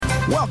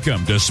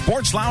Welcome to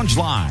Sports Lounge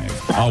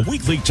Live, a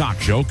weekly talk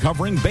show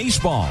covering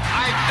baseball.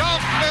 I don't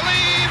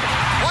believe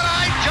what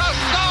I just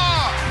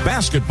saw.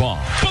 Basketball.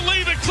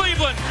 Believe it,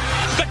 Cleveland.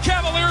 The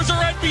Cavaliers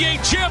are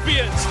NBA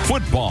champions.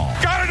 Football.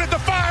 Got it at the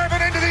 5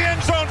 and into the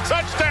end zone.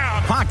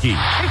 Touchdown. Hockey.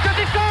 He's going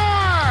to score.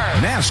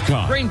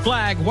 NASCAR. Green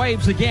flag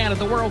waves again at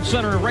the World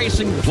Center of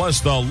Racing.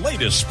 Plus the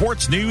latest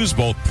sports news,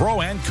 both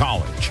pro and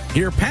college.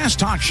 Hear past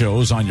talk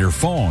shows on your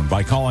phone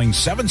by calling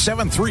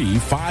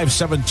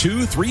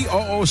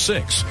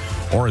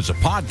 773-572-3006 or as a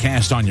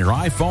podcast on your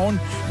iPhone,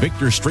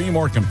 Victor Stream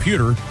or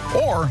computer,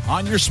 or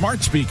on your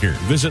smart speaker.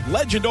 Visit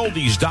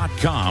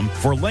legendoldies.com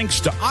for links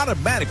to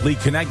automatically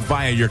connect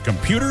via your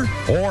computer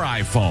or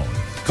iPhone.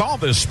 Call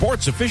the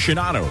Sports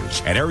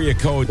Aficionados at area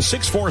code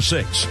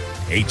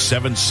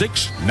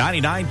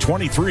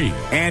 646-876-9923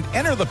 and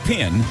enter the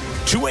PIN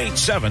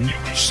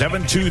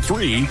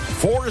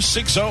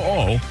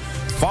 287-723-4600,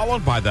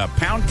 followed by the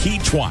pound key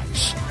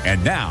twice.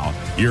 And now,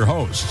 your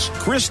hosts,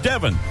 Chris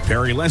Devon,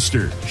 Perry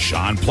Lester,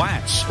 Sean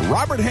Platts,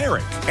 Robert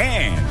Herrick,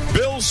 and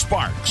Bill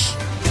Sparks.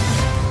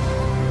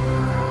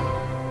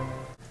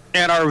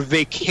 And our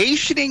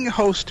vacationing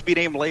host, to be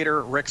named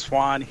later, Rick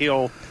Swan,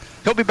 he'll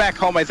be back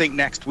home, I think,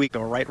 next week,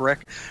 though, right,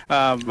 Rick?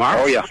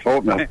 Tomorrow? Oh, yeah.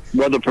 Oh, no.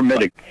 Weather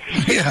permitting.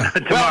 Yeah.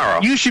 Tomorrow.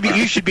 Well, you should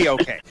be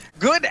okay.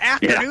 Good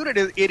afternoon.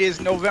 Yeah. It is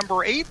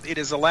November 8th. It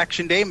is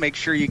Election Day. Make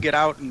sure you get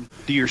out and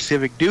do your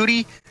civic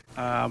duty.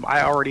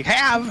 I already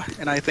have,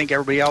 and I think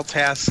everybody else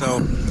has, so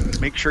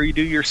make sure you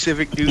do your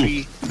civic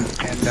duty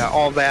and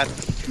all that.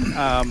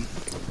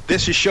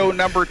 This is show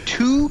number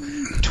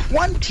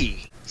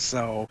 220,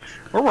 so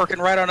we're working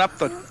right on up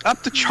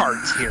the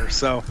charts here.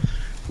 So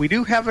we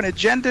do have an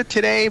agenda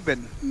today,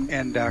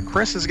 and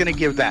Chris is going to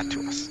give that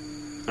to us.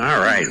 All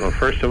right. Well,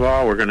 first of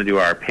all, we're going to do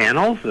our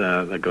panels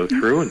that go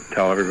through and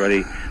tell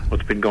everybody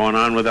what's been going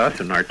on with us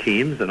and our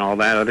teams and all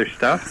that other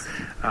stuff.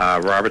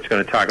 Robert's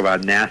going to talk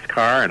about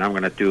NASCAR, and I'm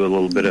going to do a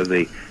little bit of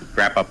the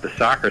wrap up the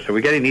soccer. So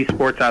we're getting these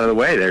sports out of the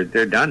way.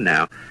 They're done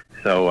now.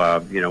 So,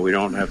 we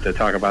don't have to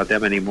talk about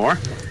them anymore.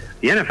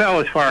 The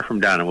NFL is far from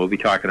done, and we'll be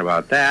talking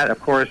about that. Of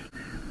course,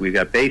 we've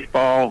got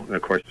baseball,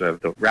 of course,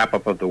 the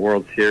wrap-up of the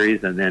World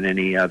Series, and then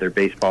any other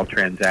baseball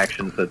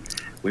transactions that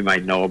we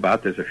might know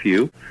about. There's a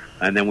few.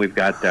 And then we've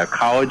got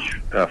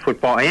college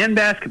football and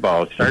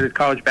basketball. It started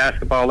college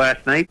basketball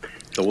last night,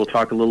 so we'll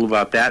talk a little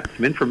about that.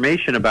 Some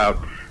information about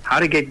how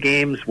to get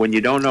games when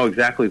you don't know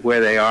exactly where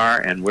they are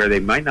and where they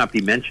might not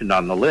be mentioned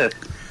on the list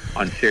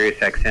on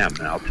SiriusXM.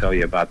 And I'll tell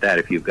you about that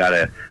if you've got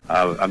a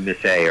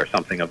Miss A or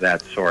something of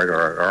that sort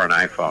or an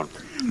iPhone.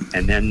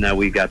 And then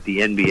we've got the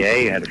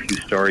NBA. Had a few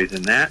stories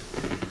in that.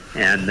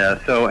 And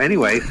so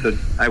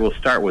I will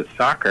start with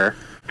soccer.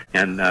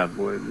 And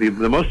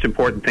the most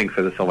important thing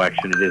for this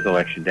election, it is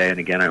Election Day. And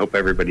again, I hope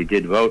everybody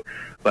did vote.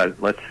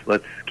 But let's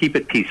keep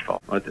it peaceful.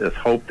 Let's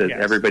hope that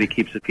everybody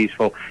keeps it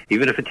peaceful.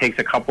 Even if it takes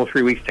a couple,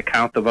 3 weeks to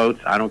count the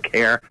votes, I don't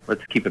care.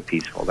 Let's keep it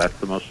peaceful. That's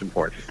the most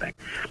important thing.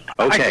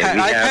 Okay.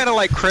 I kind of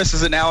like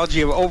Chris's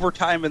analogy of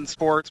overtime in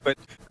sports, but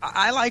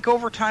I like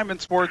overtime in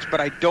sports, but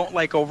I don't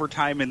like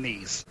overtime in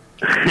these.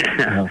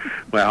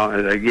 Well,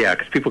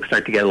 because people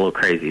start to get a little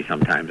crazy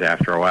sometimes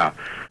after a while.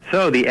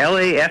 So the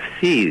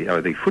LAFC,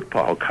 or the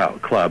football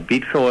club,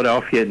 beat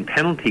Philadelphia in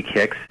penalty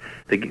kicks.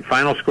 The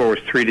final score was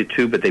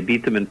 3-2, but they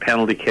beat them in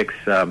penalty kicks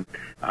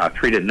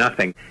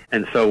 3-0.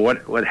 And so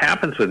what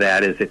happens with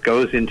that is it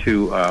goes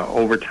into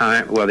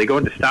overtime. Well, they go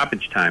into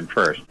stoppage time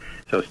first.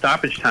 So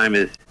stoppage time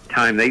is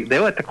time. They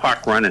let the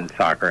clock run in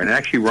soccer, and it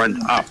actually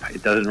runs up.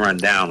 It doesn't run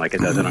down like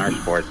it does in our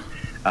sports.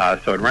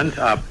 So it runs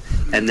up,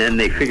 and then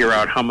they figure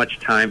out how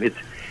much time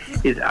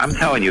I'm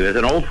telling you, as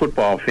an old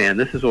football fan,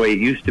 this is the way it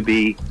used to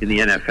be in the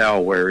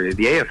NFL, where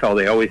the AFL,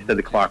 they always said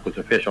the clock was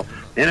official.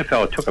 The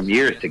NFL, it took them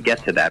years to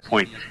get to that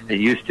point.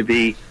 It used to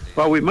be,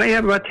 well, we might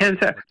have about 10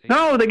 seconds.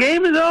 No, the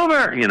game is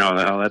over.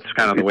 That's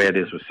kind of the way it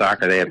is with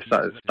soccer. They have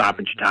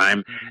stoppage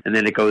time, and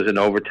then it goes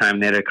into overtime.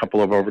 They had a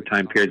couple of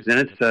overtime periods. Then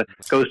it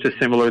goes to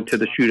similar to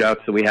the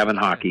shootouts that we have in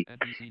hockey,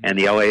 and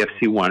the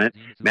LAFC won it.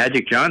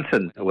 Magic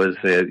Johnson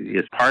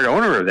is part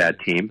owner of that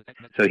team,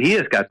 so he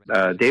has got,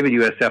 David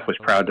USF was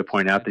proud to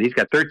point out that he's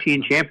got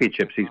 13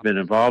 championships he's been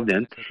involved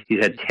in.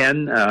 He's had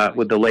 10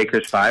 with the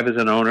Lakers, 5 as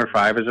an owner,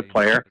 5 as a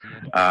player.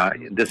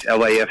 This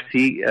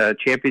LAFC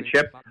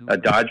championship,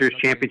 Dodgers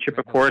championship,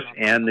 of course,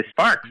 and the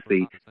Sparks,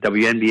 the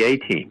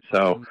WNBA team.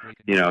 So,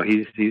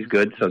 he's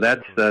good. So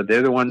that's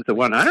they're the ones that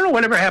won. I don't know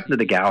whatever happened to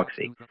the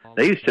Galaxy.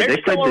 They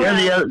played.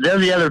 They're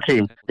the other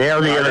team. They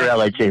are the other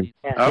LA team.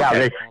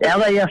 Okay. Yeah,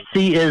 the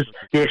LAFC is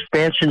the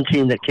expansion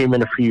team that came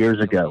in a few years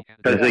ago.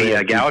 Because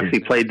the Galaxy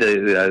played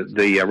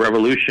the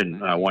Revolution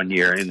one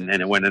year, and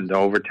it went into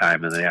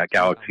overtime, and the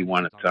Galaxy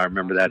won it. So I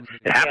remember that.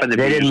 It happened to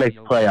They didn't make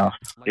the playoffs.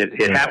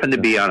 It happened to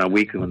be on a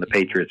week when the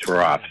Patriots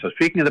were off. So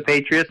speaking of the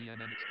Patriots,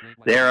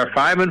 they are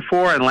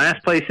 5-4 and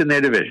last place in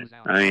their division.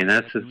 I mean,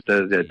 that's just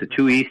the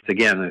two East,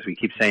 again, as we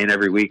keep saying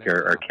every week,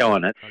 are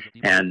killing it.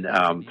 And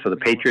so the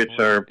Patriots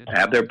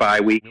have their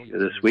bye week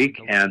this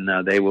week, and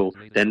they will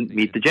then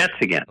meet the Jets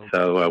again.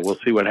 So we'll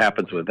see what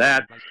happens with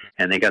that.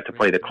 and they got to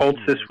play the Colts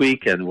this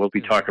week, and we'll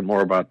be talking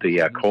more about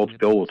the Colts.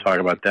 Bill will talk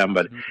about them.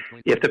 But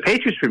if the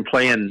Patriots been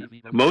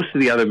playing most of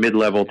the other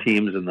mid-level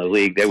teams in the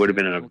league, they would have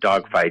been in a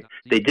dogfight.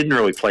 They didn't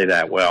really play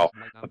that well.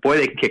 But boy,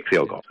 they can kick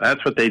field goals.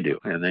 That's what they do.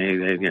 And they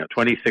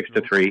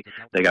 26-3.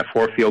 They got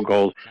 4 field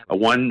goals, a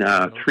 1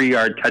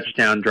 3-yard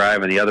touchdown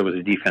drive, and the other was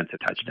a defensive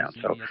touchdown.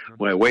 So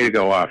way to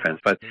go offense.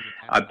 But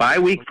a bye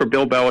week for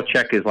Bill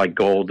Belichick is like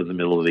gold in the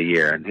middle of the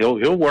year, and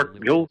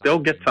they'll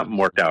get something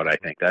worked out. I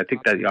think that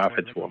the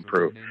offense will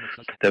improve.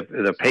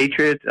 The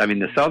Patriots,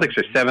 the Celtics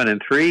are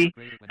 7-3,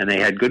 and they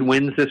had good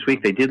wins this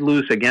week. They did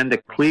lose again to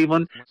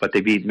Cleveland, but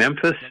they beat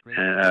Memphis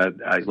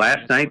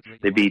last night.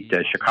 They beat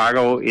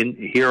Chicago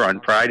here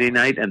on Friday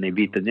night, and they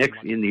beat the Knicks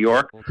in New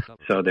York.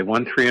 So they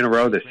won 3 in a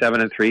row. They're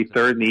 7-3,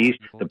 third in the East.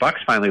 The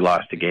Bucks finally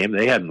lost a game.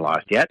 They hadn't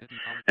lost yet,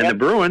 and the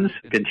Bruins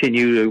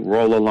continue to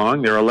roll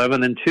along. They're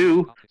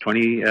 11-2,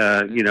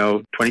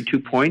 22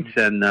 points,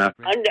 and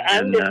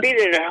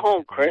undefeated at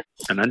home, Chris.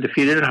 And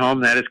undefeated at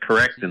home. That is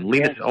correct. And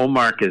Linus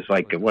Olmark is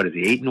like, what is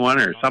he,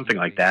 8-1 or something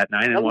like that?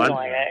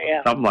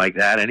 9-1, something like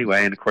that.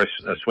 Anyway, and of course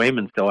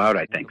Swayman's still out,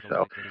 I think.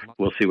 So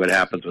we'll see what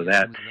happens with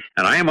that.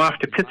 And I am off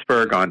to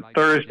Pittsburgh on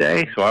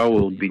Thursday, so I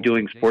will be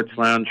doing Sports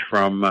Lounge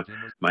from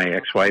my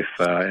ex-wife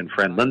and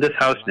friend Linda's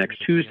house next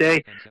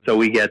Tuesday. So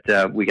we get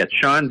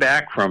Sean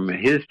back from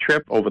his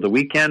trip over the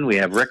weekend. We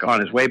have Rick on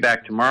his way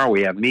back tomorrow.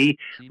 We have me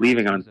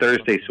leaving on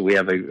Thursday. So we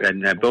have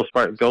Bill's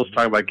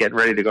talking about getting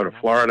ready to go to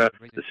Florida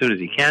as soon as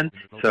he can.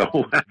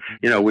 So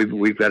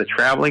we've got a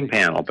traveling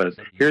panel. But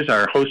here's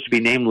our host to be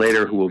named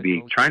later, who will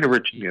be trying to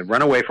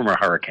run away from a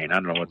hurricane. I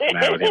don't know what's the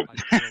matter with him.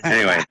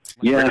 Anyway,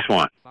 Rick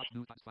Swan.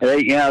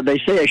 They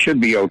say I should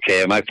be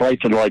okay. My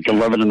flight's at like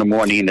 11 in the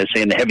morning, and they're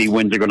saying the heavy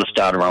winds are going to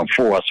start around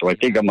 4, so I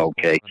think I'm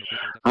okay.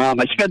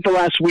 I spent the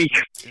last week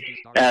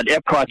at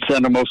Epcot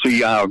Center mostly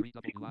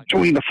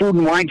doing the Food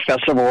and Wine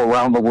Festival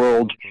around the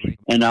world,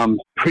 and I'm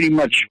pretty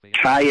much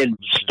tired,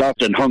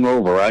 stuffed, and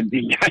hungover.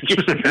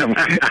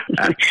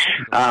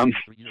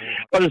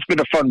 But it's been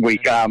a fun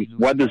week.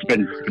 Weather's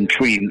been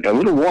between a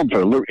little warm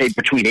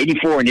between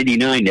 84 and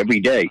 89 every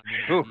day.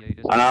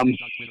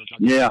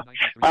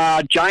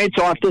 Giants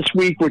off this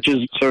week, which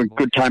is a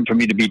good time for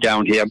me to be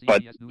down here,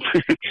 but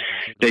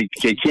they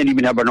can't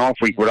even have an off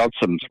week without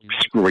some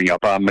screwing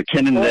up.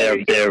 McKinnon,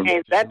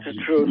 that's the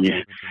truth.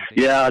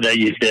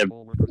 They're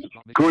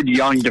good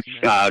young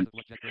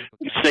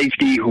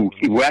safety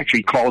who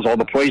actually calls all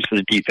the plays for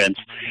the defense.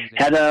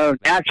 Had an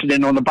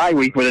accident on the bye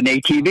week with an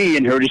ATV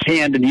and hurt his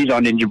hand, and he's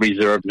on injured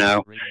reserve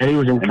now. And he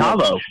was in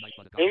Cabo.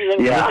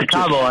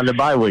 Cabo on the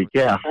bye week.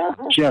 Yeah,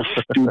 just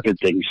stupid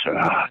things.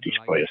 These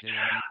players.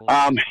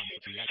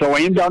 So I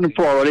am down in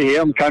Florida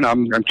here.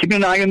 I'm keeping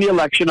an eye on the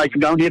election. I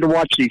come down here to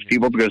watch these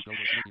people because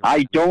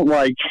I don't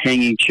like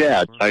hanging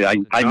Chads.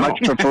 I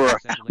much prefer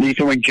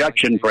lethal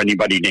injection for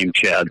anybody named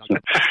Chad.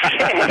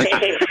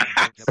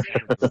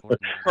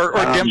 or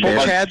dimple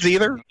Chads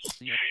either.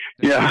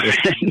 Yeah,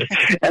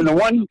 and the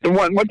one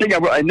thing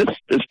and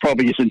this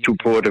probably isn't too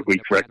politically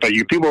correct, but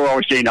people are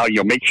always saying how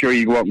make sure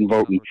you go out and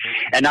vote,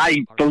 and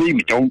I believe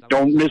me, don't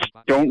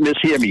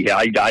mishear me.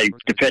 I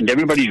defend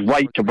everybody's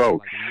right to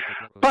vote.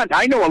 But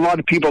I know a lot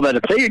of people that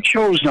if they had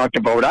chose not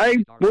to vote, I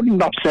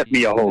wouldn't upset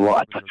me a whole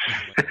lot.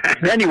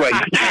 Anyway.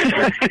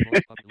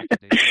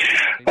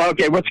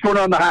 Okay, what's going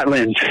on in the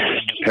Heartlands,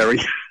 Perry?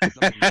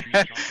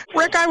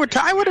 Rick, I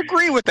would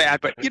agree with that,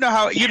 but you know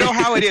how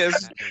it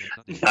is.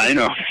 I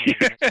know.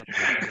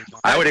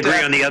 I would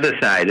agree on the other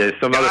side. There's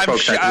some other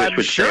folks I wish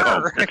would stay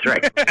home. That's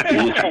right.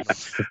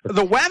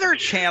 The Weather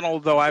Channel,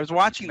 though, I was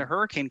watching the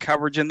hurricane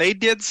coverage, and they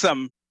did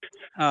some.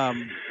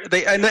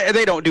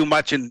 They don't do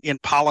much in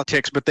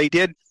politics, but they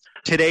did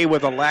today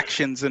with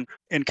elections and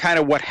kind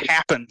of what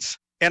happens.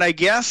 And I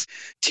guess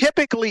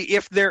typically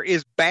if there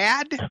is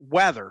bad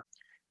weather,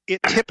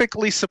 it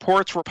typically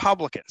supports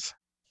Republicans.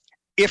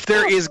 If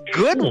there is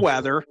good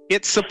weather,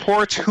 it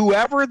supports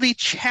whoever the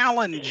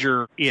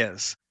challenger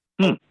is.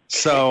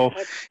 So,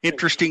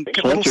 interesting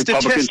little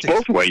statistics.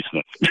 Both ways.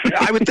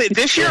 I would think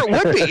this year it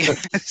would be.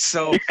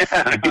 So,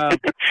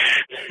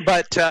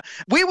 but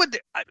we would.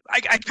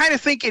 I kind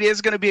of think it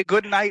is going to be a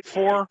good night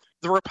for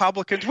the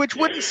Republicans, which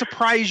wouldn't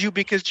surprise you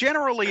because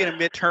generally in a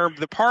midterm,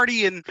 the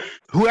party and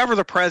whoever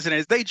the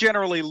president is, they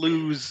generally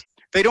lose.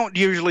 They don't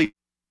usually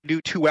do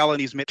too well in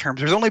these midterms.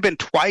 There's only been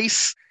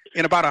twice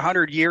in about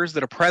 100 years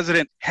that a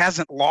president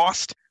hasn't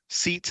lost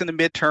seats in the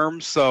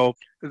midterms. So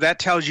that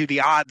tells you the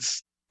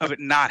odds of it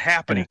not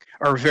happening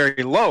are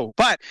very low.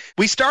 But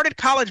we started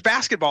college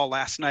basketball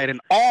last night,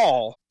 and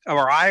all of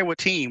our Iowa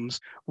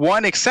teams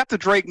won except the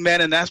Drake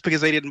men, and that's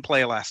because they didn't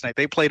play last night.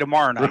 They play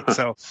tomorrow night.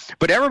 So,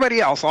 but everybody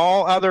else,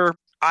 all other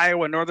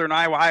Iowa, Northern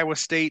Iowa, Iowa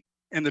State,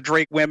 and the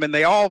Drake women,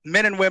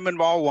 men and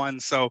women all won.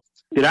 So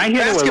did I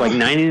hear there were like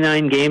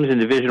 99 games in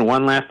Division I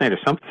last night, or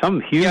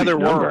some huge there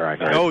number? Were.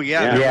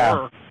 There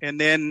were. And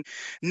then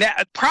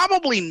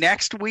probably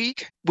next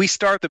week we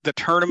start the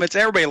tournaments.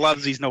 Everybody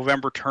loves these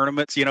November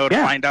tournaments, to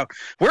find out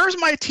where's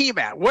my team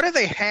at, what do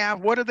they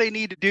have, what do they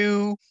need to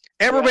do.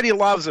 Everybody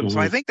loves them. So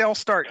I think they'll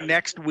start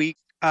next week.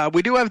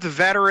 We do have the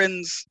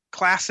Veterans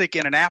Classic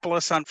in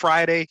Annapolis on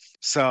Friday,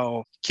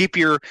 so keep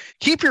your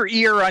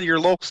ear on your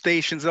local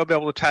stations. They'll be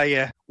able to tell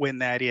you when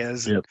that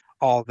is, and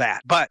all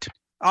that. But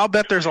I'll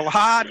bet there's a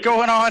lot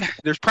going on.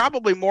 There's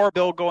probably more,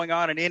 Bill, going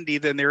on in Indy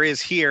than there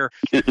is here,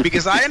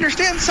 because I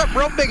understand something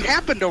real big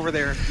happened over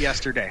there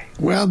yesterday.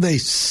 Well, they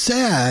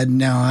said,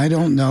 now I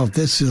don't know if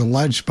this is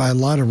alleged by a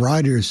lot of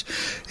writers,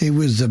 it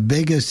was the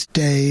biggest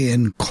day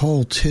in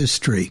Colts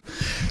history.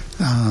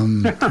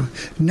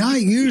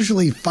 Not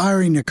usually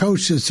firing a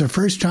coach. It's the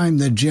first time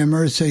that Jim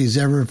Irsay's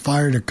ever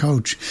fired a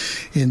coach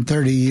in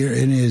 30 years,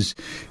 in his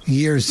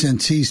years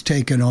since he's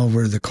taken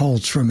over the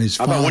Colts from his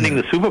father. How about winning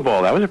the Super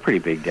Bowl? That was a pretty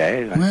big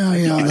day. Well,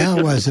 yeah,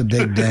 that was a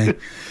big day.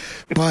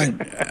 But,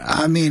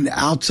 I mean,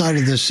 outside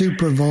of the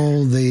Super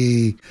Bowl,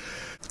 the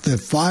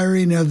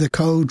firing of the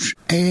coach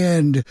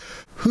and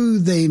who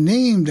they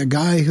named, a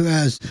guy who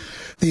has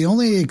the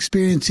only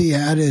experience he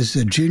had is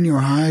a junior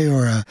high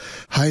or a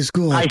high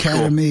school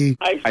academy.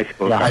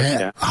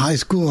 High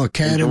school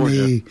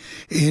academy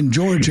in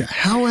Georgia.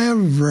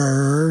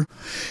 However,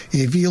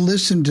 if you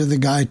listen to the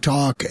guy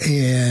talk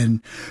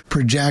and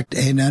project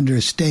and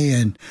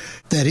understand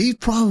that he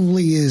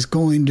probably is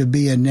going to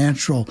be a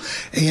natural,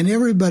 and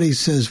everybody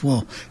says,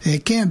 well,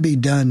 it can't be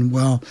done.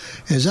 Well,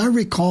 as I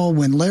recall,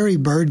 when Larry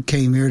Bird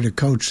came here to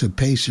coach the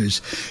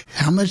Pacers,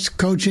 how much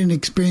coaching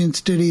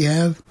experience did he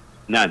have?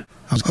 None.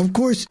 Of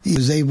course, he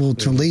was able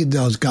to lead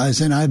those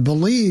guys, and I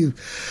believe,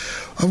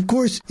 of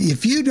course,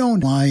 if you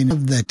don't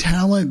have the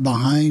talent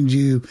behind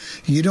you,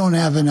 you don't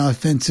have an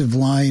offensive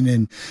line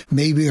and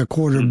maybe a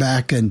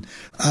quarterback and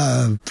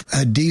a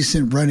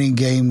decent running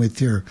game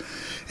with your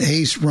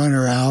ace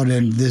runner out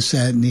and this,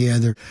 that, and the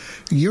other,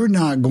 you're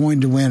not going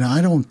to win.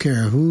 I don't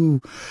care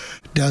who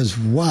does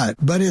what,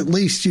 but at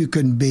least you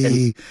can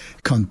be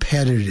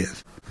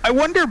competitive. I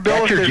wonder,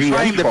 Bill, if they're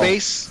trying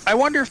I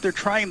wonder if they're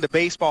trying the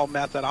baseball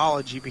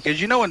methodology,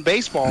 because in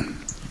baseball,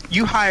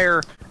 you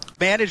hire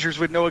managers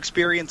with no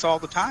experience all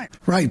the time.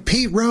 Right.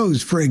 Pete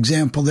Rose, for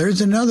example,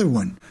 there's another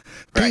one.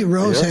 Pete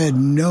Rose had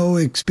no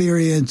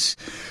experience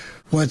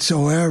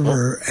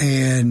whatsoever,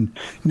 and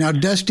now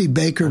Dusty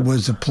Baker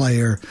was a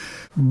player,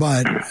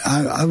 but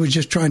I was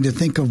just trying to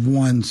think of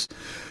ones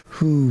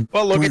who.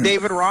 Well, look at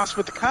David Ross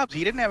with the Cubs.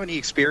 He didn't have any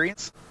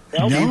experience.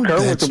 Steve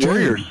Kerr with the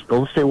Warriors.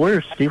 Golden State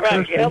Warriors. Steve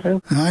Kerr.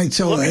 All right,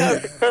 so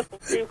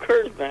Steve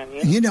Kerr's been,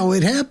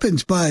 it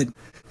happens, but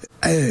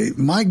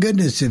my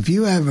goodness, if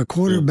you have a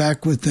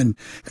quarterback with an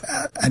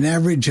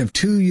average of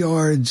 2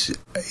 yards,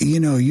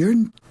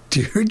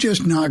 you're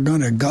just not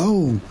going to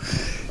go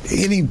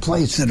any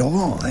place at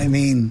all. I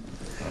mean,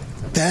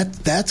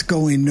 that's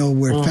going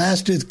nowhere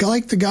fast. It's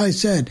like the guy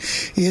said,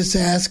 it's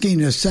asking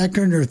a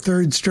second or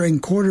third string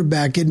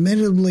quarterback,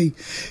 admittedly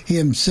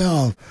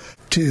himself,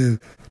 to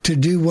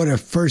do what a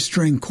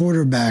first-string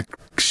quarterback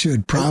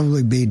should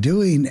probably be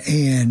doing,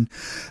 and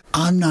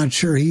I'm not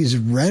sure he's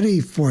ready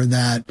for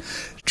that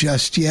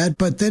just yet.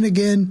 But then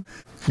again,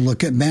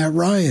 look at Matt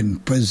Ryan.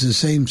 It was the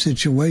same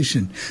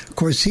situation. Of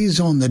course, he's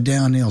on the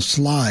downhill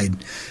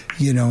slide,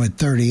 at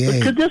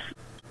 38. But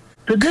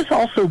could this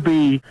also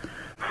be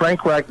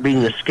Frank Reich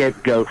being the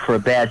scapegoat for a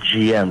bad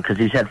GM, because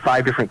he's had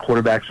 5 different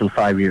quarterbacks in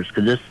 5 years?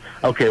 Could this,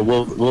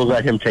 we'll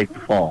let him take the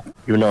fall,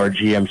 even though our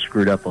GM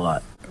screwed up a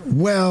lot?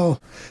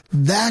 Well,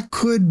 that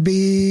could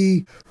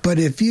be, but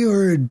if you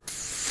heard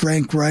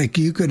Frank Reich,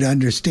 you could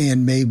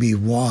understand maybe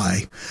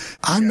why.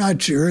 I'm not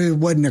sure it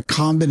wasn't a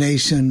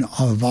combination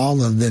of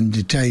all of them,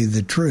 to tell you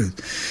the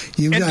truth.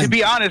 To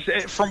be honest,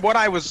 from what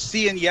I was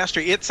seeing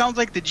yesterday, it sounds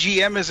like the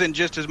GM is in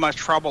just as much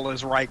trouble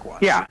as Reich was.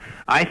 Yeah,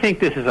 I think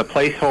this is a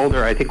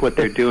placeholder. I think what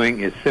they're doing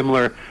is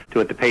similar to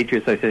what the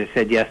Patriots, as I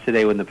said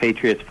yesterday, when the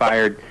Patriots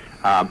fired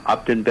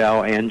Upton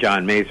Bell and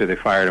John Mazur. They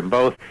fired them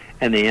both,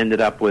 and they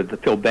ended up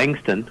with Phil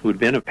Bengston, who had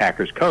been a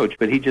Packers coach,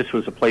 but he just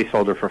was a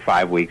placeholder for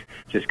 5 weeks,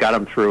 just got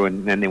them through,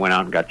 and then they went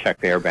out and got Chuck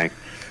Fairbanks.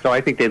 So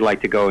I think they'd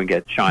like to go and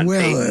get Sean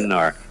Payton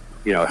or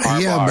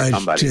Harbaugh or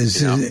somebody.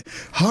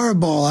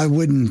 Harbaugh, I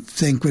wouldn't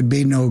think would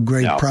be no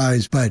great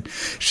prize, but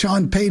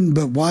Sean Payton,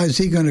 but why is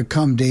he going to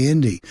come to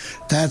Indy?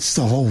 That's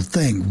the whole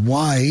thing.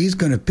 Why? He's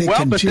going to pick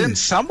and choose. Well, but then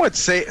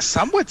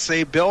some would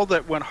say, Bill,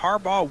 that when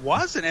Harbaugh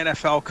was an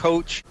NFL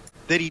coach,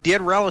 that he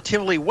did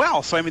relatively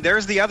well. So,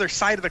 there's the other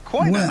side of the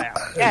coin on that.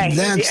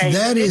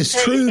 That is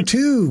true,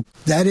 too.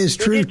 That is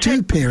true,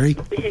 too, Perry.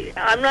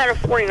 I'm not a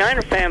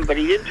 49er fan, but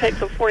he did take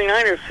the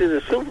 49ers to the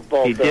Super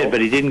Bowl. He did,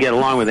 but he didn't get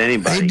along with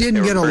anybody. He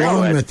didn't get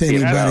along with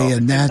anybody,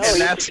 and that's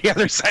the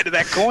other side of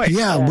that coin.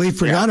 Yeah, we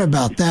forgot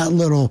about that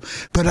little.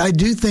 But I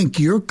do think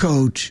your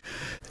coach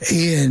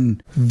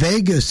in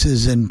Vegas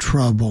is in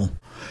trouble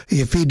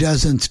if he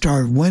doesn't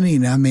start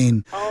winning.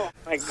 Oh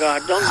my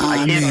God!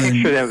 I can't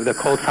picture the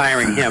Colts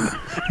hiring him.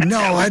 No,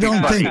 I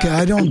don't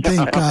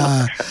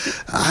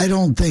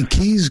think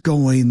he's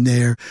going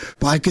there.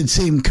 But I could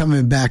see him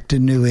coming back to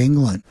New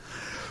England.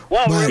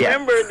 Well,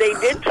 remember, they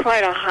did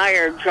try to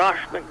hire Josh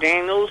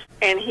McDaniels,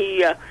 and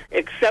he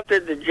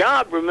accepted the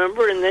job,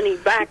 remember, and then he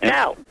backed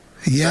out.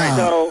 Yeah.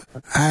 So,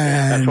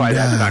 that's why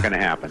that's not going to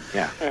happen.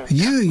 Yeah.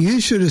 You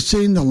should have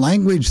seen the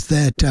language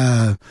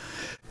that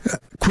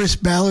Chris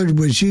Ballard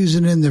was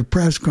using in the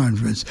press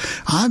conference.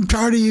 I'm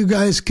tired of you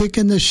guys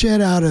kicking the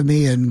shit out of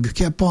me, and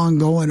kept on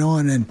going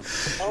on, and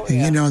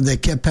they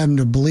kept having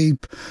to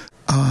bleep.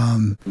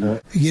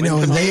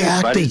 They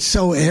acted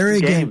so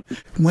arrogant.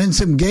 Win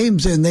some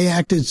games, and they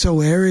acted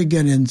so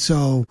arrogant and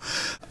so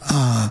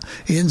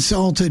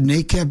insulted, and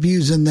they kept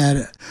using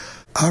that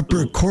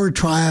upper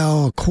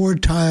quartile,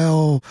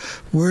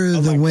 we're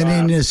the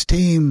winningest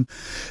team,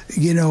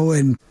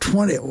 in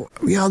 20,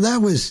 that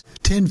was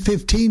 10,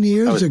 15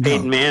 years ago.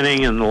 Peyton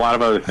Manning and a lot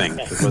of other things.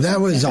 That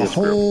was a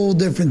whole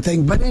different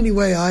thing. But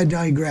anyway, I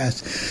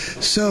digress.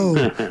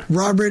 So,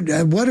 Robert,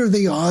 what are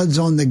the odds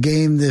on the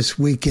game this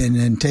weekend,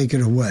 and take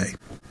it away?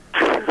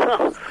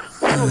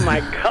 Oh my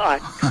God!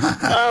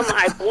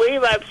 I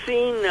believe I've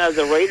seen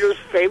the Raiders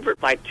favored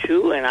by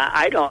 2, and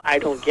I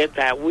don't get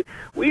that. We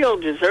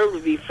don't deserve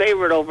to be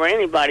favored over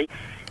anybody,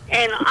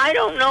 and I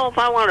don't know if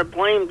I want to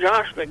blame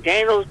Josh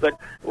McDaniels, but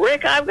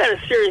Rick, I've got a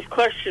serious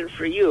question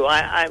for you.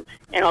 And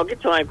I'll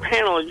get to my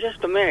panel in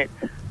just a minute.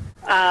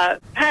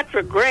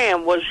 Patrick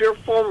Graham was your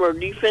former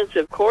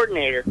defensive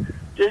coordinator.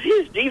 Does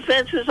his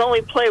defenses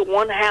only play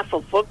one half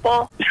of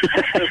football?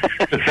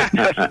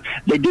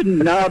 They didn't.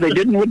 No, they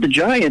didn't with the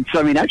Giants.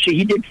 I mean, actually,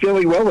 he did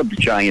fairly well with the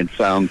Giants.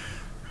 I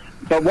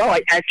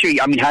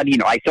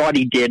thought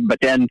he did, but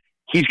then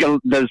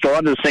there's a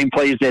lot of the same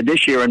plays there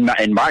this year, and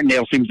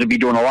Martindale seems to be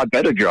doing a lot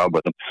better job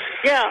with them.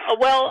 Yeah,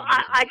 well,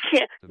 I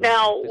can't.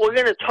 Now, we're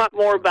going to talk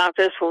more about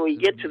this when we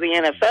get to the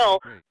NFL,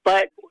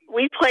 but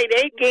we played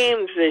 8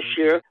 games this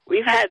year.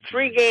 We've had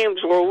 3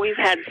 games where we've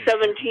had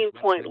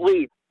 17-point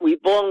leads.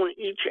 We've blown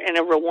each and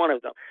every one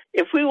of them.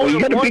 If we you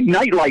got a big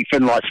nightlife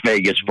in Las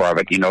Vegas,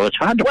 Robert. It's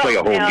hard to play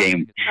a whole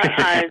game.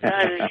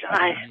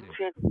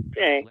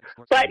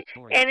 But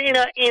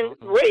in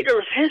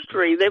Raiders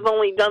history, they've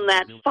only done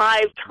that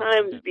 5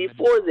 times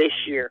before this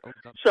year.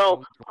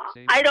 So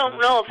I don't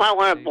know if I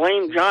want to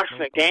blame Josh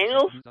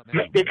McDaniels,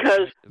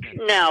 because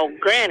now,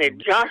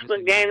 granted, Josh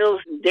McDaniels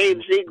and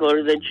Dave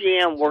Ziegler, the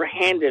GM, were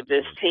handed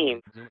this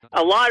team.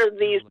 A lot of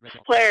these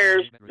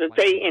players that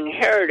they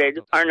inherited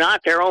are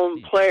not their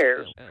own players.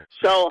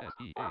 So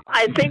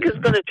I think it's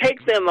going to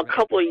take them a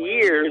couple of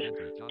years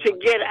to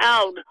get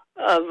out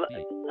of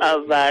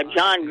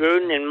John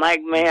Gruden and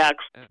Mike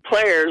Mayock's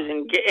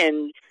players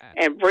and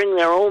bring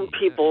their own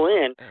people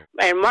in.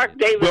 And Mark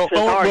Davis has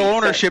already will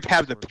ownership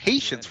have the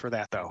patience for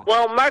that, though?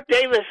 Well, Mark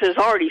Davis has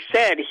already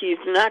said he's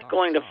not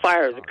going to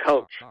fire the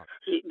coach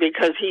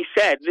because he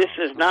said this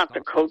is not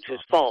the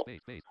coach's fault.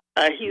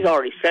 He's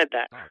already said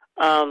that.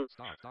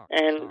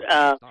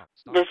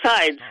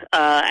 Besides,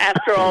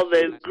 after all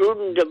the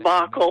Gruden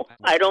debacle,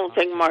 I don't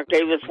think Mark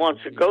Davis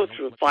wants to go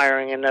through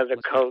firing another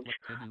coach.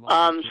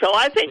 So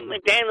I think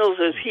McDaniels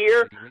is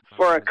here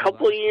for a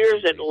couple of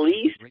years at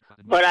least,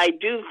 but I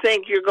do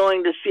think you're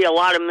going to see a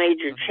lot of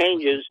major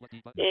changes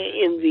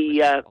in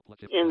the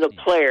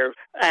player.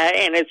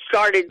 And it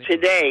started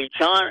today.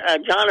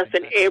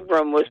 Jonathan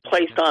Abram was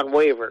placed on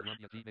waivers.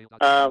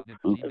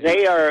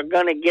 They are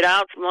going to get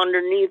out from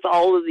underneath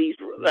all of these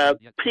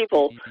people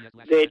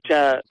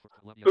that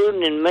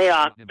Gruden and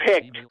Mayock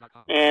picked,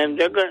 and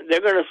they're going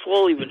to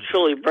slowly but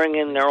surely bring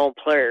in their own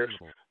players.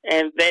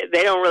 And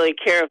they don't really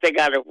care if they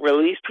got to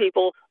release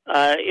people.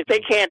 If they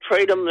can't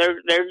trade them,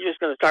 they're just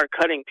going to start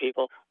cutting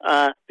people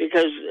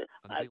because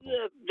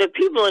the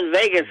people in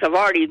Vegas have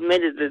already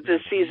admitted that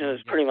this season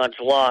is pretty much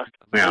lost.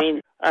 Yeah. I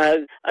mean,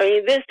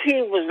 this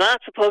team was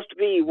not supposed to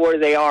be where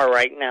they are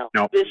right now.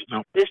 This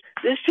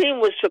team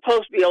was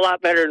supposed to be a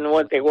lot better than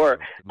what they were.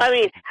 I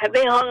mean, had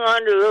they hung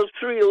on to those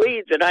 3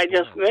 leads that I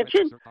just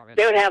mentioned,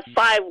 they would have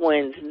 5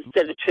 wins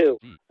instead of 2.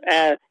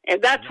 And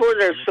that's where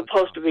they're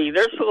supposed to be.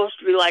 They're supposed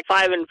to be like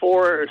 5-4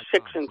 or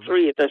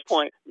 6-3 at this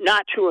point,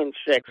 not 2-6.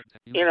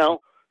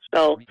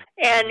 So,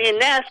 and in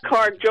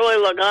NASCAR, Joey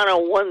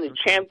Logano won the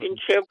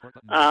championship.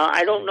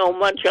 I don't know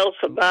much else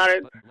about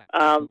it.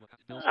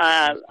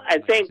 I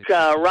think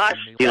Ross...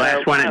 He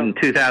last won it in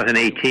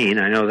 2018,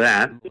 I know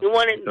that. He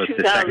won it in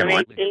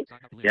 2018.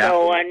 Yeah.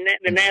 So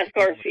the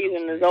NASCAR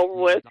season is over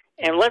with.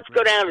 And let's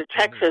go down to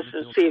Texas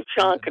and see if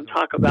Sean can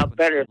talk about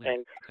better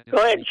things. Go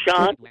ahead,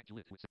 Sean.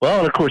 Well,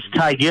 and of course,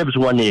 Ty Gibbs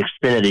won the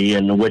Xfinity,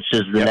 and which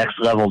is the next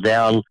level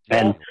down.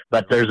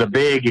 But there's a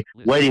big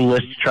waiting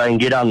list to try and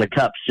get on the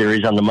Cup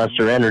Series on the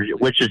Monster Energy,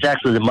 which is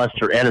actually the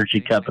Monster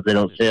Energy Cup, but they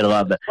don't say it a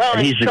lot. But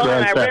he's the Sean,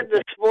 grandson. I read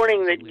this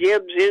morning that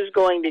Gibbs is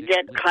going to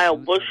get Kyle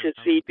Busch's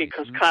seat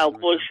because Kyle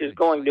Busch is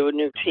going to a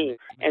new team,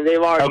 and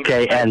they've already.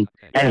 Okay, and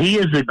he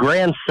is the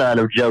grandson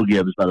of Joe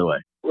Gibbs, by the way.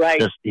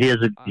 Right. He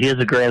is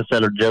a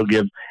grandson of Joe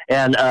Gibbs.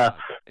 And, I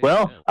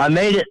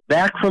made it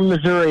back from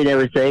Missouri and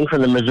everything,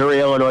 from the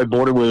Missouri-Illinois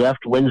border. We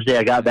left Wednesday.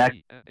 I got back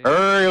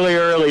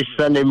early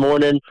Sunday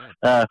morning.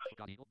 Sad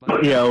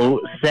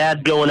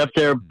going up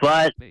there,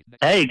 but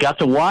Hey, got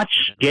to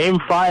watch Game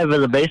 5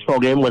 of the baseball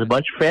game with a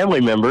bunch of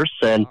family members,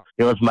 and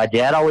as my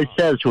dad always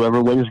says,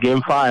 whoever wins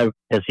Game 5,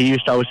 as he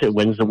used to always say,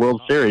 wins the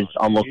World Series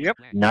almost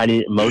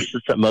 90 most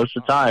of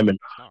the time, and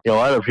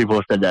other people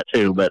have said that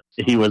too, but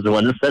he was the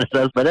one that said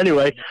it. But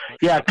anyway,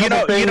 yeah,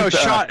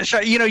 Sean,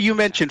 you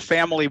mentioned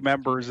family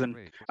members, and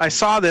I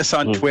saw this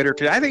on Twitter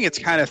today. I think it's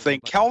kind of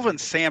thing. Kelvin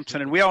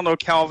Sampson, and we all know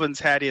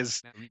Kelvin's had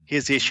his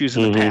issues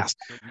in the past,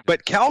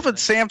 but Kelvin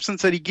Sampson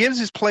said he gives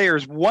his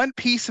players one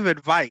piece of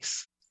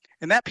advice.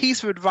 And that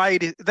piece of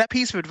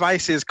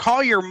advice is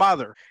call your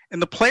mother.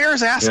 And the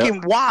players ask him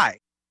why.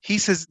 He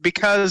says,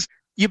 because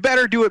you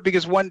better do it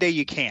because one day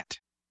you can't.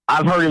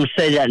 I've heard him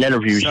say that in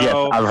interviews. Yes,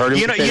 I've heard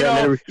him say that in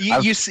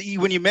interviews. You see,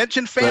 when you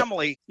mention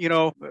family,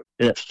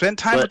 spend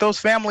time with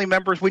those family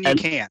members when you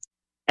can.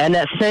 And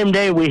that same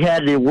day we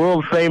had the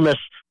world famous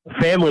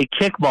family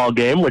kickball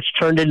game, which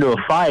turned into a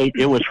fight.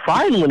 It was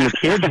fine when the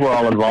kids were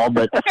all involved,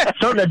 but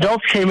certain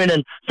adults came in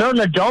and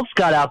certain adults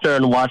got out there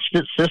and watched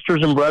it, sisters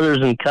and brothers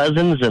and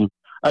cousins, and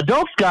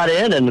adults got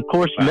in and, of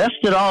course, messed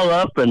it all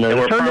up. And there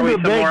were probably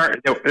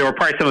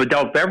some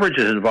adult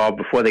beverages involved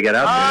before they got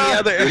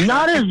out there.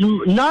 Not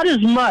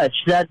as much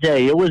that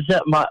day. It was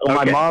at my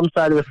mom's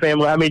side of the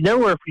family. I mean, there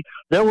were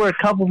a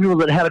couple people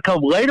that had a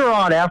couple. Later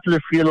on, after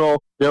the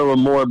funeral, there were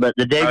more, but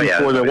the day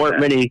before there weren't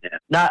many. Yeah.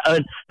 Not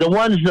the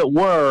ones that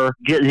were,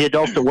 the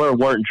adults that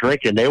weren't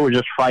drinking. They were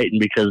just fighting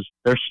because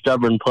they're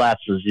stubborn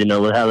platses,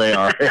 how they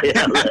are. But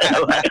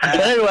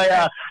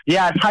anyway,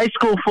 it's high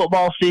school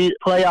football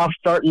playoffs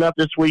starting up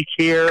this week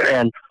here,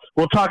 and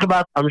we'll talk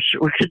about. I'm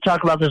sure we could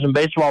talk about this in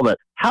baseball, but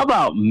how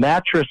about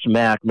Mattress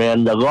Mac,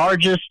 man? The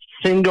largest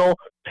single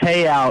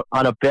payout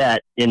on a bet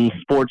in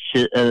sports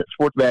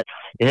bet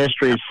in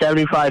history is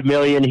 $75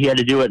 million. He had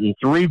to do it in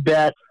 3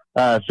 bets.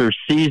 Through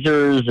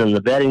Caesars and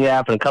the betting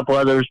app and a couple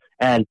others,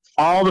 and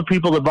all the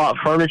people that bought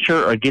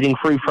furniture are getting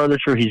free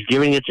furniture. He's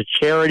giving it to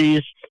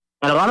charities,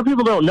 and a lot of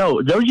people don't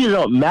know. Those of you that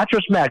don't,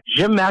 Mattress Mac,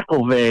 Jim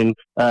McIlvain,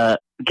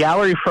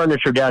 Gallery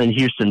Furniture down in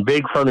Houston,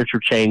 big furniture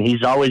chain.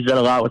 He's always done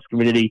a lot with the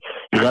community.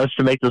 He loves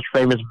to make those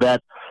famous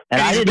bets. And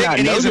I did not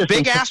know he's this. A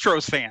big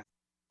Astros fan.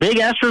 Big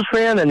Astros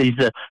fan, and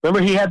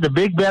remember he had the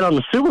big bet on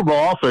the Super Bowl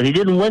also. He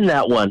didn't win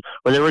that one,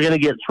 where they were going to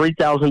get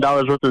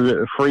 $3,000 worth of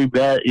the free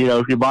bet.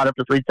 If you bought up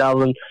to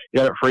 $3,000, you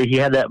got it free. He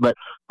had that, but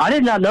I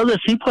did not know this.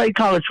 He played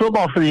college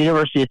football for the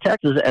University of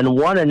Texas and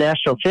won a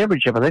national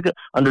championship, I think,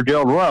 under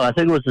Darrell Royal. I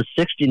think it was the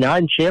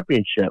 69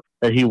 championship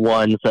that he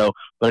won. So,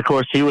 but of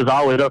course, he was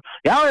always,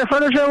 Gallery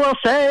Furniture will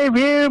save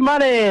you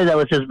money. That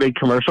was his big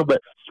commercial, but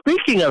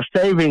speaking of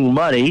saving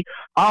money,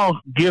 I'll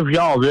give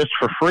y'all this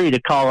for free to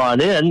call on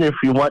in. If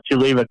you want to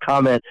leave a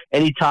comment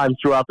anytime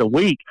throughout the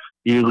week,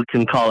 you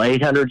can call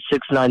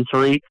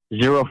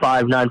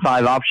 800-693-0595,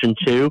 option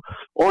 2,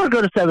 or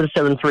go to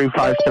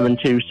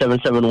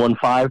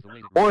 773-572-7715,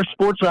 or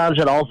Sports Lounge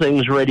at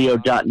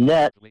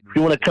allthingsradio.net. If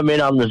you want to come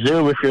in on the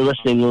Zoom, if you're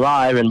listening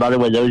live, and by the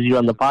way, those of you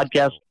on the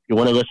podcast, if you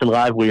want to listen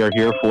live, we are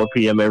here 4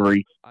 p.m.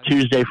 every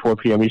Tuesday, 4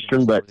 p.m.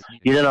 Eastern, but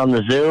get in on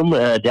the Zoom,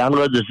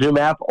 download the Zoom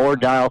app, or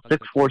dial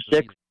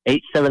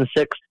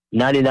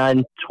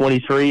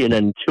 646-876-9923, and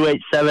then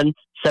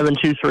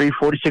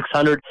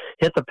 287-723-4600.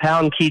 Hit the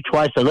pound key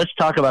twice, and let's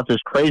talk about this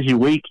crazy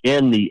week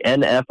in the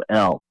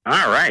NFL. All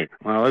right.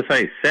 Well, as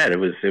I said, it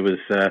was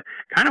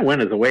kind of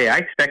went as the way I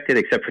expected,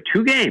 except for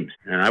 2 games.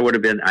 And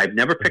I've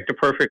never picked a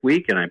perfect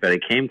week, and I bet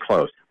it came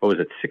close. What was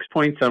it, 6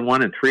 points on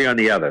one and 3 on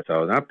the other?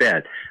 So not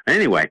bad.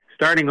 Anyway,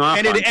 starting off.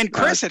 And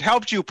Chris, it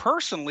helped you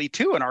personally,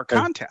 too, in our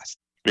contest.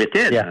 It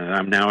did. Yeah.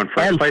 I'm now in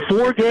first place.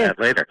 4 games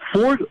later.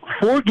 Four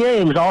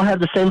games all had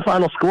the same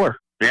final score.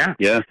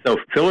 Yeah. So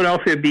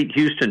Philadelphia beat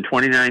Houston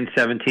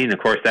 29-17. Of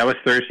course, that was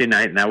Thursday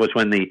night, and that was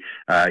when the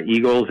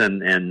Eagles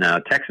and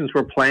Texans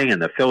were playing, and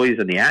the Phillies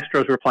and the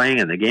Astros were playing,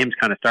 and the games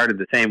kind of started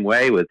the same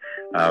way with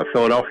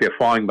Philadelphia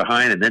falling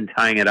behind and then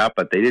tying it up,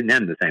 but they didn't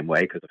end the same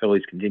way because the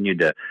Phillies continued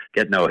to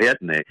get no hit,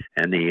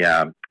 and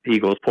the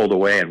Eagles pulled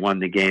away and won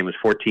the game. It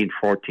was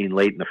 14-14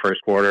 late in the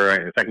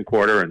second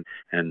quarter,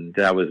 and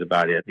that was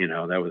about it.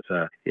 That was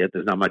it.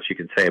 There's not much you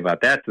can say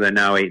about that. So they're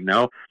now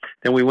 8-0.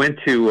 Then we went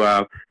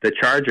to the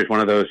Chargers, one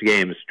of those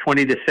games,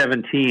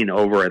 20-17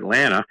 over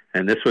Atlanta,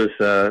 and this was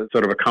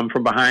sort of a come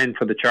from behind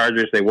for the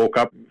Chargers. They woke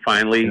up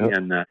finally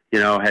and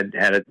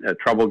had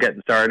trouble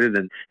getting started,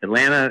 and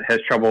Atlanta has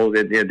trouble.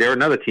 They're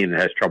another team that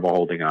has trouble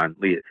holding on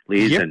leads,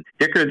 and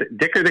Dicker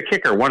the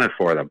kicker won it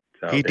for them.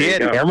 So he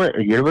did.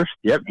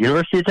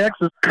 University of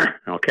Texas.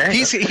 Okay.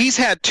 He's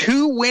had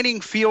 2 winning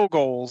field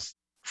goals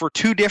for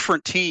 2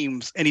 different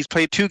teams, and he's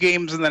played 2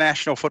 games in the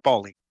National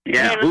Football League.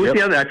 Yeah. Who was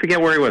the other? I forget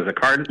where he was. The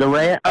Cardinals? The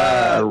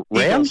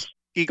Rams?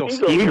 Eagles.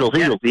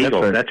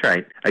 That's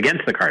right.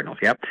 Against the Cardinals.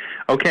 Yep.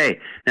 Okay.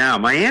 Now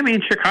Miami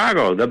and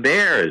Chicago. The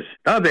Bears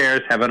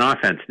have an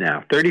offense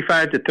now,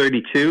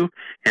 35-32,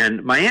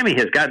 and Miami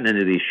has gotten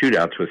into these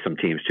shootouts with some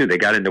teams too. They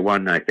got into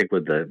one, I think,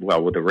 with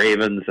the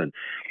Ravens,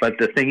 but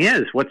the thing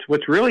is,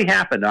 what's really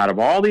happened out of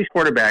all these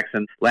quarterbacks,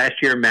 and last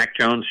year Mac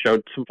Jones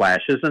showed some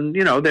flashes, and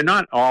they're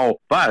not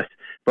all bust.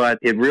 but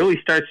it really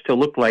starts to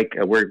look like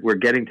we're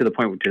getting to the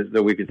point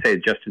that we could say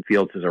Justin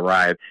Fields has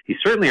arrived. He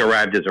certainly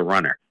arrived as a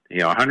runner.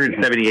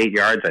 178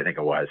 yards, I think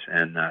it was,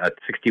 and a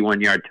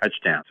 61-yard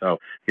touchdown. So,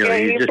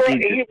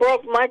 he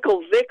broke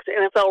Michael Vick's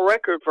NFL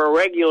record for a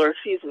regular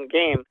season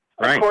game.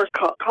 Right. Of course,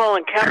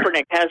 Colin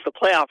Kaepernick has the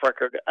playoff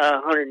record,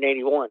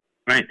 181.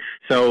 Right.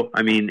 So,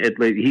 I mean,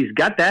 he's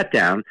got that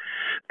down.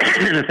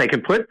 And if they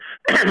can put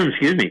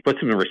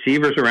some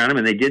receivers around him,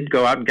 and they did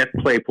go out and get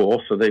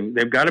Claypool, so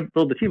they've got to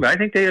build the team. But I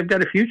think they have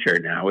got a future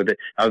now with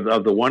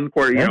of the one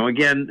quarter.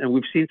 Again, and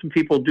we've seen some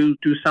people do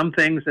some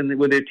things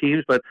with their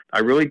teams, but I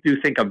really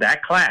do think of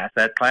that class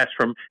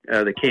from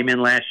that came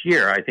in last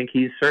year. I think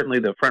he's certainly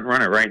the front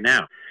runner right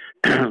now.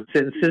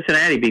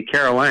 Cincinnati beat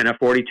Carolina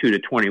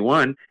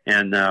 42-21,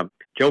 and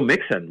Joe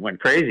Mixon went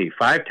crazy.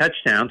 5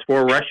 touchdowns,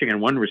 4 rushing and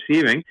 1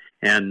 receiving.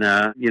 And,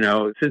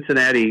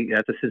 Cincinnati,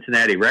 that's a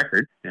Cincinnati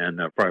record,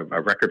 and probably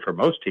a record for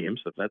most teams,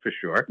 so that's for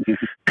sure.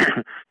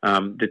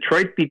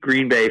 Detroit beat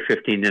Green Bay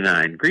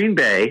 15-9. Green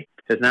Bay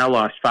has now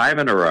lost 5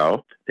 in a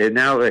row. They've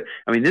now, this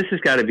has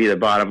got to be the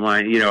bottom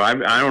line. I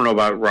don't know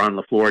about Ron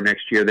LaFleur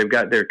next year. They're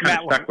kind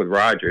of stuck with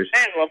Rodgers.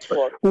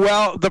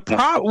 Well,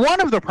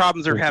 one of the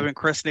problems they're having,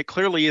 Chris, and it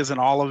clearly isn't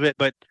all of it,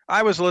 but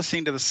I was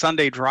listening to the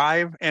Sunday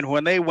Drive, and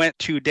when they went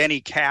to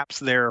Denny Capps,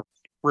 their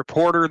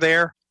reporter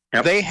there,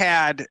 they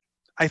had,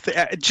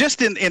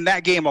 just in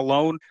that game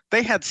alone,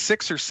 they had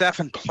 6 or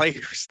 7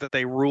 players that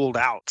they ruled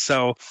out.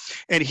 So,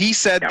 and he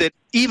said that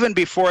even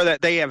before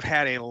that, they have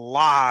had a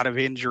lot of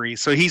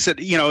injuries. So he said,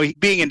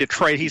 being in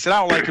Detroit, he said, I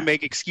don't like to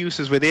make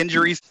excuses with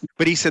injuries,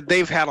 but he said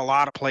they've had a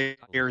lot of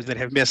players that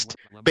have missed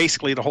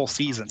basically the whole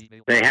season.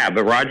 They have,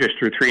 but Rodgers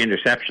threw 3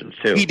 interceptions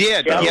too. He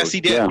did. So, yes,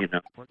 he did.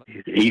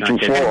 He threw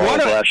 4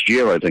 last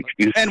year, I think.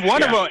 And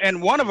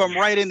one of them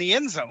right in the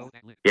end zone.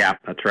 Yeah,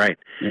 that's right.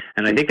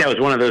 And I think that was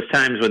one of those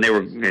times when they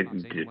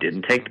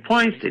didn't take the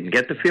points, didn't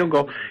get the field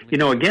goal.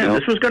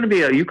 This was going to be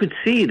you could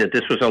see that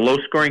this was a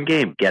low-scoring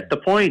game. Get the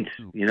points.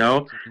 You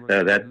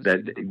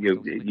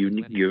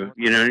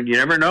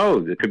never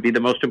know. It could be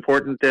the most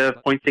important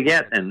points to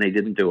get, and they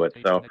didn't do it.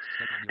 So,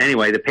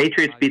 anyway, the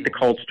Patriots beat the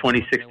Colts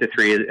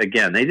 26-3.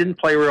 Again, they didn't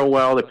play real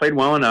well. They played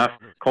well enough.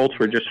 Colts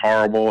were just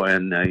horrible,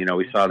 and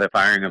we saw the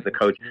firing of the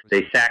coach.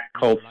 They sacked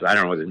Colts, I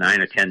don't know, was it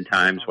 9 or 10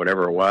 times,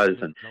 whatever it was,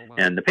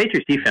 and the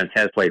Patriots defense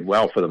has played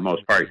well for the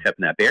most part, except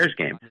in that Bears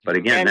game. But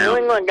again, New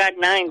England got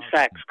 9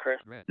 sacks, Chris.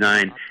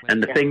 9,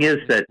 and the thing is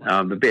that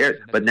the Bears.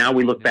 But now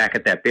we look back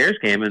at that Bears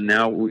game, and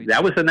now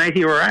that was the night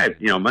he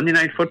arrived. Monday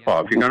Night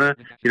Football. If you're gonna,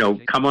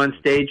 come on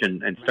stage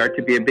and start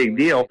to be a big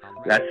deal,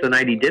 that's the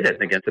night he did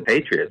it against the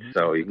Patriots.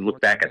 So you can look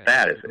back at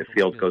that if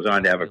Fields goes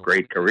on to have a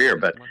great career.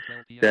 But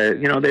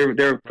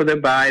they're for their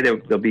bye.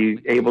 They'll be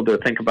able to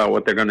think about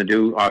what they're going to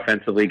do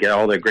offensively, get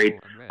all their great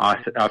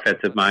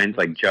offensive minds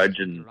like Judge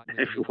and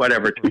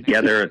whatever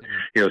together, and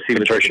see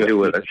what they can do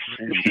with it.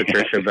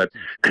 Patricia, but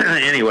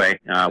anyway,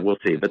 we'll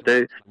see. But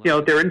they're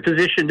in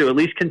position to at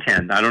least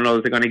contend. I don't know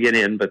if they're going to get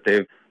in, but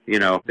they're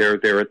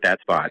at that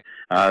spot.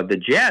 The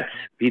Jets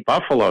beat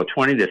Buffalo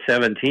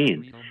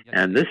 20-17,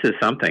 and this is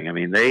something. I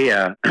mean, they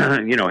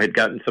had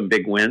gotten some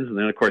big wins, and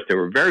then of course they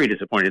were very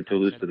disappointed to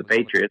lose to the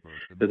Patriots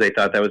because they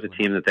thought that was a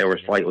team that they were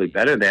slightly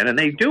better than, and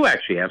they do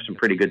actually have some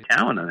pretty good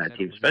talent on that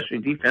team, especially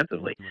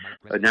defensively.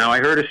 But now I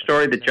heard a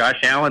story that Josh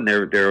Allen,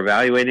 they're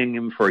evaluating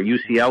him for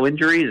UCL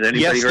injuries.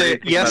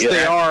 Yes,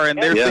 they are,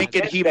 and they're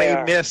thinking he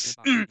may miss.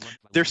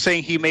 They're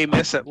saying he may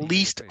miss at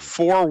least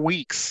 4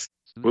 weeks.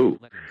 Ooh.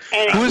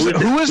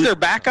 Who is their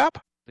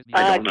backup?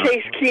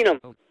 Case Keenum.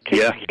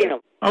 Keenum.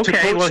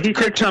 Okay, well, he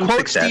said some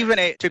success.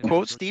 To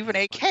quote Stephen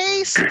A.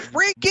 Case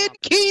freaking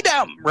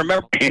Keenum.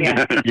 Remember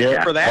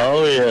for that?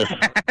 Oh, yes.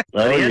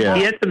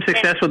 He had some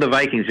success with the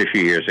Vikings a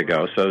few years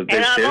ago. So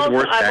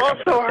I've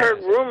also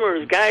heard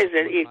rumors, guys,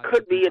 that it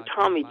could be a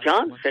Tommy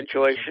John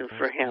situation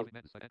for him.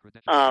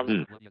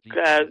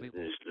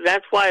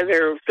 That's why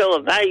they're still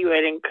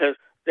evaluating, because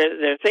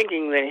they're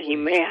thinking that he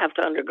may have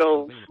to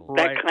undergo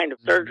that kind of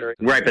surgery.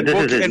 Right, but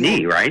this is his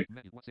knee, right?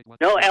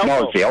 No, elbow.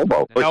 No, it's the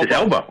elbow. Oh, it's his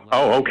elbow.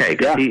 Oh, okay.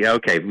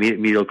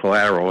 Medial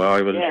collateral. Well,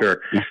 I wasn't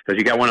sure. Because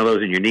you got one of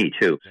those in your knee,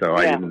 too, so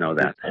I didn't know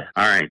that.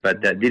 All right,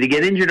 but did he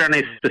get injured on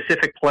a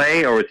specific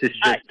play, or was this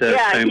just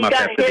him up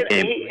after the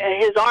game?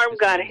 His arm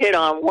got hit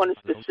on one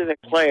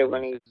specific play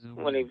when he.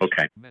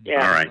 Okay.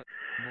 Yeah. All right.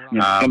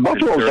 And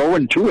Buffalo's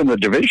 0-2 in the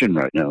division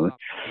right now.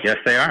 Yes,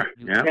 they are.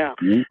 Yeah.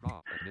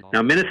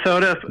 Now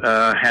Minnesota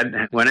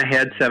went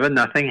ahead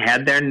 7-0,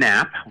 had their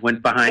nap,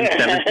 went behind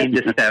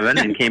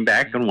 17-7, and came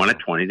back and won it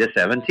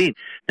 20-17.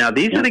 Now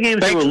these are the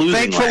games they were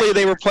losing. Thankfully,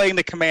 they were playing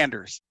the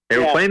Commanders. They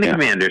were playing the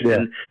Commanders,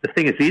 and the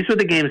thing is, these were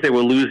the games they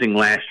were losing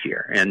last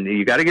year, and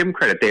you got to give them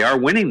credit. They are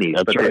winning these,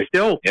 but they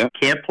still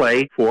can't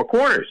play 4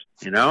 quarters,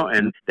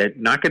 and they're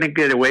not going to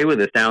get away with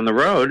this down the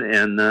road,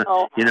 and, they're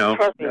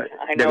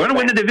going to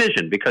win the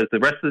division because the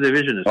rest of the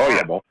division is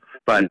horrible.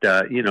 But,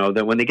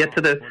 that when they get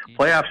to the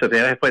playoffs, if they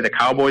have to play the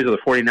Cowboys or the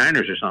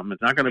 49ers or something,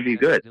 it's not going to be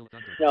good.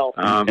 No.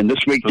 And this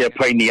week they're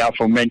playing the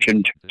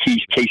aforementioned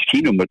Case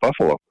Keenum with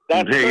Buffalo.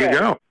 There you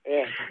go.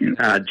 Yeah.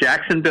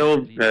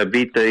 Jacksonville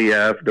beat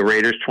the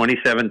Raiders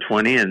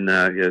 27-20, and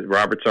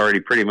Robert's already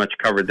pretty much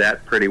covered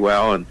that pretty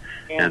well. And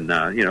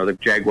the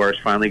Jaguars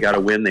finally got a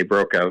win. They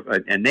broke out,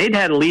 and they'd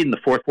had a lead in the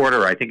fourth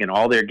quarter, I think, in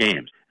all their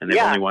games, and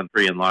they've only won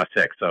 3 and lost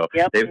 6. So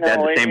they've had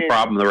the same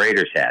problem the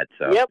Raiders had.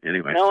 So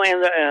anyway,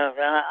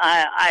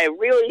 I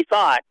really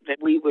thought that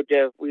we would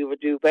do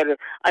better.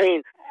 I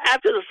mean,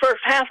 after the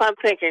first half, I'm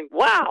thinking,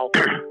 wow,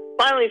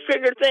 finally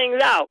figured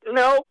things out.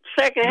 No,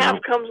 second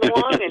half comes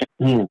along, and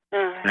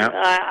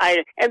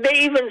and they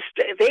even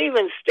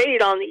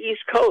stayed on the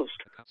East Coast.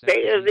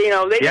 They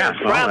didn't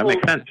travel. That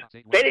makes sense.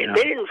 They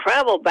didn't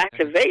travel back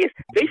to Vegas.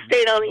 They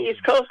stayed on the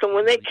East Coast, and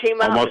when they came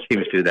out, most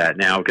teams do that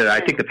now, because I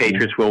think the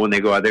Patriots will when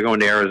they go out. They're going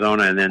to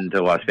Arizona and then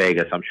to Las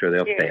Vegas. I'm sure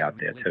they'll stay out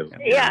there too.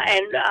 Yeah,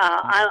 and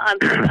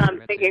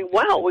I'm thinking,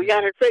 wow, we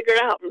got it figured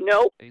out.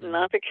 Nope,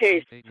 not the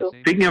case. So,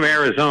 speaking of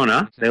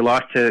Arizona, they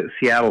lost to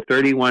Seattle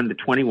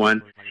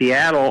 31-21.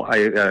 Seattle,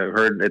 I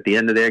heard at the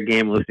end of their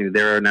game, listening to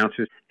their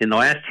announcers, in the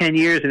last 10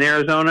 years in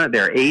Arizona,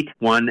 they're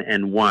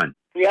 8-1-1.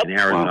 Yep. In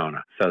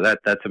Arizona, so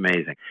that's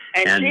amazing,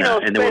 and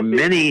there were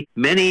many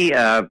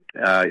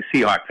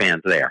Seahawk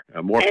fans there.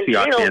 More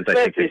Seahawk fans, I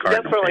think, than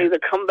Cardinal definitely fans. The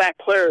comeback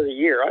player of the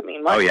year. I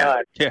mean, my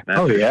God. Yeah.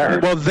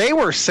 Well, they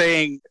were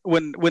saying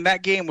when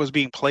that game was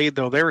being played,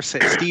 though, they were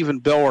saying Steve and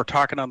Bill were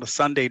talking on the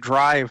Sunday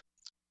Drive,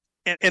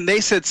 and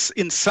they said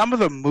in some of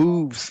the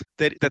moves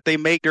that they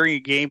make during a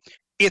game,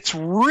 it's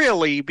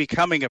really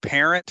becoming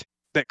apparent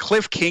that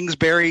Cliff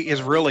Kingsbury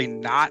is really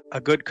not a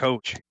good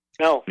coach.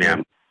 No.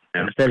 Yeah.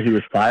 Instead, he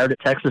was fired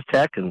at Texas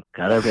Tech and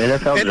got an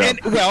NFL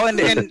job.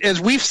 And as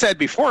we've said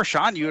before,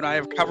 Sean, you and I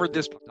have covered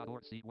this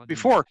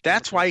before.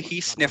 That's why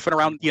he's sniffing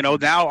around,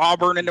 now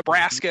Auburn and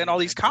Nebraska and all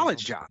these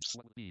college jobs.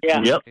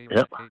 Yeah. Yep.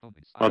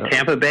 Well,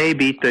 Tampa Bay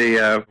beat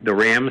the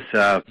Rams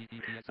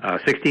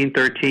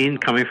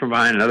 16-13, coming from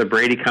behind. Another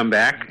Brady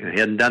comeback. He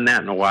hadn't done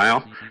that in a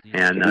while,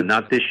 and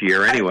not this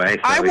year anyway.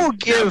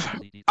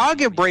 I'll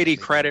give Brady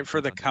credit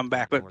for the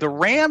comeback, but the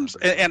Rams,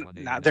 and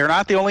they're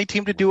not the only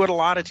team to do it. A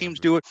lot of teams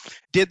do it.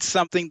 Did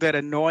something that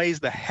annoys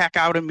the heck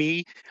out of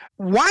me.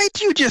 Why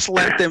do you just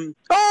let them,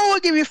 I'll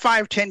give you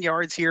 5-10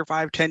 yards here,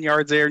 5-10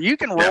 yards there, and you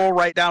can roll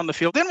right down the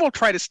field. Then we'll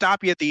try to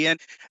stop you at the end.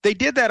 They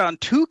did that on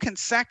 2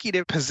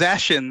 consecutive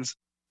possessions,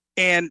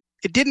 and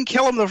it didn't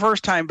kill them the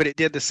first time, but it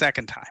did the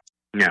second time.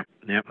 Yeah,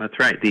 that's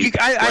right.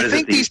 I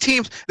think these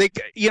teams,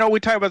 we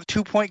talk about the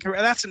 2-point.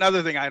 That's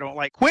another thing I don't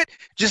like. Quit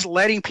just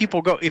letting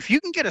people go. If you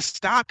can get a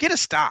stop, get a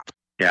stop.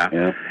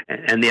 Yeah.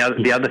 And the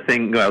other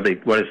thing, what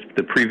does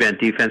the prevent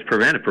defense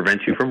prevent? It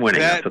prevents you from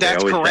winning.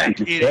 That's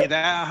correct. Say.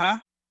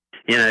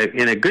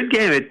 In a good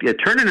game, it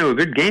turned into a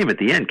good game at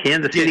the end.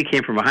 Kansas City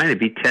came from behind and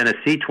beat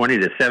Tennessee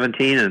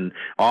 20-17, and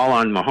all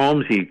on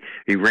Mahomes.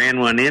 He ran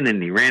one in,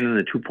 and he ran in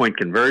the 2-point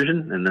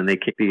conversion, and then they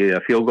kicked the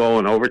field goal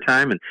in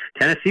overtime. And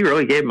Tennessee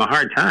really gave him a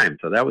hard time,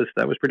 so that was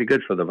pretty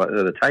good for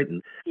the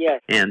Titans. Yeah.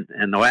 And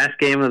the last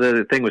game of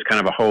the thing was kind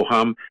of a ho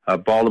hum.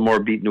 Baltimore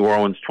beat New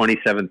Orleans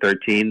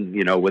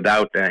 27-13.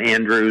 Without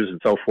Andrews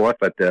and so forth,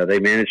 but they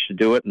managed to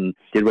do it and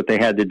did what they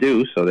had to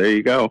do. So there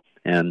you go.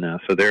 And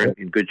so they're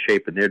in good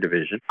shape in their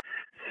division.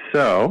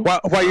 So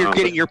while you're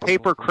getting your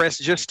paper, Chris,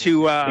 just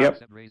to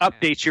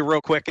update you real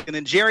quick, and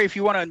then Jerry, if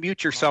you want to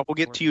unmute yourself, we'll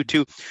get to you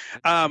too.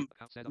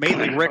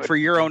 Mainly, Rick, for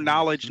your own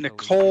knowledge,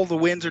 Nicole, the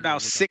winds are now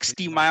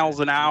 60 miles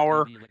an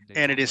hour,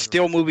 and it is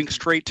still moving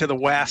straight to the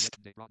west.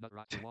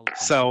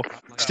 So,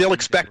 still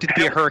expected to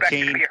be a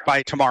hurricane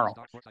by tomorrow.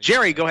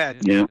 Jerry, go ahead.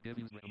 Yeah.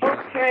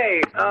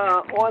 Okay,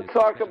 I want to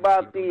talk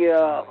about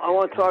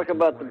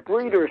the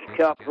Breeders'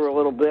 Cup for a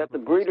little bit. The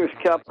Breeders'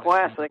 Cup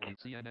Classic.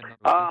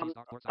 A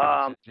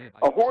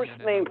horse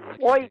named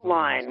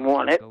Flightline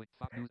won it,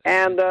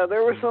 and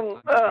there were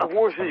some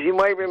horses you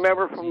might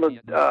remember from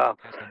the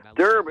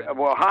Derby.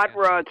 Well, Hot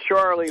Rod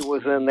Charlie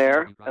was in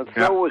there, and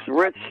so was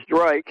Rich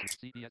Strike.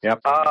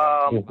 Yep.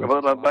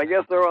 But I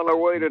guess they're on their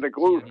way to the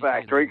glue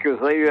factory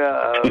because they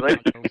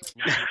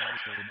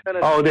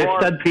there's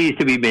stud fees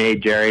to be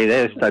made, Jerry.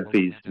 There's stud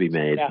fees to be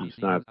made. Yeah. It's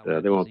not.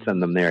 They won't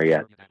send them there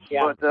yet.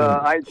 Yeah. But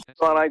I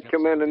thought I'd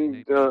come in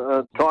and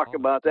talk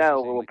about that a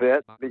little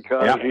bit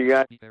because you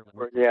got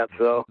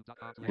so.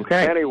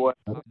 Okay. Anyway.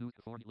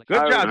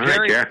 Good job,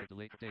 Jerry.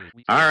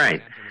 All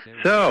right.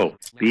 So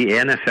the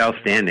NFL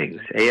standings: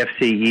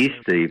 AFC East,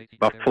 the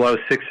Buffalo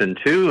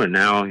 6-2, and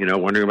now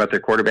wondering about their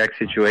quarterback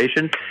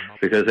situation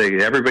because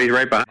everybody's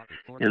right behind.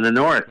 In the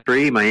North,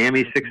 3,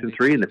 Miami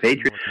 6-3, and the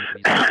Patriots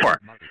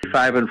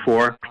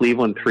 5-4,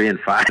 Cleveland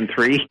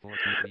 3-5-3,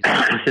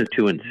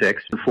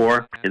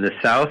 2-6-4. In the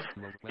South,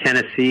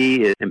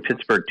 Tennessee and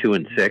Pittsburgh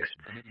 2-6.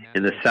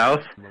 In the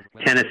South,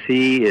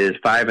 Tennessee is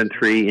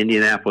 5-3,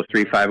 Indianapolis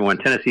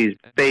 3-5-1. Tennessee's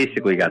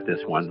basically got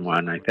this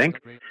 1-1, I think.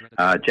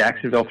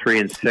 Jacksonville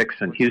 3-6,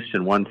 and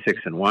Houston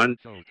 1-6-1.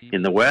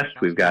 In the West,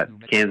 we've got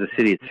Kansas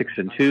City at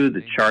 6-2,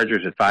 the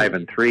Chargers at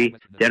 5-3,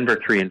 Denver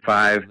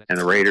 3-5, and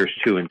the Raiders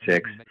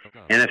 2-6.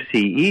 NFC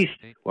East,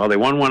 well, they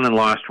won one and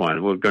lost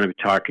one. We're going to be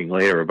talking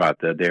later about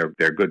their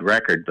good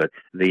record, but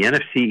the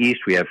NFC East,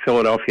 we have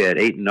Philadelphia at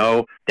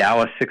 8-0,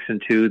 Dallas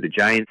 6-2, the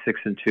Giants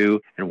 6-2,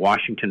 and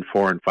Washington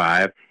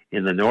 4-5.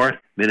 In the North,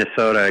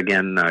 Minnesota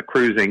again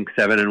cruising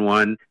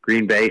 7-1,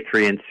 Green Bay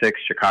 3-6,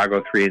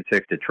 Chicago 3-6,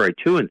 Detroit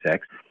 2-6.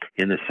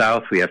 In the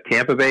South, we have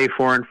Tampa Bay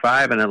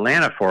 4-5 and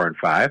Atlanta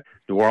 4-5,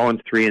 New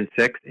Orleans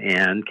 3-6,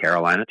 and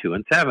Carolina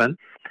 2-7.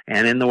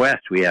 And in the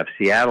West, we have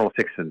Seattle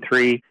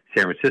 6-3,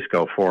 San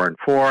Francisco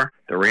 4-4,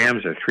 the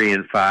Rams are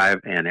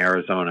 3-5, and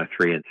Arizona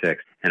 3-6.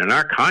 And in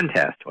our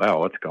contest, well,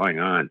 what's going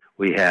on?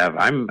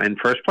 I'm in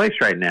first place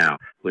right now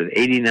with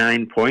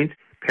 89 points.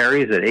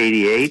 Perry's at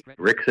 88,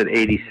 Rick's at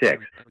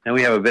 86. Then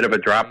we have a bit of a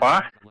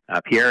drop-off.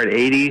 Pierre at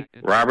 80,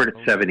 Robert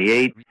at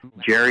 78,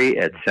 Jerry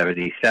at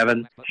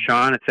 77,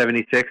 Sean at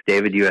 76,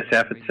 David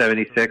USF at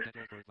 76,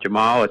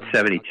 Jamal at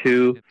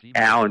 72,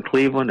 Al in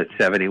Cleveland at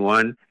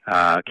 71,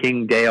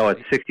 King Dale at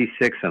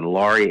 66, and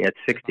Laurie at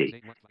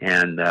 60.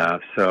 And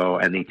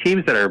the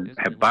teams that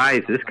have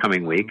buys this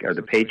coming week are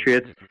the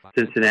Patriots,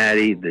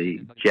 Cincinnati,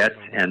 the Jets,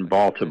 and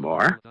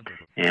Baltimore.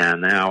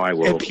 And now I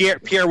will...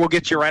 And Pierre will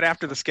get you right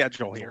after the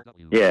schedule here.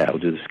 Yeah, I'll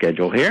do the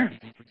schedule here.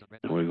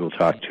 And we will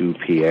talk to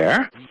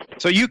Pierre.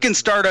 So you can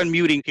start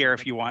unmuting Pierre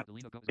if you want.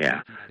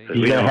 Yeah.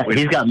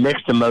 He's got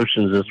mixed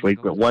emotions this week,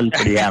 but one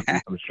pretty happy,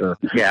 I'm sure.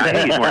 Yeah, I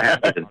think he's more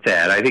happy than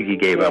sad. I think he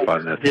gave up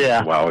on this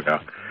a while ago.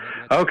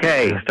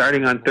 Okay,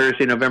 starting on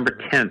Thursday, November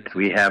 10th,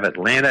 we have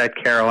Atlanta at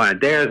Carolina.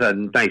 There's a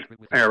nice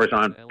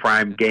Amazon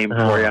Prime game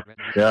for you.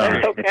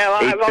 That's okay.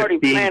 I've already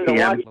planned to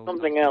watch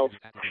something else.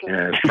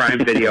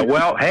 Prime Video.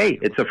 Well, hey,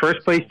 it's a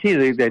first-place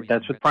team.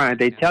 That's what Prime,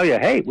 they tell you,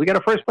 hey, we got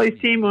a first-place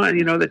team on,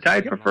 they're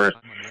tied for first.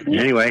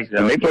 Anyway.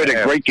 And they played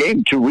a great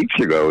game 2 weeks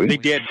ago. They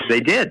did.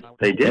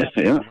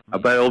 Yeah.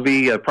 But it'll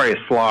be probably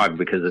a slog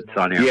because it's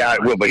on air. Yeah,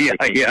 it will be.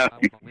 Yeah.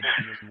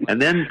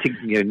 And then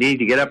you need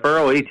to get up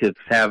early to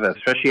have,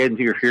 especially if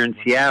you're in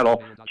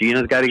Seattle.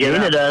 Gina's got to get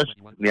up. Gina does.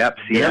 Yep,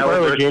 Seattle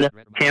versus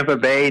Tampa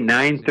Bay,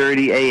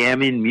 9:30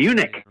 a.m. in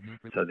Munich.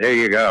 So there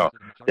you go.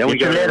 Then we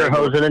got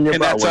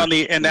that's on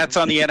the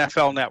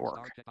NFL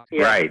Network.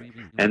 Yeah. Right.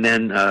 And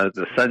then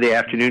the Sunday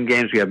afternoon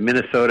games, we have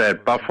Minnesota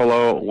at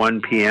Buffalo,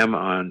 1 p.m.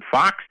 on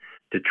Fox.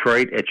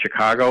 Detroit at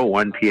Chicago,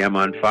 1 p.m.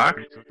 on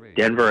Fox.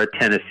 Denver at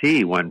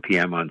Tennessee, 1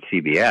 p.m. on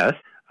CBS.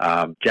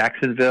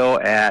 Jacksonville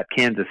at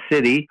Kansas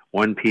City,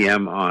 1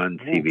 p.m. on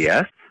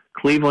CBS.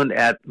 Cleveland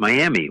at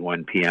Miami,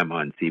 1 p.m.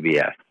 on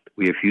CBS.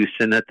 We have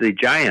Houston at the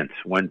Giants,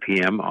 1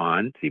 p.m.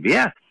 on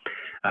CBS.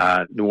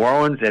 New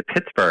Orleans at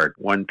Pittsburgh,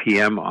 1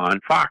 p.m.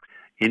 on Fox.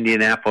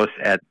 Indianapolis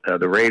at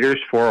the Raiders,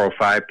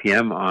 4:05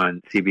 p.m.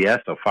 on CBS,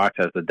 so Fox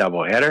has the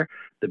doubleheader.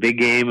 The big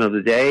game of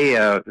the day,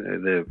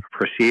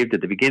 perceived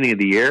at the beginning of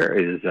the year,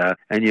 is,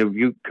 and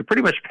you could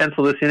pretty much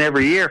pencil this in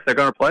every year if they're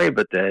going to play,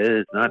 but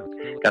it's not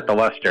got the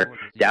luster.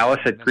 Dallas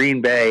at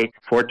Green Bay,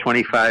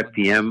 4:25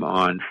 p.m.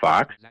 on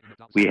Fox.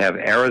 We have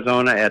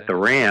Arizona at the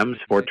Rams,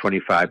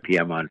 4:25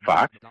 p.m. on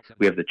Fox.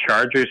 We have the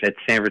Chargers at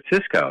San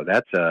Francisco.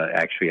 That's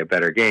actually a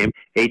better game,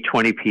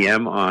 8:20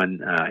 p.m. on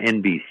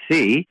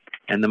NBC.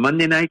 And the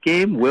Monday night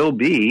game will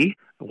be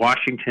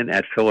Washington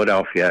at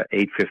Philadelphia,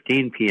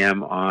 8:15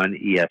 p.m. on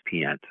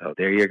ESPN. So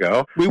there you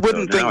go. We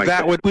wouldn't think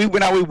that would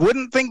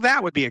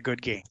be a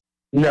good game.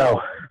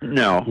 No.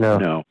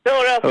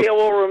 Philadelphia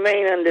will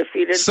remain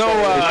undefeated.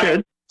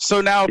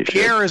 So now,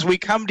 Pierre, as we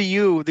come to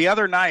you, the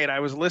other night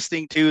I was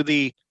listening to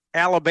the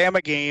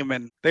Alabama game,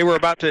 and they were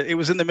it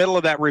was in the middle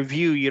of that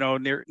review,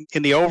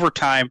 in the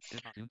overtime,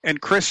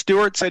 and Chris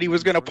Stewart said he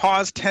was going to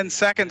pause 10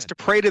 seconds to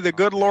pray to the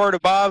good Lord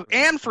above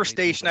and for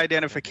station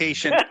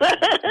identification.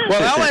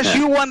 Well,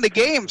 LSU won the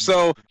game,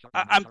 so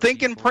I'm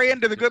thinking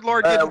praying to the good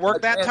Lord didn't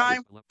work that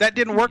time. That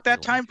didn't work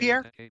that time,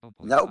 Pierre?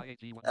 Nope.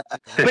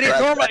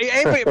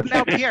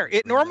 But Pierre,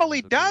 it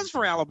normally does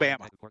for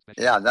Alabama.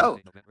 Yeah, no.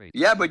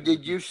 Yeah, but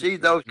did you see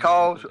those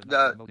calls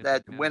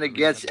that went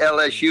against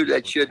LSU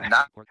that should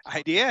not?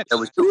 I did. There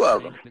was 2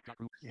 of them.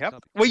 Yep.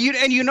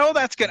 Well,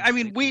 that's good. I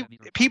mean,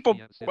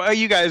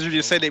 you guys are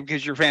just saying that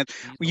because you're fans.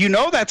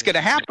 That's going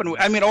to happen.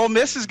 I mean, Ole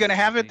Miss is going to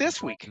have it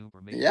this week.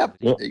 Yep,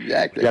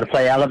 exactly. You got to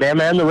play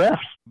Alabama and the refs.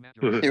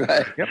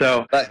 Right.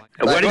 So,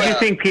 what did you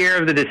think,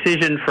 Pierre, of the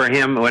decision for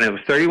him when it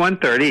was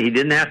 31-30? He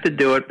didn't have to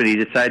do it, but he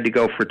decided to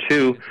go for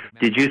 2.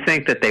 Did you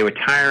think that they were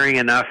tiring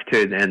enough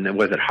and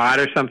was it hot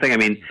or something? I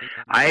mean,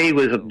 I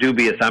was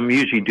dubious. I'm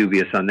usually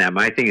dubious on that.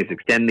 My thing is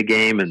extend the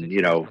game, and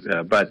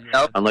but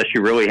unless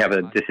you really have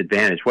a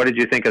disadvantage. What did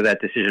you think of that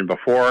decision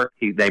before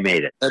they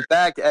made it? In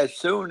fact, as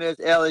soon as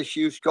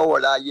LSU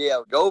scored, I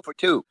yelled, "Go for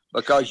 2,"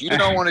 because you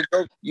don't want to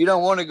go. You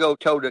don't want to go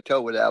toe to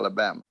toe with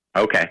Alabama.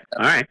 Okay,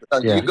 all right.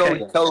 You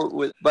go toe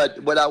with, but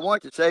what I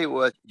want to say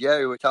was,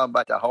 Jerry was talking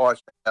about the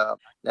horse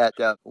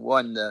that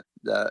won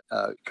the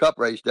cup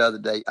race the other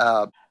day.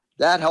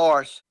 That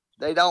horse,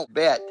 they don't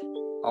bet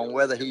on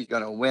whether he's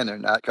going to win or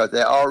not because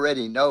they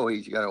already know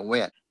he's going to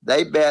win.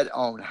 They bet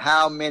on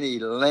how many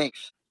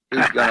lengths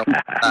he's going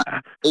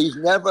to. He's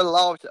never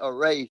lost a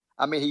race.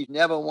 I mean, he's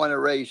never won a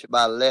race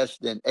by less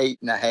than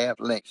 8.5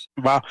 lengths.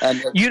 Wow!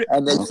 And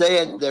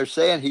they're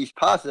saying he's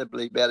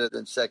possibly better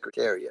than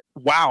Secretariat.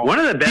 Wow! One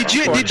of the best.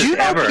 Did you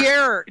know, ever.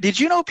 Pierre? Did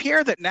you know,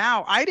 Pierre, that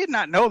now I did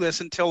not know this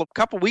until a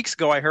couple weeks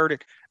ago. I heard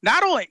it.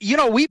 Not only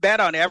we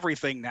bet on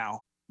everything now.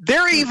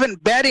 They're even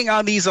betting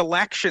on these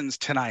elections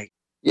tonight.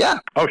 Yeah.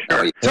 Oh,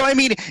 sure. So, I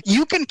mean,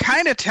 you can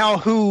kind of tell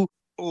who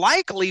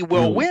likely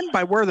will win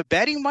by where the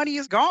betting money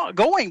is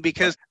going,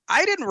 because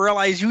I didn't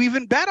realize you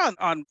even bet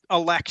on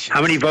elections.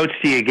 How many votes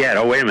do you get?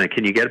 Oh, wait a minute.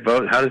 Can you get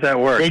votes? How does that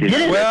work?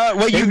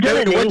 What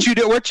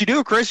you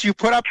do, Chris, you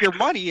put up your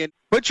money and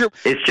put your...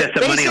 It's just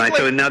a money line.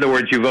 So, in other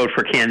words, you vote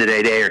for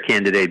candidate A or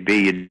candidate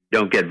B. You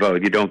don't get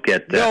vote. You don't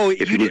get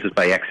if you lose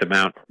by X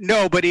amount.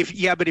 No, but if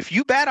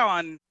you bet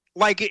on...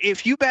 Like,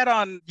 if you bet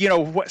on,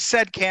 what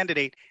said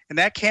candidate, and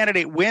that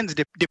candidate wins,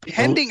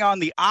 depending on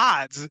the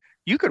odds,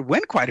 you could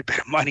win quite a bit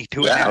of money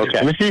doing that. Okay.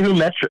 Let me see who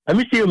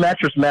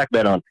Mattress Mac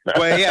bet on.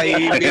 Well, yeah,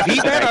 if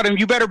he bet on him,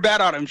 you better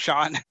bet on him,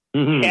 Sean.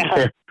 Mm-hmm.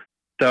 Yeah.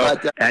 So,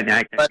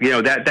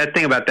 that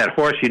thing about that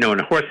horse, and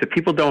a horse that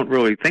people don't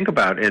really think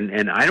about,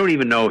 and I don't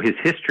even know his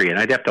history, and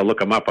I'd have to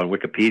look him up on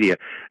Wikipedia.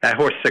 That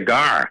horse,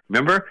 Cigar.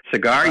 Remember?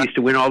 Cigar used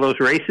to win all those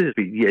races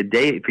for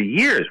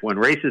years, won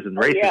races and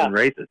races and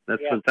races.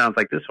 That's what it sounds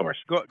like this horse.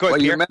 Go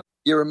ahead,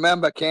 you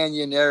remember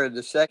Canyonera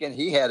II?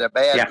 He had a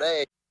bad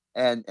leg,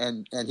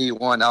 and he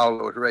won all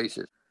those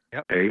races.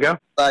 Yep. There you go.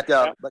 But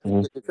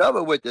the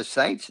trouble with the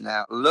Saints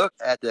now, look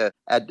at the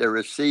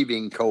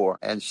receiving core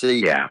and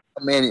see how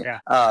many.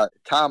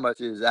 Thomas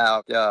is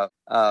out.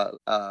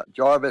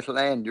 Jarvis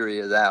Landry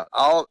is out.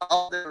 All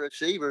the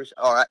receivers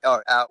are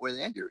out with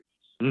injury.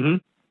 Mm-hmm.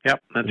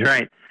 Yep, that's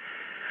right.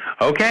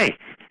 Okay.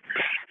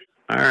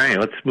 All right,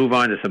 let's move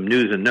on to some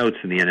news and notes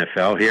in the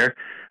NFL here.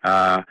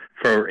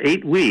 For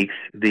 8 weeks,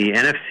 the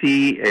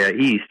NFC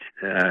East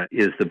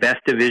is the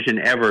best division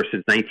ever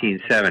since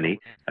 1970.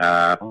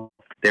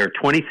 They're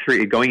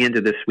 23 going into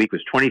this week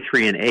was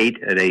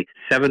 23-8 at a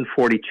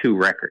 742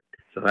 record.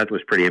 So that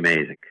was pretty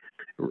amazing.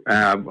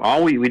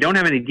 We don't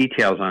have any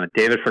details on it.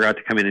 David forgot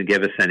to come in and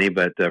give us any,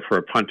 but for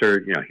a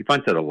punter, he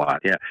punted a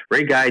lot. Yeah,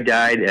 Ray Guy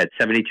died at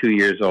 72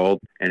 years old,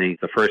 and he's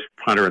the first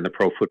punter in the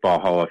Pro Football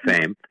Hall of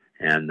Fame.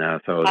 And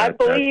so I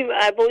believe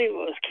it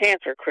was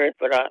cancer, Chris.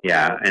 But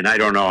and I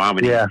don't know how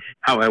many. Yeah.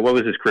 What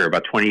was his career?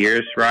 About 20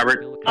 years,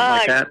 Robert? Something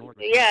like that.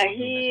 Yeah,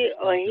 he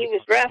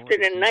was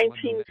drafted in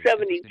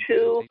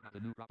 1972,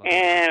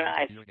 and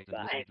I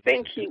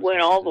think he went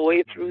all the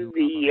way through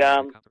the.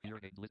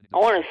 I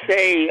want to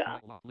say,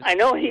 I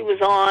know he was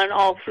on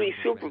all 3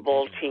 Super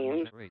Bowl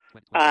teams.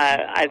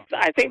 I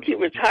think he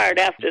retired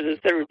after the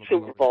 3rd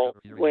Super Bowl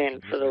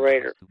win for the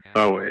Raiders.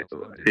 Oh,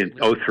 in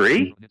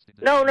 2003?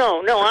 No.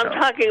 I'm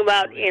talking about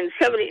in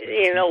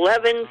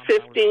 11,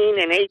 15,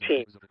 and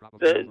 18,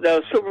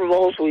 the Super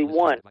Bowls we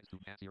won.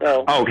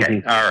 So,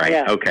 okay, all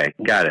right, okay,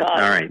 got it, all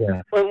right.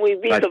 When we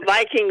beat the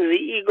Vikings, the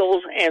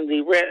Eagles, and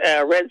the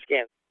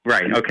Redskins.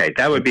 Right. Okay,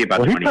 that would be about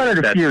 20 years. He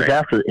punted a few years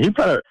after. He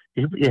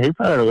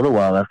punted a little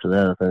while after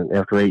that. I think,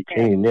 after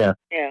 18. Yeah.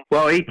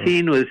 Well,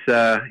 18 was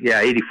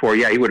 84.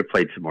 Yeah, he would have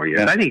played some more years.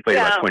 I think he played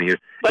about 20 years.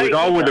 But it was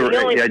all with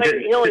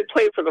the. He only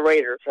played for the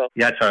Raiders. So.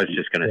 Yeah, that's what I was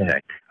just going to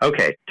say.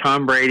 Okay,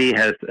 Tom Brady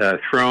has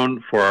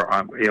thrown for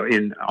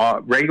in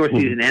regular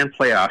season and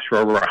playoffs for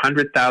over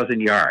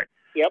 100,000 yards.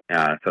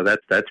 Yep. So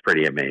that's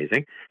pretty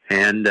amazing.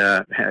 And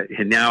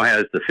he now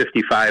has the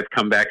 55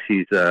 comebacks.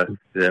 He's the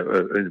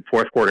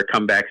fourth quarter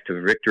comebacks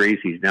to victories.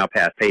 He's now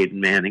passed Peyton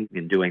Manning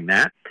in doing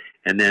that.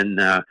 And then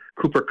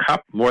Cooper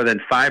Kupp, more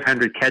than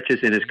 500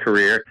 catches in his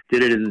career,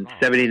 did it in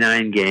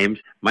 79 games.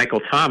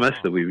 Michael Thomas,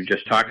 that we were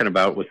just talking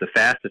about, was the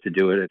fastest to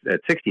do it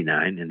at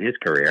 69 in his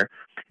career.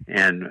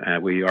 And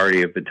we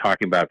already have been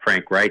talking about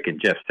Frank Reich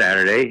and Jeff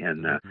Saturday,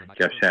 and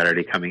Jeff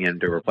Saturday coming in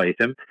to replace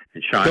him.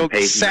 And Sean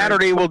Payton.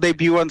 Saturday will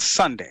debut on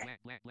Sunday.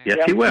 Yes,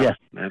 he will. Yes.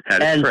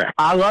 That is correct.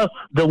 I love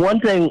the one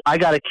thing I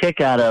got a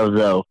kick out of,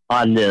 though,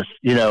 on this.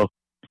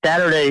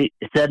 Saturday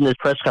said in his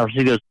press conference,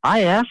 he goes,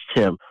 I asked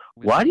him,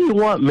 why do you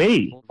want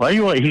me? Why do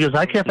you want? He goes,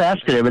 I kept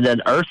asking him, and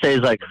then Irsay is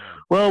like,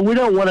 well, we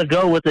don't want to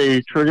go with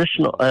a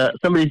traditional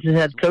somebody who's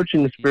had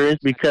coaching experience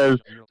because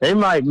they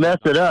might mess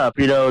it up.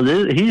 He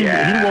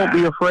won't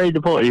be afraid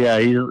to pull. Yeah,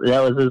 that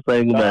was his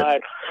thing.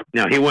 But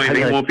no, he won't.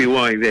 He won't be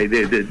willing.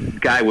 The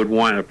guy would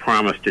want a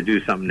promise to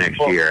do something next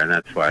year, and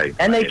that's why.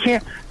 And they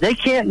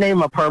can't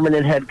name a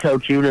permanent head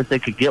coach even if they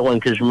could get one,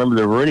 because remember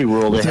the Rooney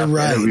Rule, they have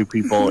to interview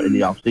people in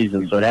the off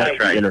season, so it has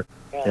to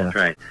be That's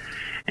right.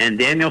 And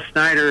Daniel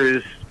Snyder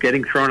is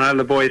getting thrown out of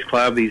the boys'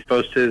 club. He's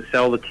supposed to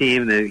sell the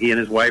team. He and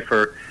his wife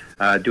are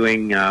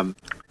doing,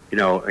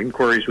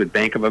 inquiries with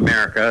Bank of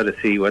America to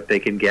see what they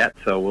can get.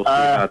 So we'll see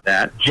about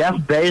that. Jeff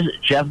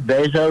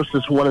Bezos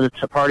is one of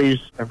the parties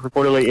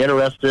reportedly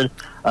interested.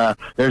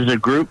 There's a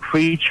group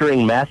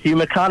featuring Matthew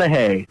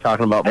McConaughey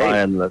talking about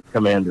buying the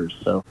Commanders.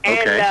 So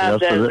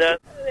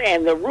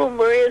and the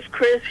rumor is,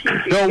 Chris.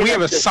 No, we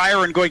have a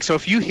siren going. So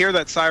if you hear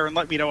that siren,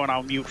 let me know and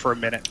I'll mute for a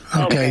minute.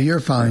 Okay, you're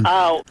fine.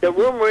 The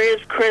rumor is,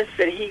 Chris,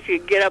 that he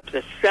could get up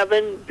to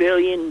 $7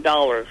 billion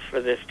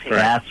for this team.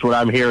 That's what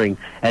I'm hearing,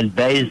 and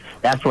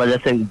that's why I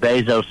think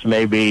Bezos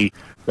may be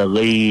the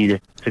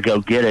lead to go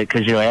get it,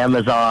 because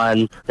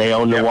Amazon, they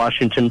own the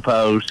Washington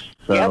Post.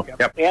 So.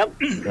 Yep.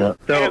 So,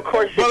 and of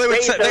course,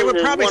 they would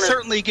probably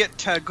certainly get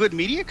good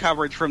media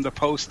coverage from the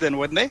Post, then,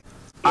 wouldn't they?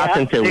 I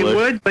think they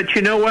would. But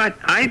you know what?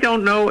 I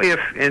don't know if,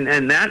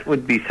 and that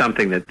would be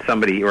something that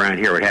somebody around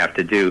here would have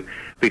to do,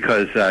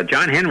 because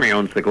John Henry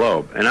owns the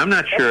Globe, and I'm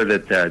not sure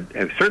that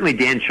certainly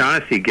Dan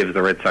Shaughnessy gives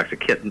the Red Sox a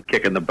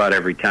kick in the butt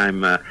every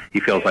time he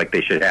feels like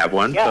they should have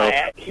one.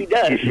 Yeah, so, he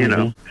does. You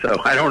know,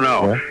 so I don't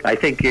know. I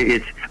think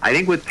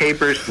with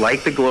papers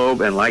like the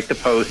Globe and like the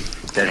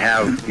Post that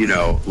have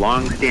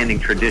long-standing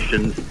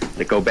traditions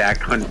that go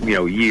back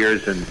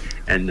years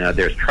and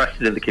there's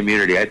trusted in the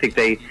community. I think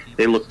they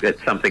look at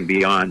something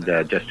beyond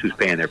just who's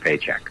paying their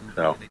paycheck.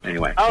 So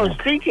anyway. Oh,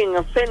 speaking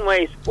of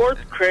Fenway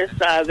Sports, Chris,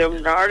 there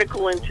was an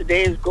article in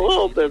today's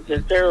Globe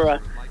that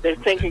they're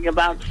thinking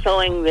about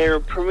selling their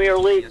Premier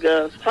League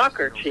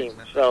soccer team.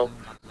 So,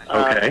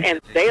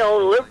 and they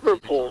own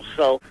Liverpool.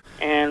 So,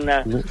 and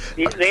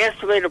the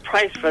estimated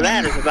price for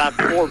that is about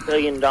 $4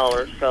 billion.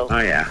 So. Oh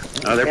yeah.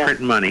 Oh, they're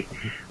printing money.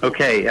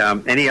 Okay.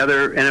 Any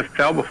other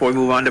NFL before we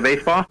move on to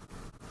baseball?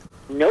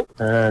 Nope.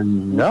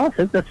 No, I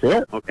think that's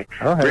it. Okay.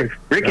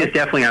 Rick is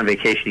definitely on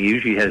vacation. He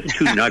usually has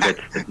 2 nuggets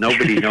that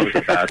nobody knows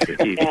about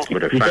that he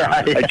would have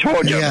found. I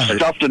told you, I'm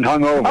stuffed and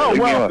hung over. Oh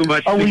well,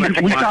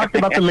 we talked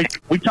about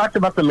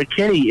the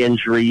McKinney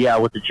injury,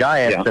 with the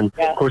Giants, and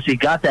of course he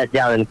got that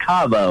down in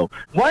Cabo.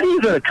 Why do you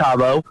go to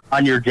Cabo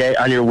on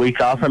your week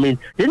off? I mean,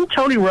 didn't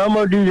Tony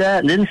Romo do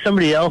that? And didn't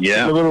somebody else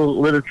get a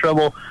little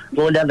trouble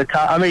going down to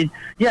Cabo? I mean,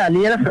 in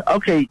the NFL,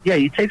 okay,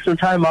 you take some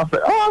time off,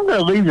 but I'm going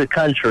to leave the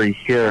country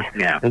here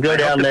and go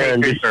down there.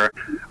 And just are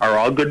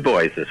all good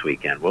boys this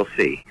weekend. We'll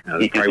see.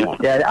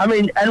 Yeah, I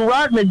mean, and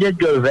Rodman did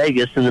go to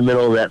Vegas in the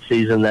middle of that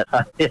season. That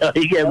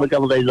he gave him a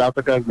couple days off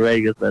to come to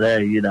Vegas, but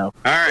hey, All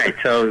right,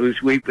 so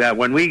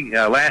when we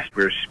last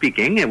were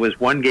speaking, it was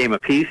 1 game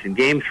apiece. In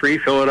Game 3,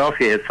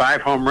 Philadelphia had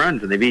 5 home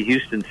runs, and they beat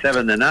Houston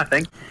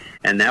 7-0.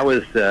 And that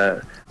was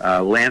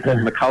Lance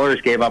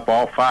McCullers gave up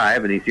all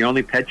 5, and he's the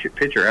only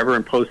pitcher ever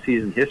in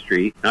postseason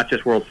history, not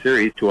just World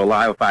Series, to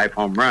allow 5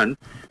 home runs.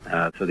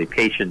 So the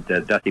patient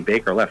Dusty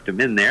Baker left him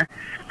in there.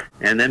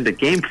 And then the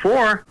Game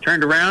 4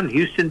 turned around.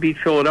 Houston beat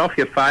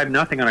Philadelphia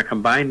 5-0 on a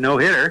combined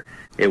no-hitter.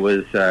 It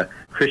was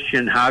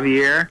Christian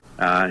Javier.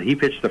 He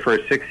pitched the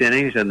first 6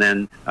 innings, and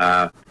then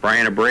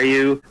Brian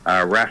Abreu,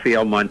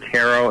 Rafael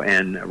Montero,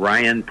 and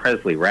Ryan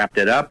Presley wrapped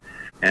it up.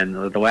 And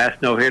the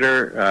last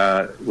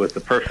no-hitter was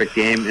the perfect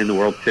game in the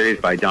World Series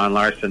by Don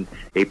Larson,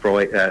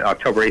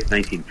 October 8th,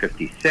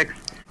 1956.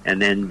 And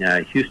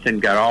then Houston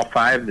got all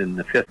 5 in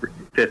the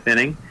fifth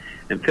inning.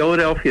 And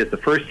Philadelphia is the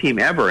first team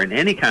ever in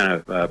any kind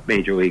of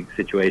major league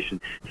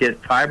situation to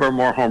hit 5 or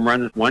more home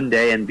runs one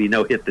day and be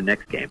no-hit the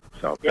next game.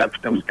 So that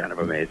was kind of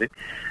amazing.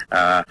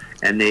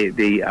 And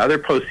the other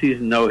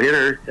postseason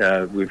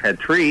no-hitter, we've had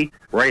 3,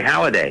 Roy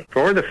Halladay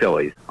for the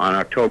Phillies on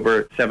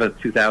October 7th,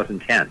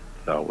 2010.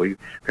 So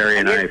Perry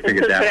and I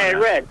figured that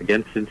one out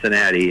against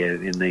Cincinnati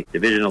in the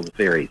divisional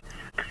series.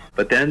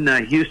 But then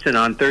Houston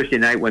on Thursday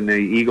night, when the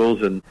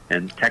Eagles and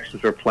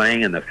Texans were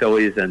playing, and the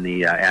Phillies and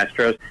the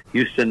Astros,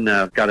 Houston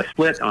got a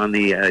split on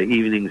the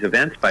evening's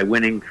events by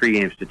winning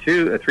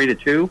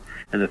 3-2.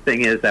 And the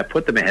thing is, that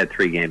put them ahead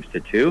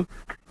 3-2.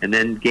 And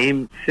then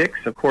Game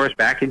 6, of course,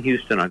 back in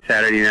Houston on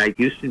Saturday night,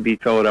 Houston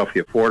beat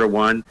Philadelphia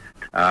 4-1.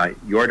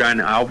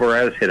 Yordan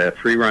Alvarez hit a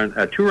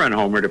 2-run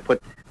homer to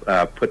put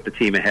the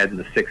team ahead in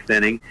the 6th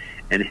inning,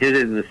 and hit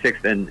it in the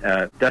 6th. And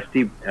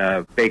Dusty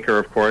Baker,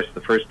 of course,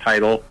 the first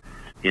title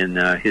in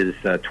his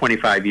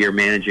 25-year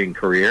managing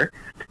career,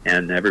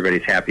 and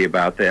everybody's happy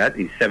about that.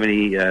 He's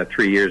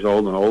 73 years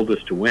old and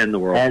oldest to win the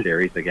World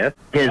Series, I guess.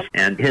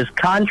 His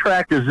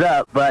contract is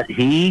up, but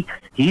he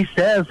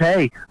says,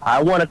 "Hey,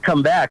 I want to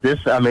come back."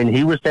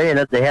 He was saying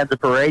that they had the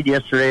parade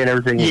yesterday and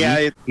everything.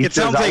 Yeah, it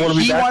sounds like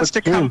he wants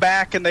to come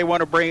back, and they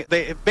want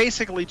to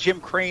basically Jim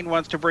Crane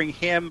wants to bring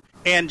him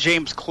and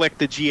James Click,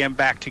 the GM,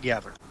 back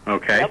together.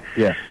 Okay. Yep.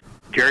 Yes.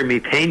 Jeremy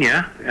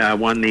Pena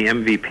won the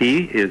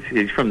MVP.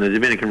 He's from the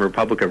Dominican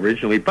Republic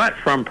originally, but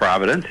from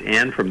Providence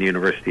and from the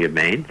University of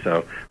Maine,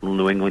 so a little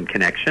New England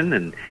connection,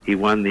 and he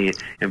won the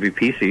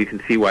MVP, so you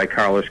can see why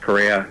Carlos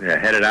Correa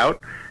headed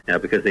out,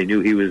 because they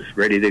knew he was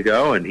ready to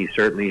go, and he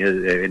certainly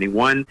is, and he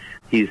won.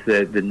 He's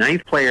the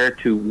 9th player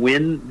to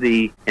win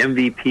the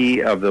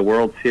MVP of the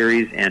World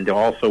Series and to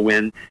also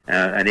win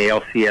an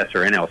ALCS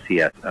or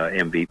NLCS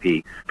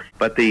MVP.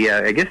 But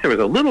I guess there was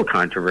a little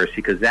controversy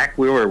because Zach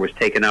Wheeler was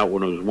taken out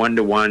when it was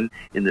 1-1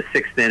 in the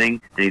 6th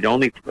inning, and he'd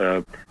only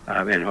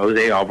and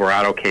Jose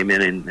Alvarado came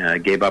in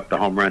and gave up the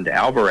home run to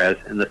Alvarez.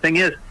 And the thing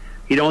is,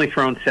 he'd only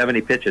thrown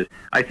 70 pitches.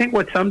 I think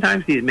what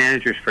sometimes these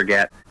managers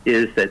forget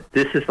is that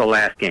this is the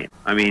last game.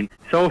 I mean,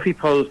 so if he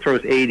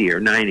throws 80 or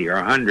 90 or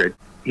 100,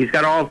 he's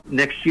got all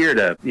next year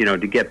to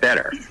get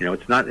better.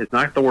 It's not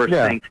the worst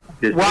thing.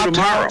 Rob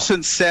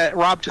Thompson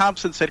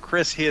said,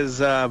 Chris, his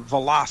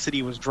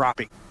velocity was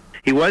dropping.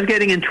 He was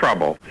getting in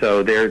trouble,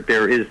 so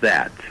there is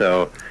that.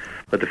 So,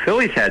 but the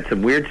Phillies had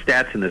some weird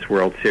stats in this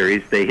World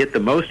Series. They hit the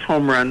most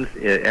home runs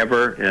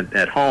ever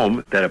at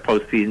home that a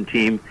postseason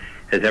team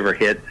has ever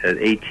hit at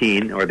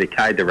 18, or they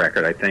tied the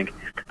record, I think.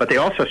 But they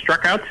also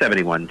struck out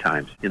 71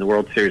 times in the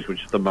World Series,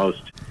 which is the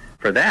most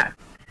for that.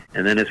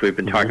 And then, as we've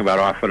been talking about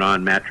off and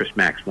on, Mattress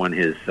Max won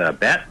his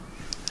bet.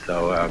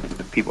 So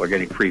people are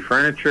getting free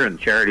furniture, and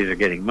charities are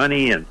getting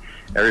money, and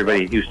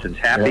everybody in Houston's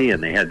happy,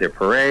 and they had their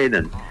parade,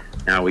 and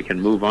now we can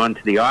move on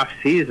to the off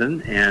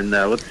season. And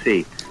let's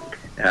see,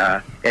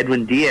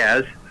 Edwin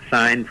Diaz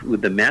signed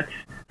with the Mets,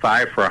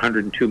 5 for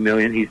 $102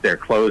 million. He's their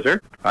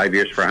closer. 5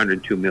 years for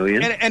 $102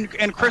 million.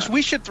 And Chris,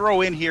 we should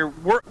throw in here.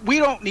 We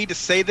don't need to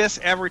say this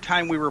every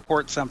time we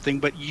report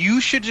something, but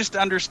you should just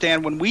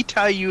understand when we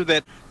tell you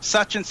that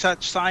such and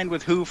such signed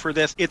with who for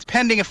this, it's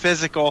pending a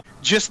physical.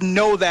 Just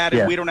know that,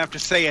 and we don't have to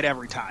say it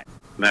every time.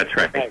 That's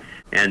right.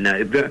 And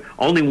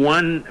only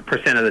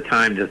 1% of the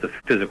time does the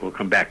physical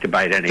come back to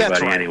bite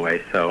anybody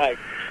anyway. So.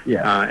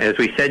 Yeah. As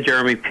we said,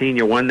 Jeremy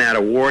Pena won that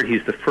award.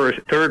 He's the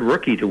third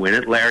rookie to win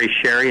it. Larry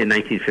Sherry in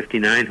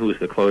 1959, who was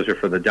the closer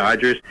for the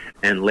Dodgers,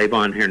 and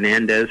Leibon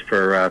Hernandez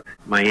for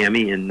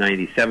Miami in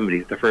 97. But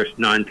he's the first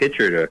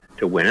non-pitcher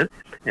to win it.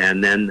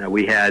 And then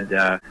we had,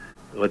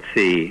 let's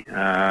see,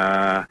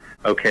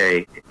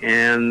 okay.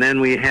 And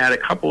then we had a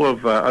couple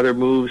of other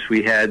moves.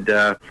 We had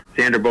Xander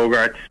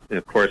Bogaerts,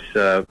 of course,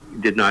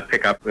 did not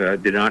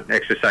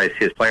exercise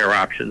his player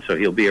option, so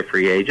he'll be a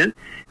free agent.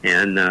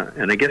 And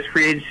I guess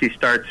free agency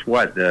starts,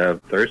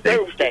 Thursday?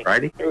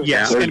 Friday?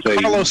 Yes, and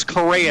Carlos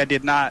Correa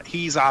did not.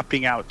 He's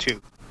opting out,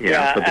 too.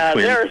 Yeah,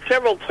 there are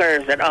several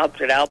players that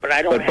opted out, but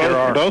I don't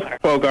have both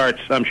Bogaerts,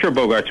 I'm sure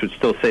Bogaerts would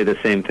still say the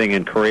same thing,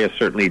 and Correa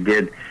certainly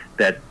did,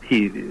 that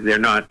they're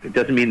not. It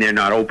doesn't mean they're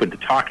not open to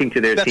talking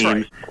to their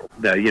teams.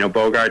 Right.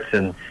 Bogaerts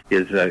and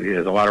has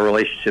a lot of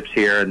relationships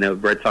here, and the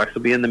Red Sox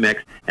will be in the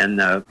mix. And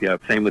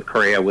same with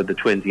Correa with the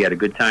Twins. He had a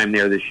good time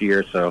there this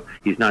year, so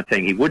he's not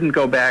saying he wouldn't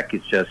go back.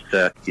 It's just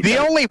the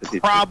only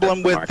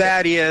problem with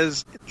that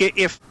is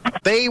if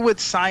they would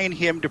sign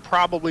him to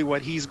probably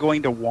what he's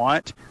going to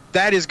want,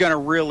 that is going to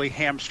really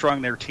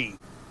hamstrung their team.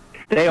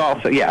 They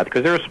also,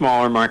 because they're a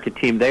smaller market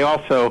team. They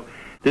also.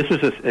 This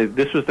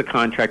was the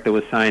contract that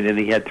was signed, and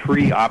he had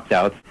 3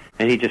 opt-outs,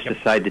 and he just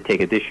decided to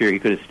take it this year. He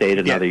could have stayed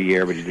another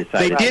year, but he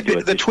decided to do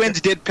it. The Twins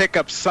did pick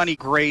up Sonny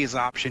Gray's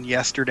option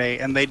yesterday,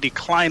 and they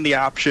declined the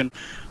option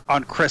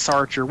on Chris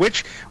Archer,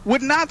 which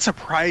would not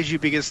surprise you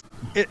because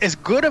as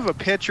good of a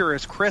pitcher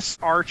as Chris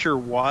Archer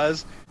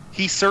was,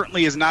 he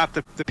certainly is not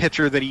the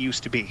pitcher that he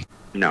used to be.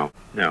 No.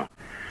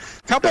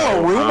 Couple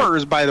of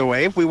rumors, by the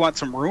way, if we want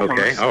some rumors.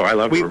 Okay. Oh, I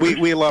love rumors.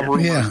 We love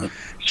rumors. Yeah.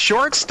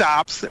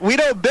 Shortstops. We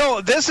don't,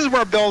 Bill. This is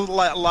where Bill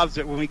loves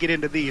it when we get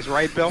into these,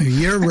 right, Bill?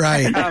 You're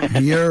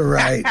right. You're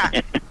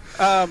right.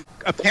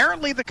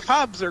 Apparently, the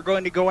Cubs are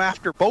going to go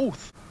after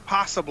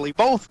possibly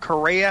both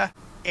Correa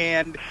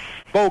and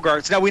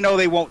Bogaerts. Now we know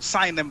they won't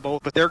sign them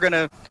both, but they're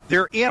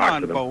in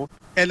on both.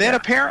 And then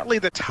apparently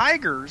the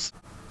Tigers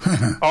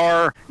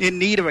are in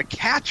need of a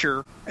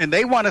catcher, and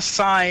they want to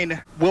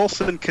sign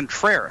Wilson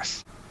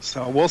Contreras.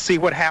 So we'll see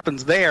what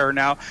happens there.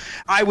 Now,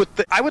 I would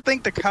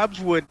think the Cubs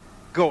would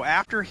go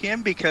after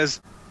him because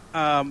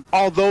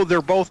although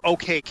they're both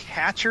okay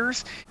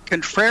catchers,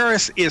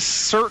 Contreras is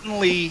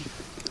certainly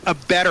a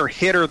better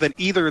hitter than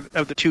either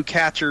of the 2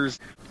 catchers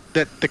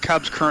that the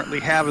Cubs currently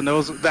have, and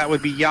that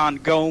would be Yan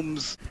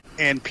Gomes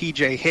and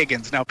P.J.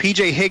 Higgins. Now,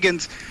 P.J.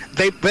 Higgins,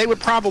 they would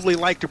probably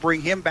like to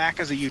bring him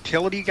back as a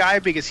utility guy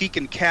because he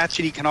can catch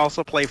and he can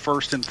also play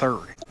first and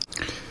third.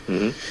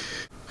 Mm-hmm.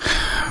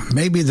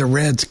 Maybe the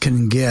Reds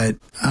can get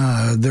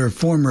their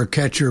former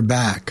catcher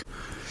back.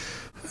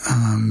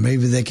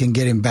 Maybe they can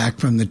get him back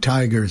from the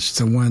Tigers.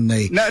 The one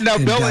they no,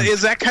 Bill.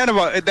 Is that kind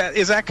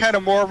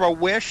of more of a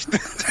wish?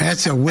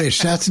 That's a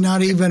wish. That's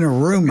not even a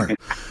rumor.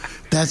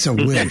 That's a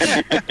wish.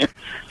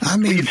 I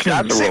mean,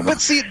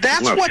 but see,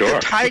 that's what the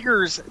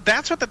Tigers.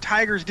 That's what the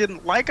Tigers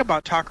didn't like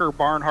about Tucker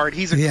Barnhart.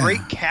 He's a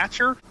great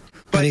catcher,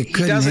 but he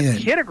doesn't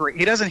hit a great.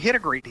 He doesn't hit a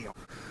great deal.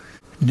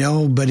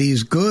 No, but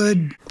he's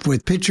good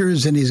with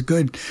pitchers, and he's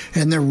good.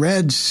 And the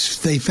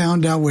Reds, they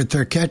found out with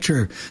their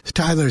catcher,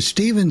 Tyler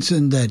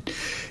Stevenson, that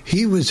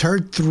he was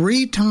hurt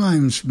 3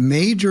 times,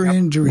 major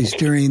injuries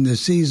during the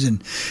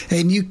season.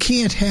 And you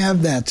can't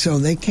have that, so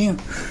they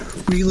can't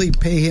really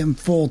pay him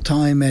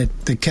full-time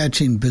at the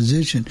catching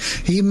position.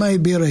 He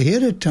might be able to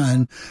hit a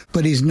ton,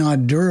 but he's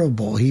not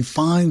durable. He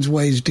finds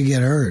ways to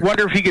get hurt.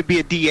 Wonder if he could be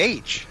a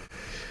DH.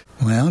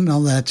 Well,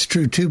 no, that's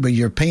true, too, but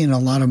you're paying a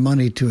lot of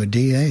money to a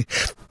DA.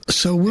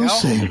 So we'll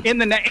see. In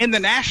the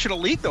National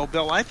League, though,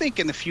 Bill, I think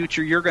in the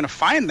future you're going to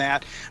find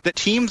that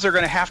teams are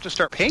going to have to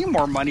start paying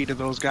more money to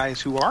those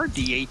guys who are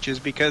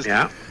DHs because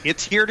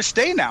it's here to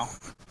stay now.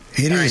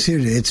 It is here.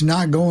 It's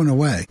not going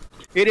away.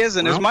 It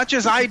isn't. Well, as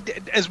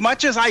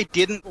much as I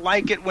didn't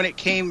like it when it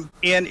came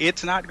in,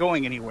 it's not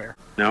going anywhere.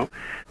 No.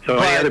 So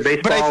any other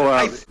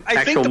baseball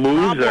actual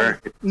moves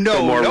or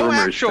no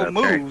actual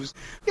moves?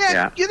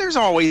 Yeah, there's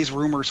always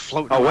rumors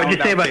floating around. What did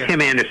you say about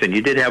Tim Anderson?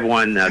 You did have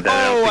one.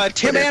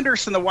 Tim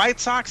Anderson. The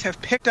White Sox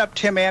have picked up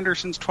Tim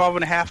Anderson's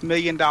 $12.5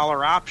 million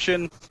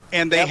option,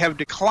 and they have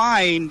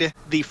declined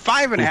the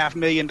 $5.5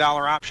 million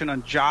option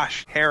on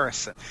Josh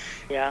Harrison.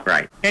 Yeah.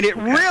 Right. And it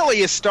really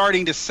is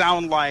starting to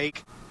sound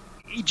like,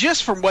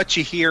 just from what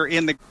you hear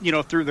in the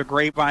through the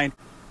grapevine,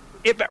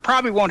 it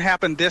probably won't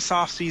happen this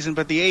offseason,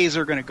 but the A's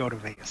are going to go to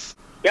Vegas.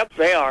 Yep,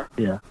 they are.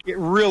 Yeah. It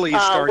really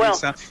is starting to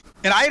sound.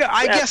 And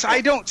I guess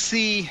I don't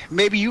see.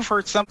 Maybe you've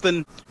heard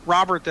something,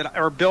 Robert,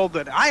 or Bill,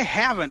 that I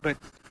haven't. But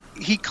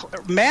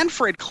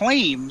Manfred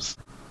claims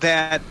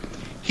that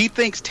he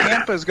thinks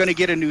Tampa is going to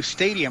get a new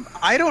stadium.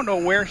 I don't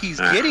know where he's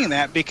getting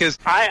that because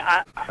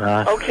I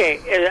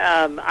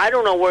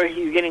don't know where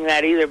he's getting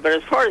that either. But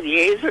as far as the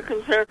A's are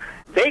concerned,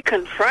 they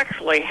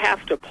contractually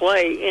have to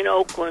play in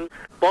Oakland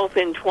both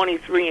in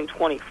 23 and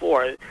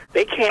 24.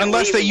 They can't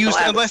unless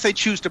they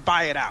choose to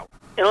buy it out.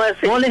 They have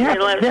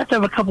to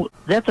have a couple.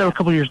 They have to have a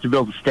couple years to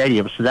build the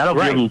stadium, so that'll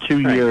give them 2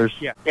 years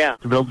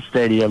to build the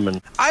stadium.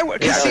 And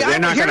they're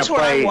not going to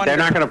play. They're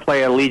not going to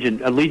play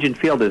Allegiant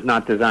Field is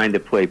not designed to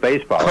play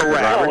baseball.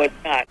 Correct. No, it's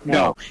not.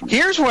 No.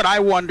 Here's what I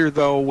wonder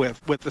though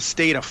with the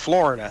state of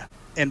Florida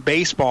and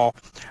baseball.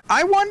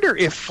 I wonder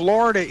if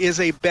Florida is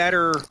a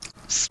better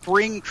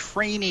spring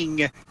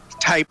training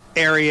type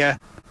area.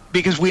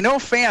 Because we know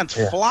fans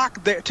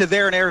flock to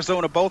there in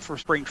Arizona both for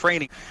spring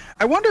training.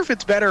 I wonder if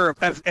it's better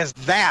as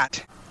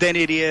that than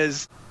it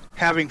is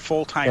having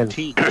full-time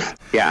teams.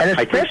 Yeah, and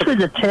especially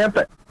the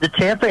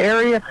Tampa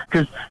area,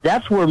 because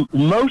that's where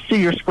most of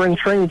your spring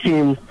training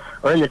teams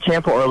are in the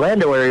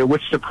Tampa-Orlando area,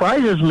 which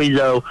surprises me,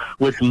 though,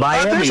 with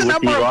Miami. There's a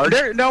number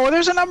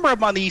of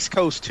them on the East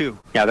Coast, too.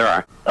 Yeah, there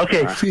are.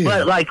 Okay,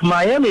 but like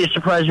Miami is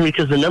surprising me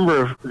because the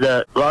number of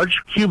the large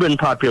Cuban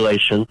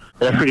population,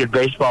 and I figured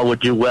baseball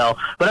would do well.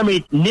 But I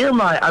mean, they're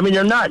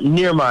not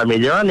near Miami.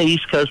 They're on the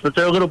East Coast, but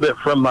they're a little bit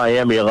from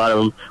Miami, a lot of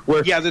them.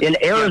 Where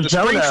in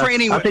Arizona,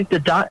 I think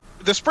the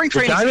spring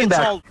training,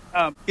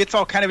 it's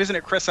all kind of, isn't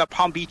it, Chris, up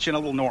Palm Beach and a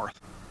little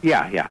north?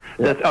 Yeah.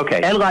 That's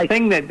okay. And the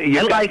thing that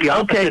you've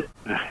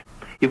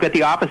got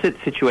the opposite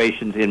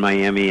situations in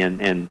Miami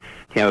and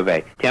Tampa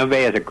Bay. Tampa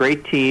Bay has a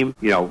great team.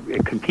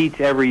 It competes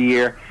every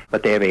year,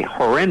 but they have a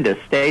horrendous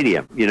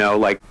stadium.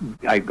 Like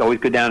I always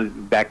go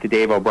back to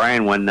Dave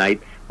O'Brien one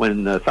night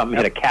when something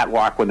hit a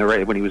catwalk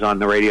when he was on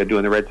the radio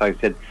doing the Red Sox.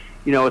 Said,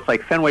 it's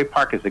like Fenway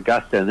Park is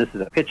Augusta, and this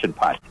is a pitch and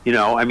putt.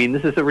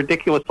 This is a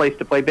ridiculous place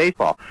to play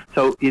baseball.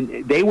 So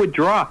they would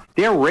draw.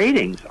 Their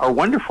ratings are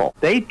wonderful.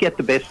 They get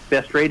the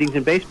best ratings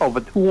in baseball,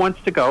 but who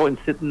wants to go and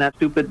sit in that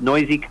stupid,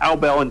 noisy,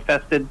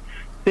 cowbell-infested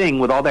thing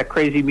with all that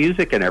crazy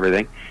music and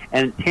everything?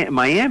 And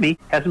Miami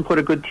hasn't put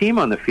a good team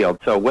on the field,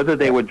 so whether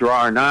they would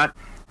draw or not,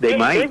 they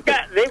might.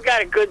 They've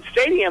got a good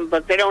stadium,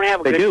 but they don't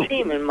have a good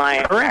team in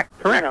Miami. Correct.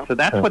 So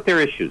that's what their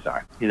issues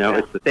are.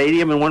 It's the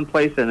stadium in one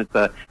place and it's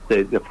the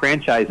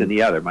franchise in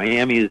the other.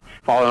 Miami is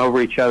falling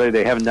over each other.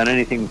 They haven't done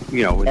anything,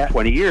 in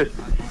 20 years.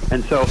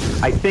 And so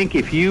I think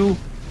if you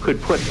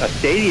could put a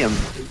stadium,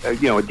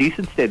 a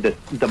decent stadium,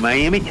 the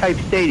Miami-type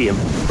stadium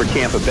for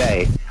Tampa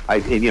Bay,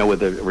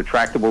 with a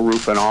retractable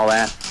roof and all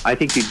that, I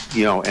think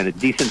and a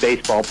decent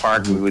baseball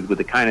park with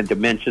the kind of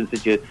dimensions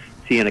that you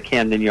see in a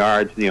Camden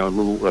Yards,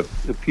 a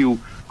few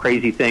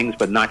crazy things,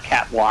 but not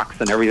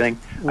catwalks and everything.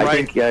 Right.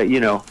 I think,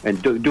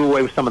 and do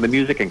away with some of the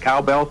music and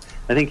cowbells.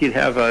 I think you'd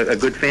have a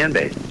good fan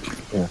base.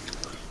 Yeah.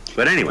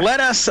 But anyway, let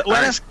us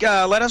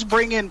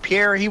bring in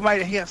Pierre. He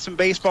might have some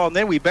baseball, and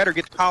then we better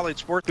get to college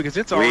sports because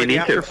it's already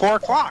after 4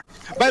 o'clock.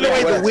 By the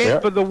way,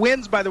 the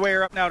winds, by the way,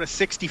 are up now to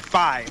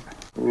 65.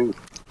 Ooh.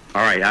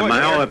 All right, a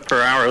mile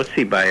per hour. Let's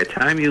see. By the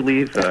time you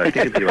leave, I think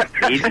it'd be like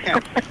 8.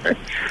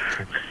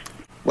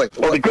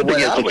 The good thing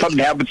is, if something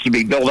happens to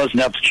me, Bill doesn't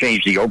have to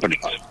change the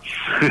openings.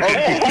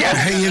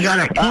 Hey, you got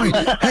a point.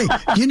 Hey,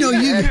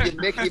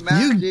 Mickey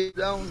Mouse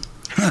on?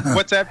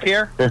 What's that,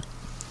 Pierre?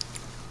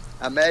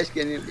 I'm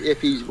asking him if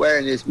he's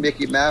wearing his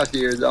Mickey Mouse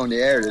ears on the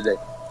air today.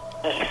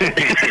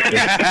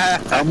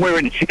 I'm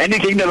wearing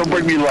anything that'll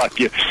bring me luck.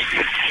 Pierre.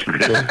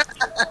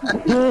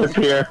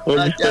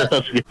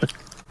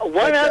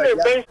 One other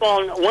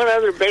baseball.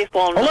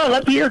 Hold on,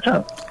 let Pierre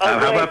talk.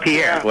 How about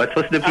Pierre? Let's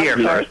listen to Pierre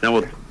first, then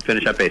we'll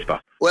finish up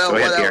baseball. Well,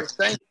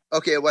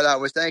 what I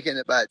was thinking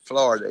about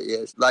Florida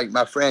is, like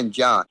my friend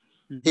John,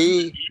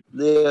 he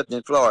lived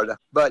in Florida,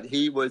 but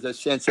he was a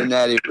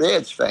Cincinnati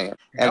Reds fan.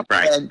 And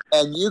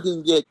you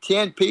can get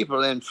 10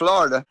 people in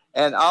Florida,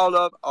 and all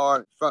of them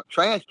are from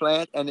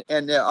transplant, and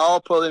they're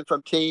all pulling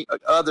from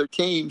other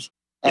teams.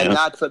 And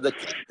not for the.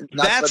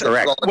 That's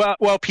correct.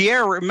 Well,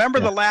 Pierre, remember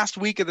the last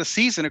week of the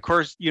season, of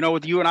course,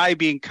 with you and I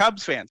being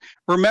Cubs fans.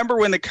 Remember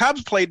when the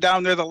Cubs played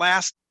down there the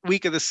last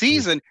week of the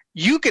season?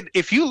 You could,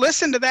 if you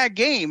listen to that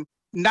game,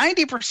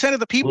 90% of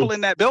the people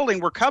in that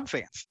building were Cub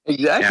fans.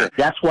 Exactly.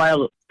 Yeah.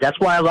 That's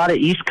why a lot of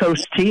East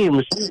Coast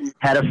teams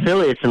had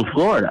affiliates in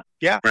Florida.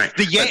 Yeah. Right.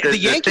 The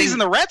Yankees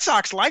and the Red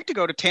Sox like to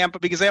go to Tampa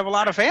because they have a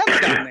lot of fans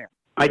down there.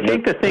 I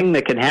think the thing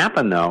that can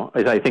happen, though,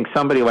 is I think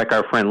somebody like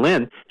our friend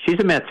Lynn, she's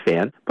a Mets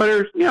fan,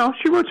 but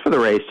she roots for the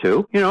Rays,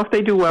 too. If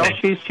they do well,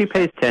 she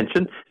pays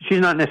attention. She's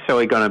not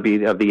necessarily going to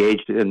be of the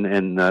age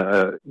and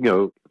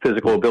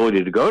physical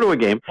ability to go to a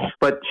game,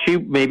 but she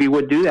maybe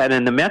would do that,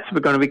 and the Mets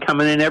are going to be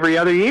coming in every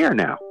other year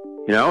now.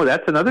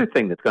 That's another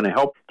thing that's going to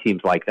help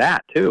teams like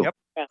that, too. Yep.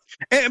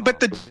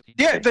 But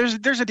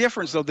there's a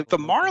difference, though. The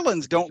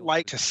Marlins don't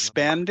like to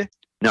spend.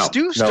 No,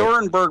 Stu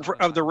Sternberg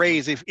of the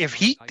Rays, if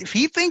he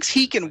thinks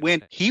he can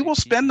win, he will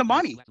spend the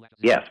money.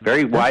 Yes,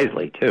 very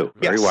wisely too.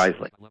 Very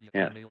wisely.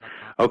 Yes.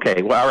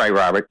 Okay, well, all right,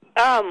 Robert.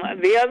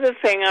 The other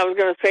thing I was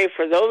going to say,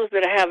 for those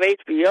that have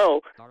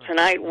HBO,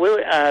 tonight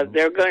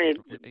they're going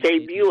to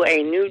debut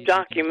a new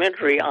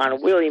documentary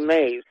on Willie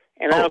Mays,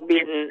 and that'll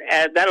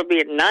be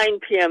at 9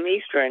 p.m.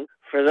 Eastern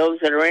for those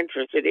that are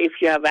interested, if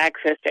you have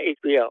access to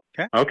HBO.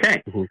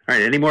 Okay. All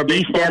right, any more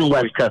baseball? East and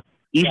West Coast.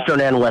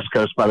 Eastern and West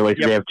Coast, by the way,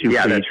 because they have two.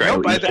 Yeah, that's right.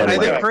 Nope, I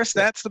think, Chris,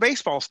 that's the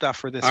baseball stuff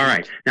for this All week.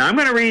 right. Now, I'm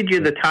going to read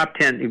you the top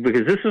 10,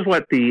 because this is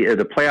what the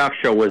playoff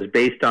show was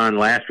based on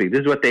last week.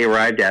 This is what they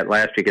arrived at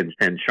last week,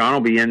 and Sean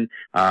will be in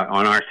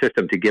on our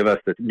system to give us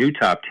the new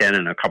top 10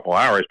 in a couple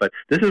hours. But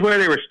this is where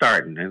they were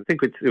starting. I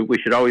think we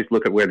should always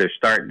look at where they're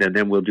starting, and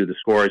then we'll do the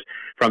scores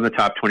from the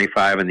top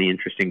 25 and the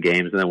interesting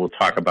games, and then we'll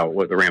talk about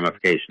what the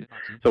ramifications.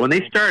 So when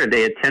they started,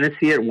 they had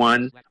Tennessee at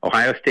 1,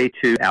 Ohio State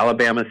 2,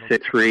 Alabama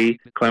 3,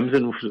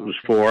 Clemson was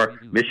 4,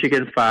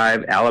 Michigan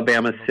 5,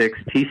 Alabama 6,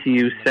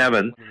 TCU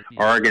 7,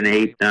 Oregon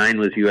 8, 9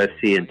 was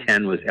USC, and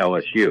 10 was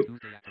LSU.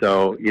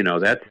 So,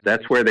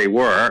 that's where they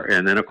were.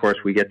 And then, of course,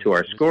 we get to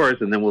our scores,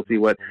 and then we'll see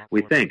what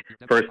we think.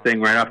 First thing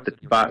right off the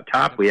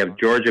top, we have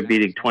Georgia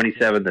beating Tennessee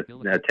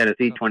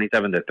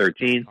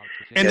 27-13.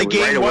 And the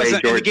game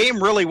the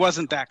game really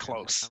wasn't that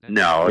close.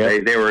 No,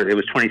 it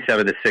was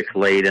 27-6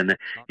 late, and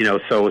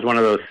so it was one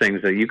of those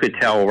things that you could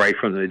tell right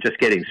from just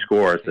getting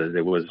scores that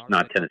it was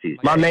not Tennessee's.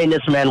 My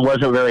maintenance man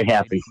wasn't very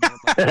happy.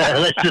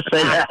 Let's just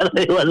say that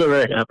he wasn't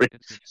very happy.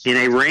 In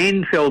a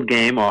rain-filled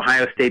game,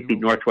 Ohio State beat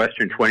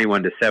Northwestern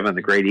 21-7,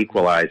 the great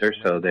equalizer.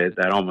 So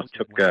that almost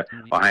took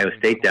Ohio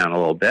State down a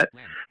little bit.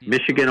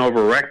 Michigan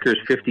over Rutgers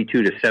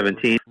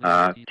 52-17.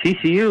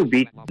 TCU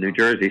beat New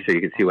Jersey, so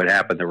you can see what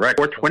happened. The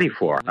Rutgers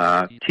 24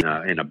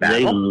 in a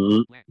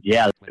battle.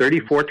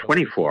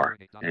 34-24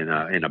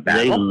 in a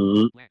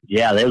battle.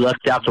 They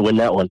lucked out to win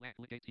that one.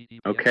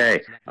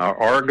 Okay,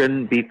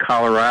 Oregon beat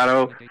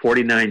Colorado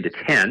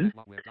 49-10.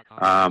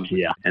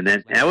 And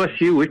then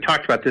LSU, we've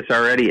talked about this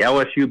already.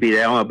 LSU beat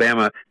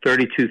Alabama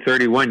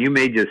 32-31. You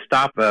made your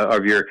stop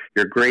of your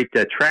great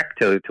trek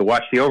to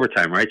watch the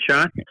overtime, right,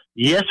 Sean?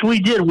 Yes, we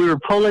did. We were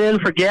pulling in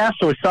for gas,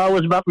 and we saw it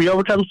was about to be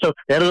overtime, so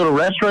they had a little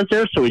restaurant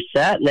there, so we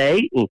sat and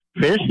ate and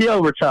finished the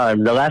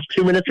overtime, the last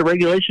 2 minutes of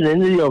regulation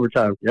into the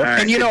overtime. Yep.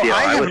 And,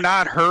 I have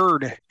not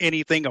heard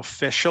anything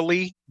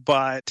officially,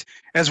 but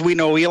as we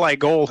know, Eli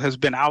Gold has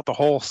been out the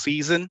whole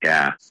season.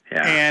 Yeah.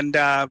 And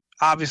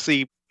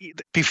obviously,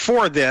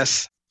 before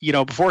this,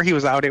 before he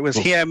was out, it was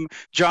him,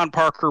 John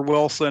Parker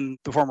Wilson,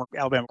 the former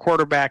Alabama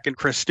quarterback, and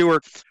Chris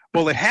Stewart.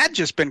 Well, it had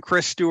just been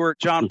Chris Stewart,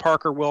 John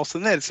Parker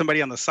Wilson, then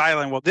somebody on the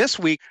sideline. Well, this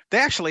week, they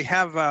actually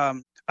have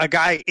a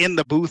guy in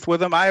the booth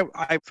with him. I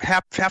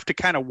have to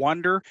kind of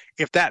wonder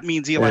if that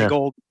means Eli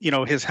Gold,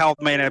 his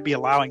health may not be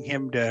allowing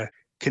him to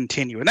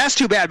continue. And that's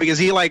too bad, because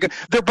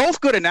they're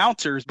both good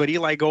announcers, but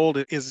Eli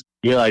Gold is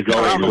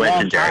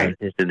legendary.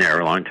 He's been there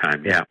a long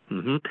time, yeah.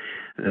 Mm-hmm.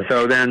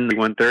 So then the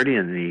 1:30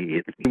 and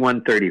the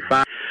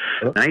 1:35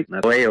 night,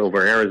 LA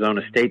over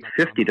Arizona State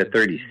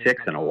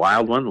 50-36 in a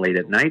wild one late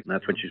at night. And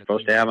that's what you're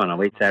supposed to have on a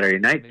late Saturday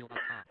night.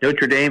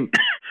 Notre Dame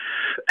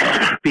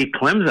beat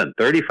Clemson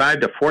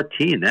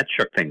 35-14. That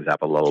shook things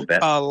up a little bit.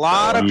 A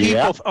lot of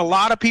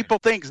people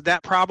think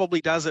that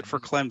probably does it for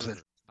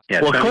Clemson.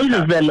 Yeah, well,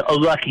 Clemson's been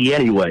lucky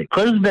anyway.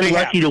 Clemson's been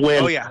lucky to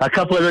win a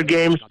couple other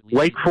games,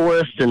 Wake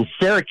Forest and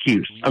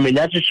Syracuse. I mean,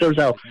 that just shows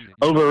how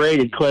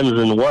overrated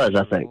Clemson was,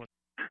 I think.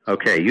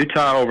 Okay,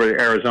 Utah over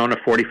Arizona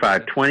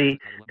 45-20.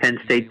 Penn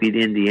State beat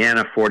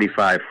Indiana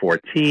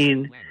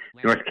 45-14.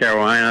 North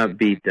Carolina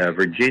beat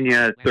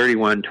Virginia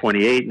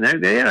 31-28,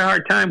 and they had a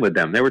hard time with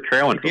them. They were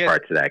trailing for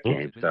parts of that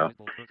game. So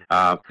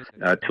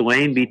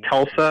Tulane beat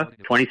Tulsa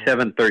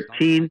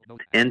 27-13.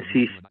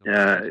 NC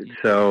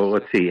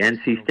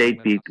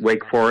State beat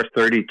Wake Forest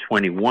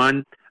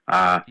 30-21.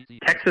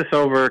 Texas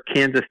over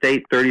Kansas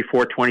State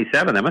 34-27.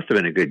 That must have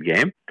been a good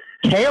game.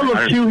 Tale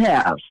of two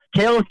halves.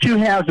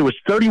 It was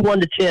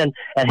 31-10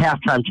 at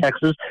halftime,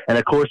 Texas, and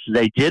of course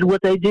they did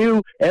what they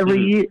do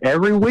every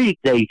week.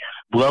 They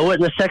blow it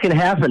in the second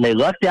half, and they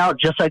lucked out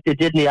just like they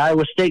did in the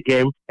Iowa State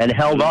game and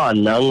held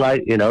on.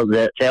 Unlike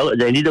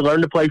they need to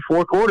learn to play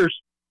 4 quarters.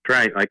 That's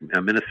right, like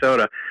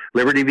Minnesota.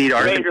 Liberty beat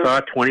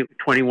Arkansas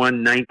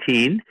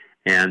 21-19.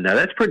 And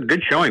that's pretty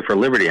good showing for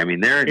Liberty. I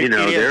mean, they're in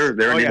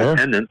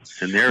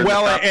attendance, and they're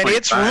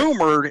it's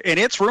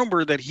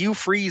rumored that Hugh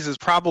Freeze is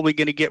probably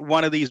going to get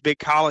one of these big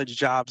college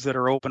jobs that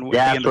are open at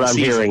the end of the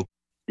season. Hearing.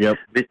 Yep.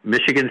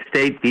 Michigan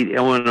State beat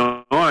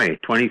Illinois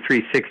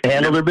 23-16.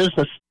 Handle their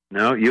business.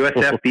 No,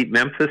 USF beat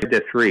Memphis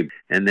 3,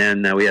 and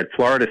then we had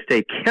Florida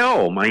State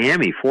kill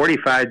Miami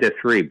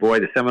 45-3. Boy,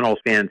 the Seminoles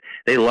fans,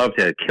 they love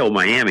to kill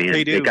Miami, and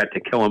they got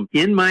to kill them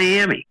in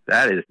Miami.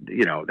 That is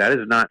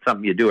not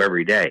something you do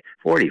every day.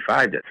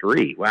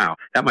 45-3. Wow,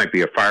 that might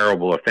be a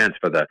fireable offense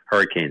for the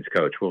Hurricanes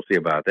coach. We'll see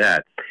about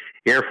that.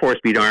 Air Force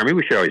beat Army.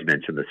 We should always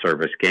mention the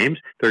service games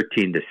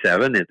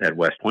 13-7 at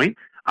West Point.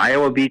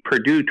 Iowa beat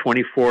Purdue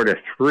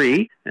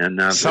 24-3,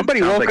 and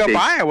somebody woke up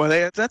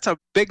Iowa. That's a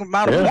big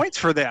amount of points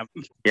for them.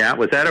 Yeah,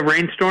 was that a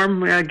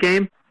rainstorm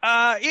game?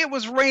 It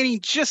was raining.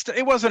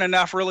 It wasn't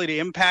enough really to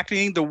impact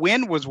anything. The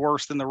wind was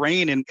worse than the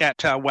rain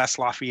at West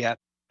Lafayette.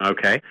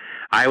 Okay.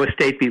 Iowa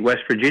State beat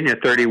West Virginia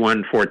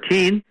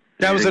 31-14.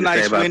 That was a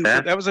nice win.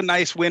 That was a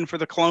nice win for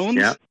the Clones.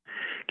 Yeah.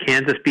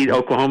 Kansas beat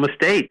Oklahoma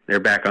State. They're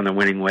back on the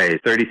winning ways,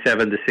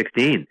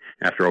 37-16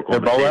 after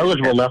Oklahoma State. They're bowl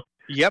eligible now.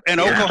 Yep, and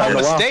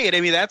Oklahoma State.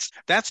 I mean,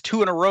 that's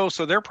 2 in a row,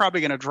 so they're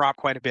probably going to drop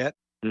quite a bit.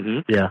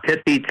 Mm-hmm. Yeah.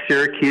 Pitt beat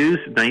Syracuse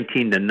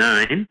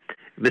 19-9.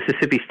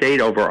 Mississippi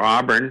State over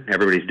Auburn.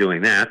 Everybody's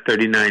doing that.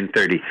 39-33.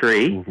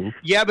 Mm-hmm.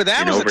 Yeah, but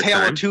that was a tale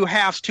of two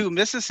halves too.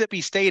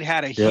 Mississippi State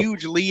had a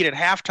huge lead at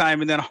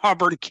halftime, and then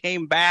Auburn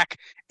came back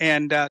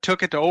and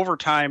took it to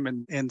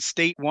overtime, and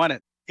State won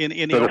it. So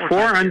the 4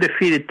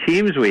 undefeated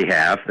teams we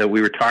have that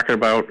we were talking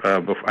about,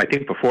 I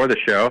think before the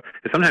show.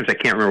 Sometimes I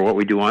can't remember what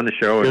we do on the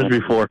show. It was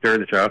before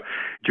the show.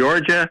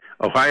 Georgia,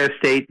 Ohio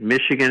State,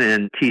 Michigan,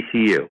 and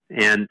TCU.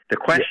 And the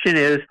question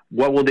is,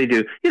 what will they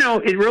do?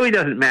 It really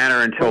doesn't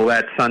matter until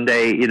that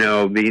Sunday,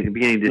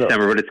 beginning of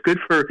December. But it's good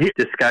for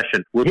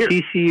discussion. Will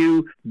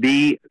TCU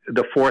be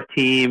the 4th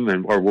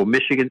team, or will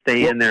Michigan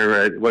stay in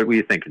there? What were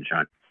you thinking,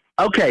 Sean?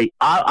 Okay,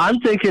 I'm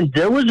thinking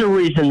there was a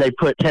reason they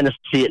put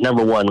Tennessee at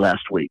number 1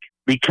 last week.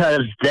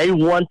 Because they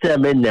want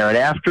them in there. And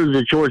after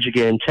the Georgia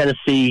game,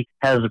 Tennessee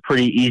has a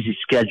pretty easy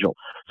schedule.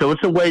 So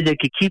it's a way they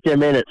could keep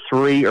them in at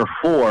 3 or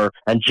 4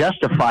 and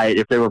justify it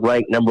if they were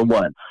ranked number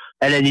 1.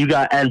 And then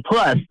and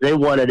plus, they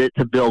wanted it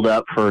to build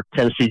up for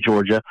Tennessee,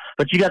 Georgia.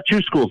 But you got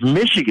 2 schools.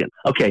 Michigan.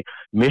 Okay,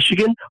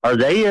 Michigan, are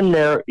they in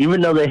there,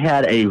 even though they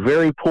had a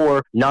very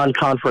poor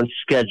non-conference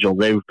schedule?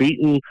 They've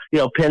beaten,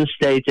 Penn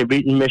State. They've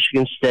beaten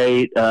Michigan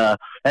State. And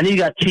then you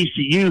got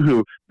TCU,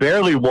 who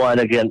barely won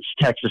against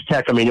Texas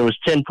Tech. I mean, it was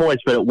 10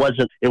 points, but it was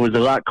a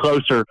lot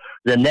closer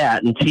than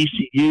that. And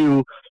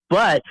TCU...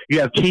 But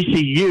you have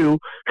TCU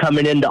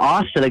coming into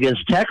Austin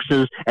against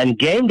Texas, and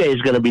Game Day is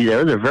going to be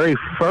there. The very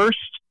first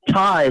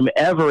time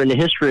ever in the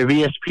history of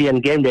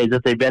ESPN Game Days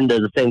that they've been to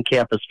the same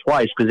campus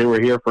twice, because they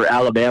were here for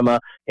Alabama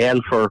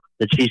and for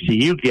the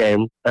TCU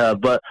game.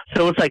 But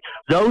so it's like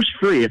those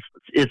 3.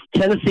 It's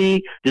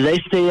Tennessee. Do they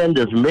stay in?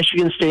 Does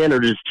Michigan stay in, or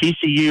does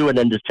TCU? And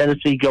then does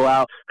Tennessee go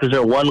out because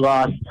they're 1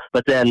 loss?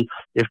 But then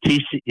if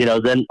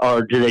TCU,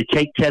 or do they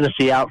take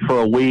Tennessee out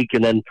for a week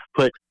and then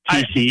put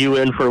TCU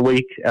in for a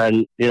week?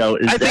 And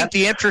I think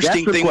the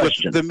interesting thing with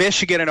the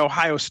Michigan and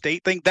Ohio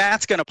State thing,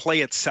 that's going to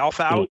play itself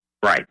out.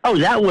 Right. Oh,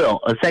 that will.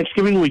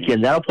 Thanksgiving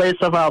weekend, that'll play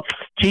itself out.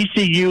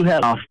 TCU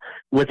head off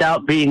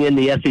without being in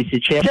the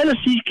SEC championship.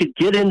 Tennessee could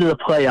get into the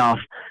playoff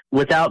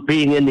without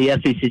being in the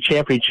SEC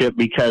championship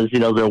because,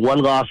 their 1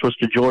 loss was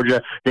to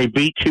Georgia. They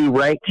beat 2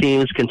 ranked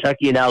teams,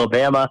 Kentucky and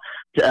Alabama.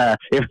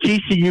 If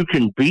TCU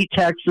can beat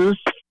Texas,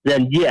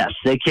 then yes,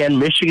 they can.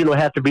 Michigan will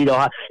have to beat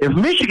Ohio. If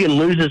Michigan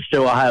loses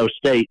to Ohio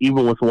State,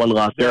 even with 1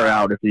 loss, they're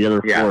out if the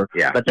other 4.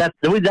 Yeah. But that's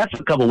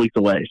a couple weeks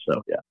away,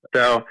 so yeah.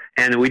 So,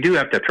 and we do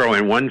have to throw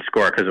in one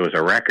score because it was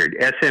a record.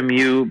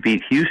 SMU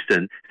beat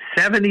Houston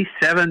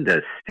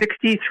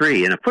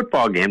 77-63 in a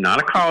football game,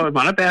 not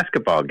a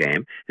basketball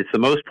game. It's the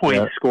most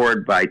points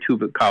scored by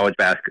 2 college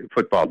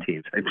football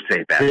teams. I'd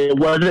say that. It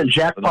wasn't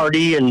Jack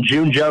Pardee and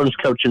June Jones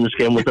coaching this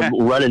game with a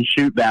run and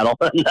shoot battle.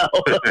 No.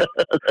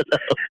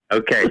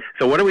 Okay,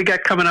 so what do we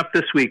got coming up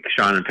this week,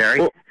 Sean and Perry?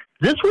 Well,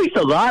 this week's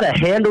a lot of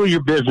handle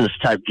your business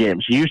type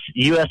games.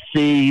 USC,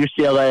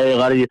 UCLA, a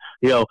lot of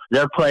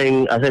they're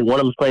playing. I think one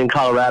of them's playing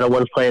Colorado,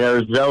 one's playing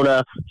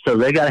Arizona. So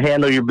they got to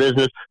handle your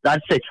business. I'd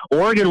say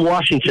Oregon,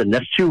 Washington.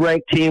 That's 2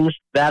 ranked teams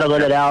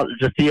battling it out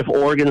to see if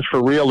Oregon's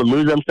for real to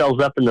move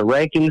themselves up in the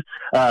rankings.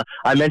 I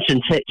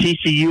mentioned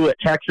TCU at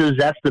Texas.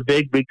 That's the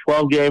Big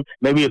 12 game.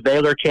 Maybe a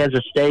Baylor,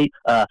 Kansas State.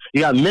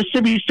 You got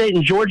Mississippi State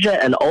and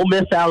Georgia and Ole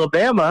Miss,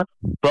 Alabama,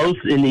 both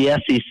in the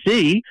SEC.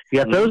 You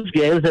got those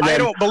games. And I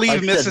don't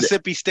believe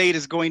Mississippi State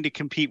is going to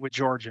compete with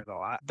Georgia,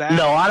 though.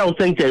 No, I don't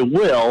think they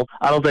will.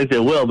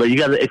 But you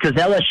got because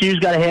LSU's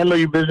got to handle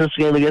your business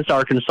game against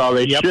Arkansas.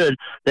 They should.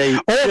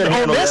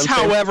 Ole Miss,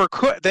 however,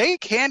 they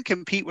can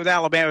compete with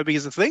Alabama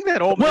because the thing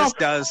that Ole Miss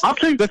does,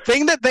 the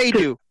thing that they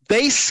do,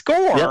 they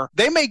score. Yep.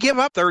 They may give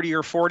up 30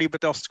 or 40, but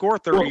they'll score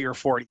 30 or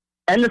 40.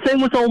 And the thing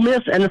with Ole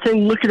Miss, and the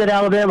thing looking at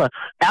Alabama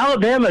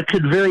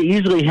could very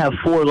easily have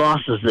 4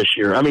 losses this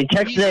year. I mean,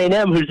 Texas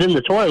A&M, who's in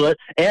the toilet,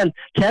 and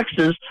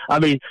Texas. I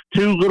mean,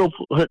 two little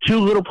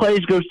plays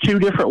goes 2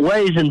 different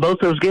ways in both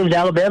those games.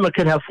 Alabama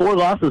could have 4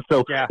 losses.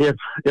 So if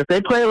they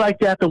play like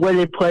that, the way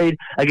they played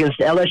against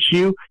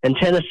LSU and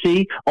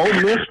Tennessee,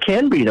 Ole Miss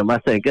can beat them, I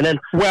think. And then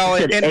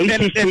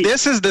and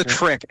this is the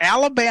trick.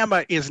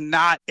 Alabama is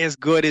not as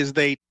good as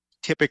they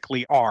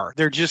typically are.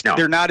 They're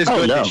not as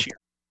good this year.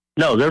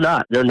 No, they're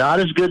not. They're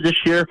not as good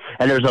this year,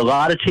 and there's a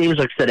lot of teams.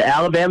 Like I said,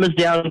 Alabama's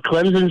down,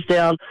 Clemson's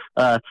down.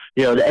 The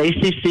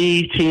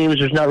ACC teams,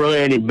 there's not really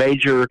any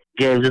major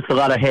games. It's a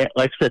lot of, like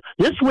I said,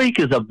 this week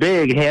is a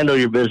big handle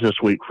your business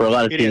week for a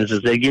lot of teams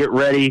as they get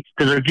ready,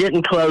 because they're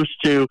getting close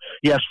to,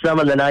 some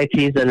on the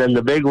 19th, and then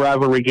the big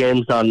rivalry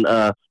games on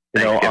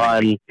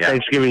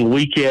Thanksgiving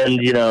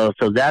weekend,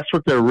 so that's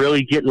what they're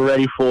really getting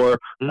ready for.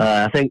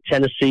 I think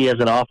Tennessee has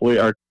an off week,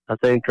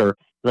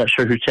 I'm not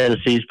sure who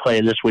Tennessee's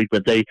playing this week,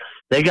 but they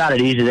got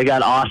it easy. They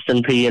got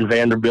Austin P and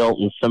Vanderbilt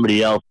and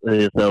somebody else.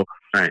 But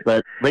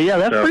yeah,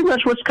 that's pretty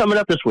much what's coming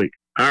up this week.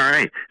 All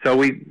right. So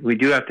we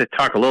do have to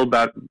talk a little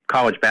about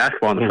college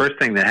basketball. And the first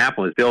thing that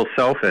happened was Bill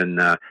Self and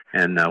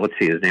let's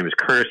see, his name is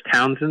Curtis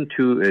Townsend,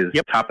 his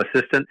top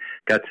assistant,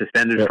 got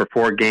suspended for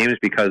 4 games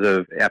because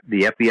of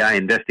the FBI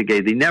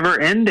investigation, the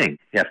never-ending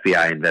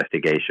FBI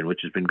investigation,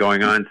 which has been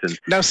going on since.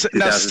 Now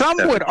some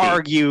would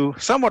argue,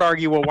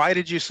 well, why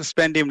did you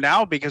suspend him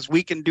now? Because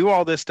we can do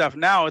all this stuff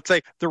now. It's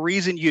like the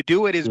reason you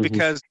do it is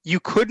because you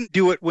couldn't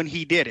do it when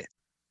he did it.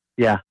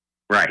 Yeah.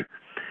 Right.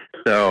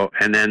 So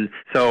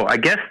I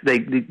guess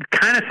it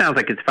kind of sounds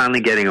like it's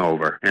finally getting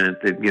over. And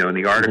in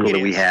the article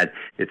that we had,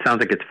 it sounds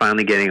like it's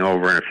finally getting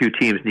over. And a few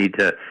teams need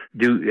to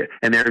do,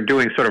 and they're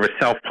doing sort of a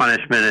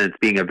self-punishment, and it's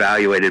being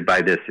evaluated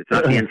by this. It's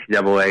not the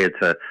NCAA.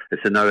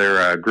 It's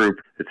another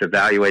group that's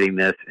evaluating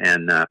this.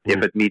 And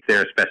if it meets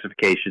their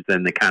specifications,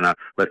 then they kind of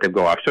let them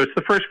go off. So it's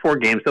the first 4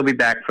 games. They'll be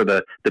back for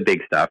the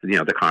big stuff,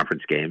 the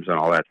conference games and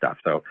all that stuff.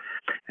 So,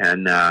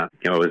 and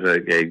it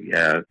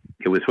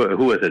was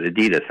who was it?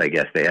 Adidas, I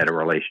guess they had a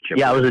relationship.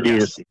 Yeah, it was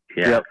Adidas.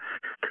 Yeah. Yep.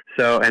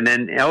 So, and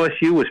then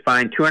LSU was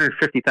fined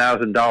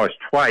 $250,000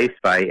 twice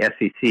by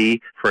SEC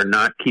for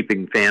not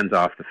keeping fans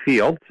off the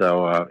field.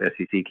 So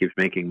SEC keeps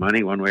making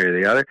money one way or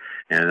the other,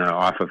 and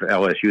off of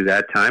LSU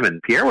that time.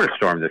 And Pierre would have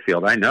stormed the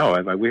field. I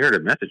know. We heard a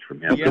message from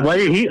him. Yeah.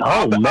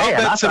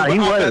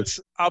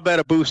 I'll bet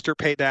a booster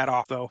paid that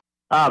off though.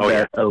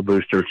 I bet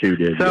Booster too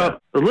did. So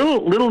a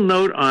little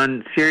note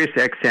on Sirius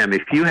XM.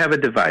 If you have a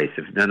device,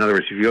 in other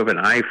words, if you have an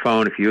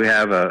iPhone, if you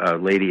have a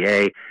Lady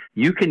A,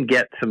 you can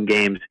get some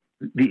games.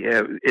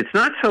 It's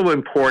not so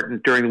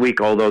important during the week,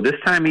 although this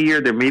time of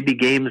year there may be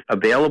games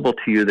available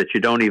to you that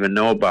you don't even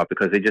know about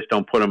because they just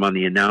don't put them on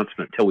the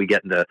announcement until we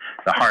get into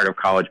the heart of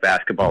college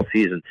basketball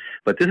season.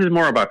 But this is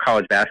more about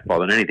college basketball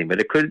than anything, but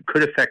it could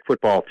affect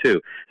football too.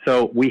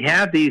 So we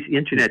have these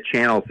internet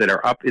channels that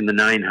are up in the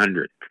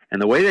 900.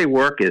 And the way they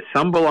work is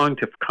some belong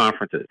to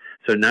conferences.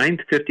 So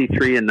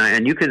 953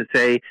 and you can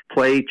say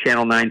play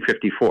channel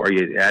 954.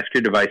 You ask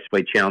your device to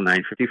play channel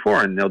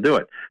 954 and they'll do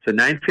it. So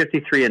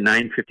 953 and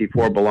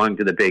 954 belong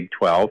to the Big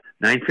 12.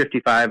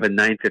 955 and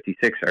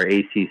 956 are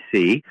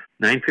ACC.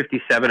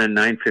 957 and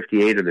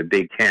 958 are the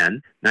Big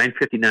 10.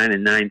 959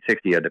 and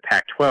 960 are the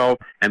Pac-12.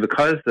 And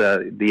because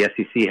the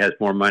SEC has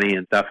more money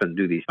and stuff and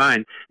do these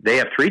fine, they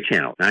have 3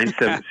 channels,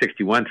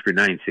 961 through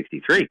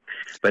 963.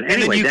 But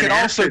anyway, and you can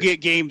also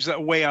get games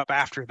way up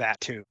after that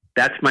too.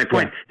 That's my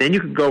point. Yeah. Then you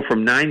can go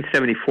from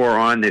 974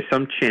 on. There's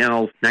some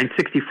channels,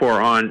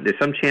 964 on. There's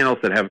some channels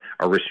that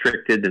are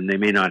restricted and they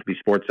may not be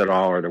sports at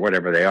all or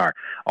whatever they are.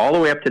 All the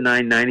way up to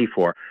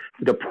 994.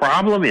 The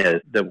problem is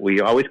that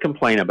we always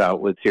complain about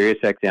with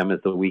SiriusXM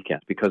is the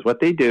weekends, because what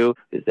they do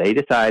is they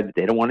decide that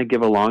they don't want to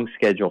give a long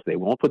schedule. So they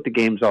won't put the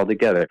games all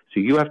together. So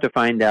you have to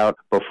find out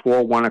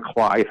before 1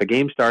 o'clock. If a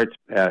game starts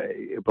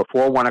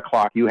before 1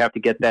 o'clock, you have to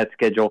get that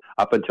schedule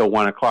up until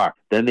 1 o'clock.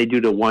 Then they do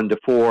the 1 to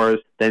 4s.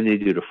 Then they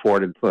do the 4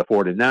 to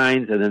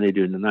 9s, and then they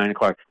do the 9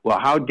 o'clock. Well,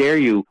 how dare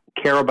you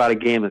care about a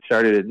game that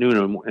started at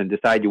noon and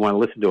decide you want to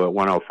listen to it at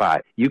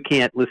 1:05? You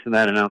can't listen to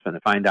that announcement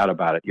and find out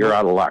about it. You're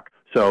out of luck.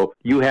 So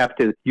you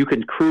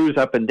can cruise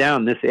up and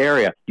down this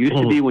area. Used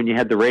to be when you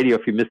had the radio,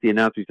 if you missed the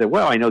announcement, you said,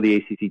 well, I know the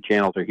ACC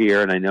channels are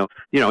here, and I know,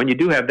 and you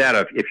do have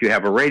that if you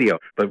have a radio.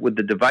 But with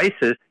the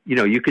devices,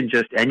 you can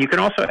and you can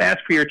also ask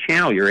for your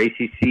channel, your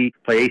ACC,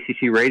 play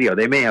ACC radio.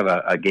 They may have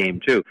a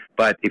game too.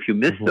 But if you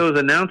miss those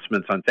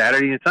announcements on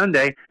Saturday and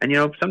Sunday, and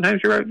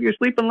sometimes you're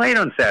sleeping late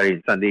on Saturday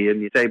and Sunday,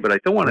 and you say, but I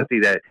still want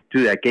to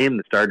do that game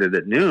that started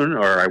at noon,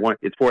 or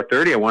it's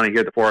 4:30, I want to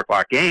hear the 4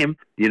 o'clock game,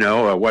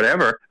 or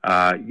whatever,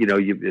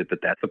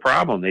 but that's the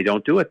problem. They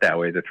don't do it that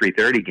way, the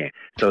 3:30 game.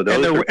 So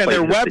those and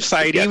their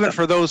website, even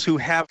for those who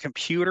have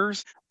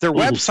computers, their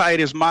website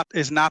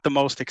is not the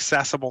most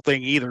accessible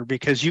thing either,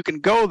 because you can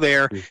go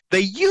there.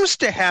 They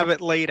used to have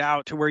it laid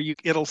out to where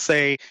it'll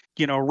say,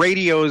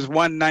 radio is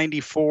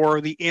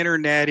 194, the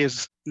internet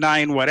is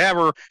 9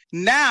 whatever.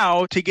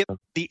 Now, to get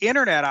the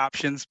internet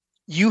options,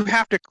 you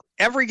have to,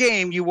 every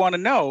game you want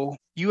to know,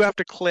 you have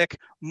to click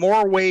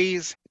more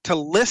ways to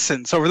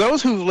listen. So for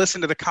those who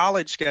listen to the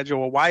college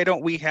schedule, why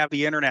don't we have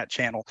the internet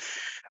channel?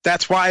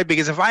 That's why,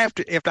 because if I have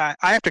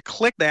to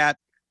click that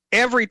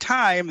every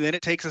time, then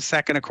it takes a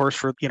second, of course,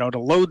 for to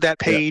load that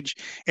page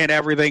and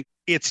everything.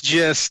 It's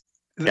just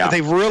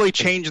they've really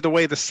changed the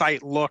way the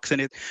site looks,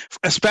 and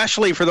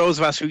especially for those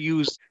of us who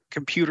use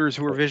computers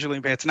who are visually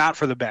impaired, it's not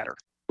for the better.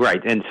 Right,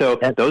 and so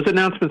those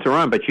announcements are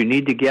on, but you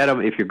need to get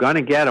them. If you're going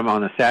to get them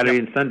on a Saturday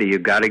and Sunday,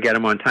 you've got to get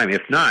them on time.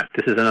 If not,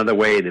 this is another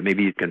way that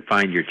maybe you can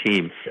find your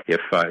team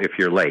if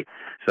you're late.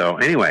 So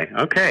anyway,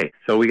 okay.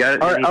 So we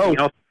got anything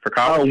else for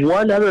college?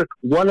 One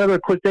other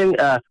quick thing.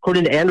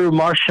 According to Andrew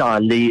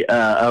Marchand,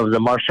 of the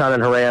Marchand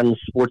and Horan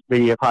Sports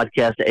Media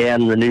Podcast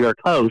and the New York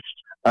Post,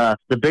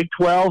 the Big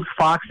 12,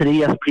 Fox, and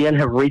ESPN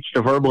have reached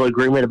a verbal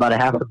agreement about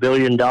 $500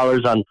 million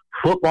on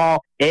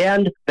football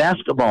and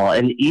basketball.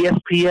 And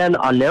ESPN,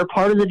 on their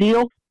part of the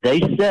deal, they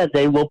said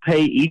they will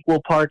pay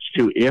equal parts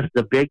to if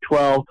the Big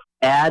 12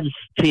 adds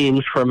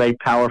teams from a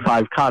Power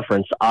 5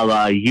 conference, a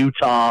la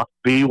Utah,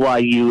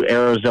 BYU,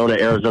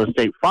 Arizona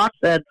State. Fox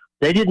said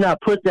They did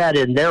not put that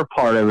in their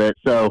part of it.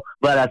 So,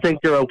 but I think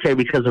they're okay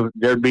because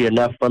there'd be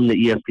enough from the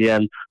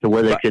ESPN to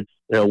where they could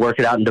work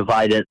it out and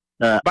divide it.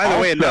 By the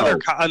way,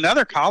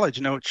 another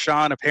college note,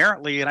 Sean,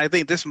 apparently, and I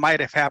think this might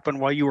have happened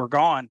while you were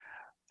gone,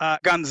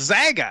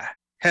 Gonzaga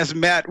has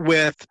met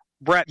with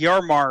Brett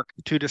Yormark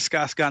to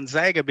discuss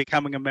Gonzaga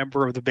becoming a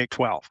member of the Big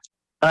 12.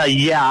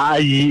 Yeah,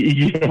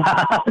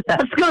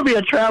 that's going to be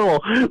a travel.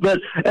 But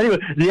anyway,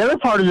 the other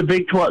part of the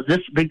Big 12, this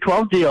Big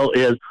 12 deal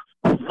is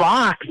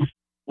Fox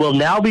will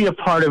now be a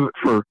part of it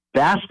for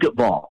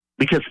basketball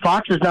because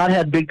Fox has not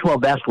had Big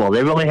 12 basketball.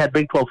 They've only had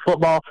Big 12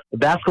 football. The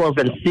basketball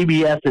has been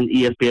CBS and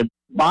ESPN.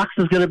 Fox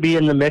is going to be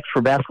in the mix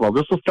for basketball.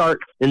 This will start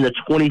in the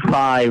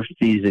 25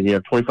 season,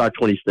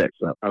 25-26.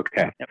 So.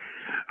 Okay.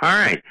 All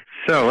right.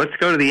 So let's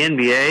go to the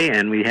NBA,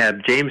 and we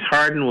have James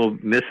Harden will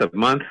miss a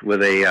month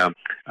with a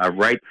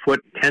right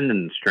foot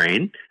tendon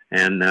strain,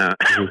 and the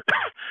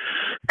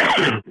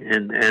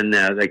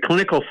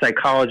clinical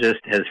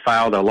psychologist has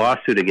filed a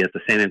lawsuit against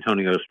the San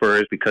Antonio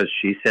Spurs because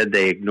she said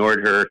they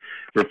ignored her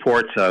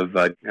reports of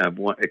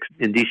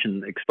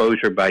indecent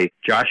exposure by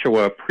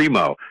Joshua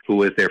Primo, who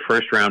was their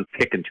first-round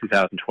pick in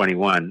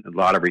 2021,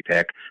 lottery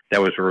pick, that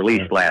was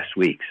released last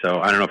week. So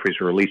I don't know if he was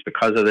released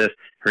because of this.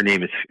 Her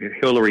name is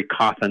Hillary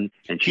Coffin,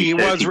 and she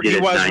said he did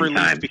it 9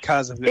 times.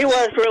 Because of this. He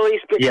was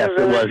released because of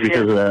it was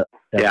because of that.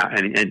 Yeah,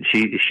 and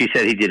she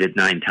said he did it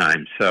 9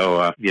 times.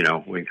 So,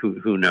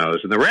 who knows?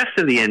 And the rest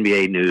of the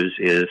NBA news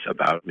is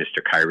about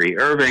Mr. Kyrie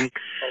Irving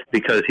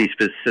because he's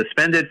been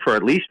suspended for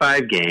at least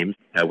 5 games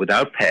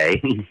without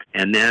pay.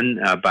 And then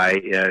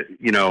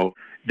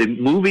the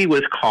movie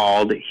was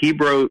called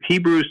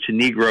Hebrews to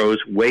Negroes,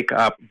 Wake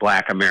Up,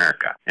 Black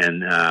America.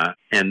 And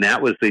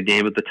that was the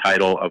name of the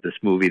title of this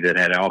movie that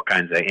had all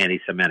kinds of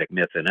anti-Semitic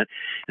myths in it.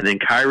 And then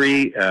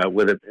Kyrie,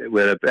 with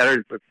a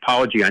better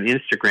apology on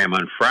Instagram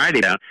on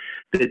Friday,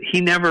 that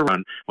he never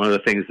run one of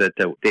the things that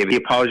David, he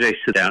apologized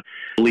to them,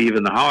 believe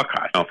in the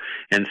Holocaust.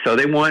 And so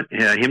they want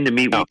him to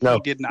meet with... No, he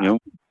did not.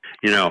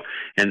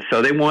 And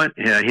so they want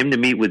him to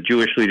meet with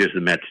Jewish leaders, the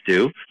Mets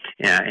do,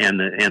 and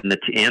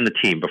the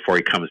team before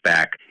he comes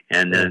back.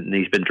 And then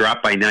he's been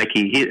dropped by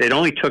Nike. It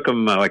only took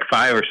him like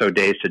 5 or so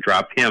days to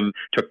drop him.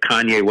 Took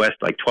Kanye West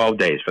like 12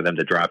 days for them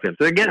to drop him.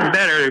 So they're getting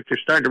better. They're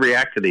starting to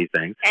react to these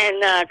things.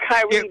 And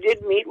Kyrie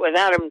did meet with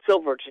Adam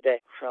Silver today.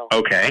 So.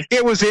 Okay.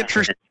 It was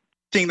interesting,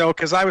 though,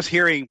 because I was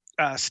hearing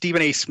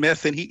Stephen A.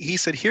 Smith, and he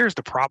said, here's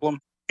the problem.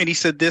 And he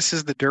said, this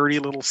is the dirty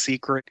little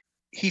secret.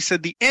 He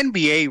said the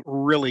NBA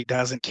really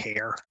doesn't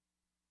care.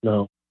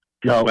 No.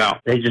 Well,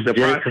 they just did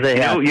it because they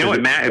have. You know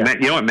what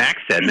Max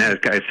said?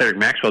 Cedric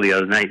Maxwell the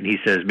other night, and he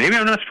says maybe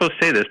I'm not supposed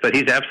to say this, but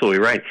he's absolutely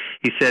right.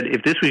 He said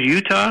if this was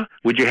Utah,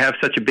 would you have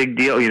such a big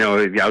deal?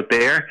 Out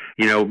there,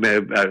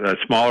 a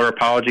smaller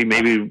apology,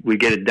 maybe we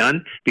get it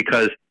done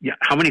because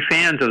how many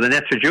fans of the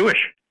Nets are Jewish?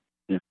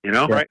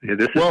 Right? And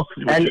if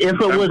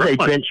it was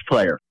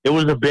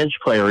a bench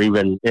player,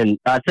 even, and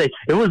I'd say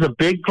it was a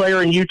big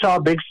player in Utah,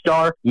 big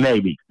star,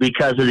 maybe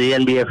because of the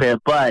NBA fan,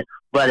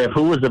 But if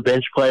it was a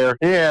bench player,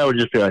 it would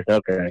just be like,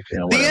 okay.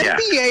 The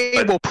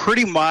NBA will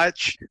pretty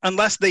much,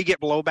 unless they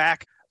get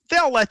blowback,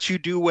 they'll let you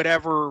do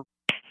whatever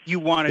you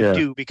want to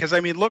do. Because,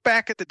 look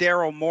back at the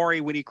Daryl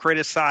Morey when he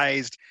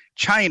criticized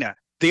China.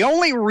 The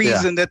only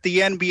reason that the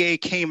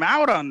NBA came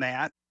out on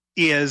that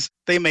is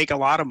they make a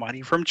lot of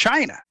money from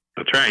China.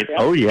 That's right.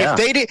 Oh, yeah.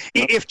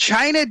 If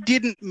China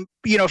didn't,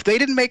 if they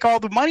didn't make all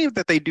the money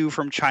that they do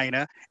from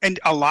China, and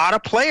a lot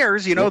of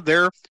players,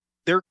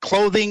 their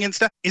clothing and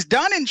stuff is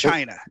done in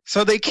China,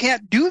 so they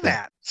can't do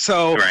that.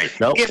 So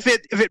if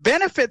it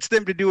benefits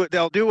them to do it,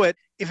 they'll do it.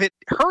 If it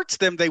hurts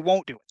them, they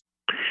won't do it.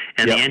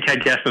 And the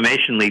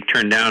Anti-Defamation League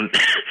turned down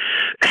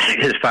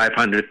his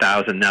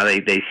 $500,000. Now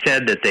they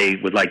said that they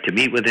would like to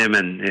meet with him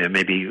and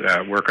maybe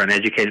work on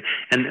educating.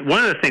 And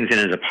one of the things in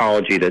his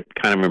apology that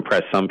kind of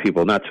impressed some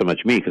people, not so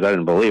much me because I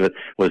didn't believe it,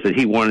 was that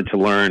he wanted to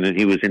learn and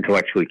he was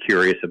intellectually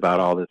curious about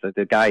all this.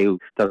 The guy who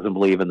doesn't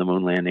believe in the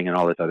moon landing and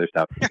all this other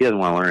stuff, he doesn't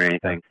want to learn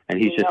anything, and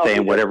he's just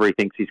saying whatever he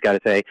thinks he's got to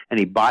say. And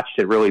he botched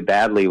it really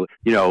badly.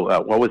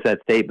 What was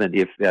that statement?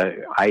 If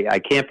I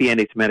can't be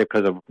anti-Semitic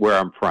because of where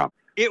I'm from.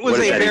 It was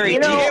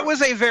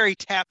a very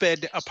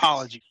tepid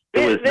apology.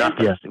 It was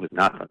nothing. It was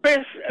nothing.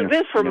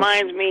 This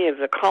reminds me of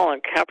the Colin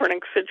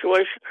Kaepernick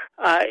situation.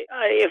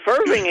 If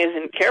Irving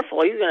isn't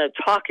careful, he's going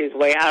to talk his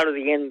way out of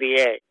the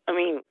NBA.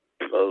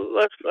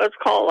 Let's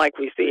call it like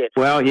we see it.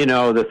 Well,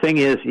 the thing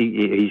is,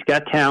 he's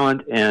got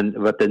talent,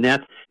 but the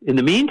Nets. In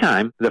the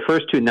meantime, the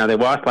first two. Now they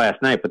lost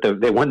last night, but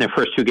they won their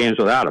first 2 games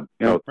without him.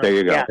 There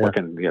you go. Yeah.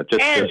 And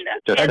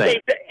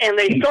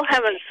they still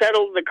haven't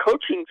settled the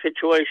coaching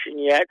situation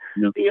yet.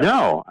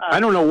 No, I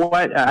don't know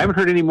what. I haven't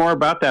heard any more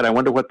about that. I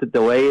wonder what the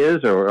delay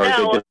is, or are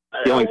they just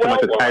dealing so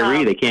much with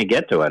Kyrie they can't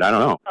get to it. I don't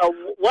know.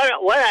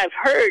 What I've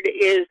heard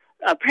is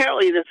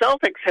apparently the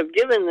Celtics have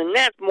given the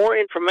Nets more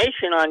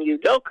information on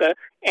Udoka,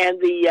 and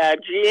the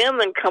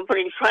GM and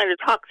company is trying to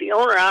talk the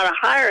owner out of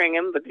hiring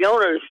him, but the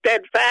owner is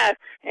steadfast,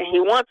 and he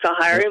wants to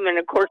hire him. And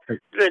of course,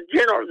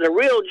 the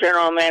real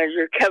general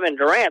manager, Kevin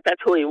Durant,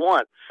 that's who he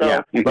wants. So,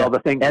 yeah. Well, the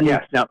thing,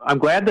 yes. Now, I'm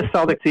glad the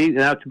Celtics. See,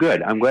 that's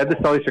good. I'm glad the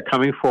Celtics are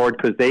coming forward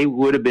because they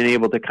would have been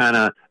able to kind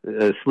of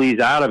sleaze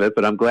out of it.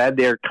 But I'm glad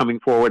they're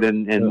coming forward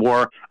and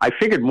more. I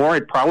figured more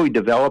had probably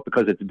developed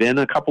because it's been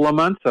a couple of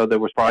months, so there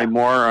was probably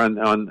more on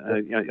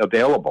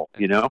available.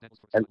 You know.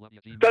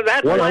 So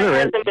that's why it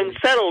hasn't been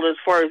settled as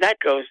far as that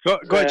goes. Go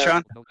ahead,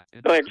 Sean. Go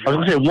ahead, Sean. I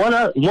was going to say one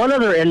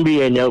other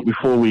NBA note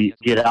before we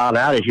get out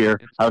of here.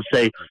 I would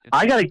say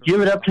I got to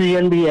give it up to the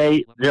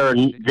NBA.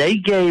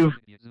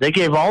 They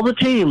gave all the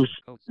teams.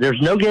 There's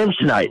no games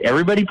tonight.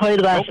 Everybody played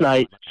last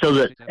night so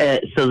that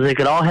they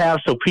could all have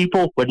so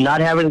people would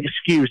not have an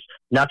excuse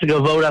not to go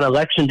vote on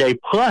Election Day.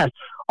 Plus,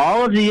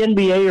 all of the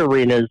NBA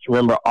arenas,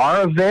 remember,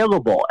 are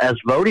available as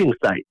voting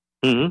sites.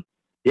 Mm-hmm.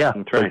 Yeah,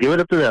 that's right. So give it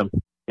up to them.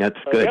 Yeah, it's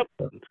good. Yep.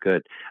 It's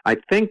good. I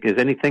think, is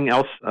anything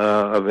else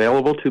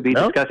available to be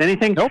discussed?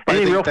 Anything? Nope,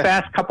 Anything real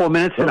fast? Couple of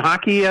minutes in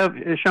hockey,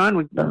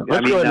 Sean?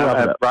 Let's go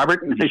ahead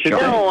Robert? No, we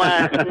don't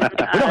have to.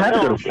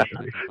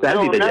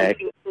 That'd be the day.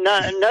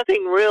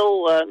 Nothing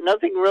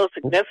real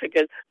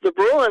significant. The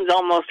Bruins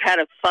almost had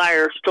a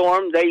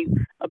firestorm. They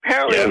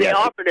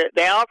offered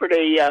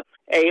a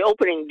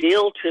opening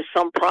deal to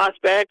some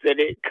prospect that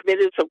had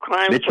committed some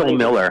crime. Mitchell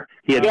Miller.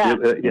 He had.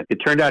 It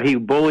turned out he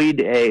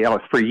bullied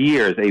for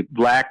years a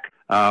black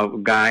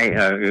guy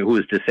who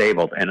was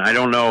disabled, and I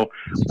don't know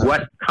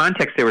what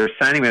context they were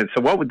signing him.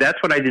 So that's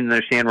what I didn't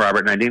understand, Robert,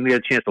 and I didn't get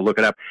a chance to look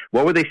it up.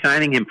 What were they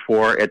signing him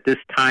for at this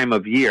time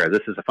of year?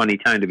 This is a funny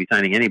time to be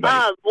signing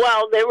anybody.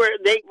 Well, they were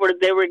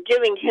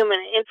giving him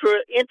an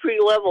entry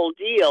level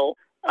deal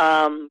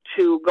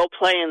to go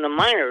play in the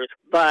minors,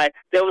 but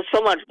there was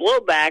so much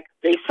blowback.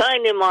 They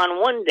signed him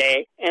on one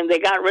day, and they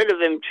got rid of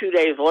him 2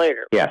 days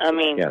later. Yes. I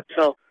mean, yes.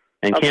 so.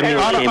 And Cammy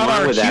came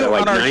on with that at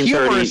like 9:30. On our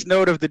humorous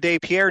note of the day,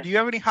 Pierre, do you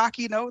have any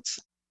hockey notes?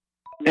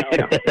 No.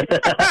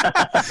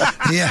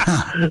 Yeah.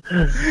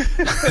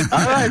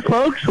 All right,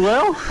 folks.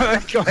 Well,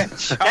 go ahead,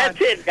 Sean.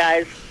 That's it,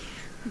 guys.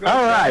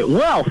 All right.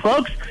 Well,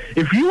 folks,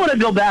 if you want to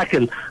go back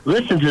and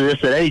listen to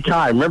this at any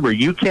time, remember,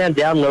 you can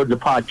download the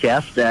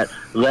podcast at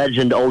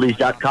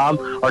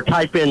legendoldies.com or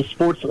type in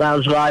Sports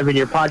Lounge Live in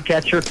your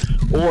podcatcher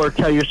or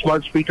tell your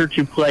smart speaker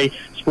to play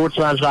Sports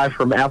Lounge Live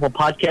from Apple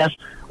Podcasts,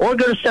 or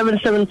go to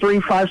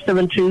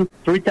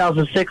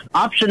 773-572-3006.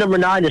 Option number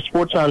 9 is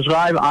Sports Lounge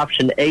Live.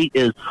 Option 8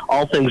 is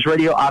All Things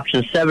Radio.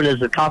 Option 7 is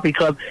the Coffee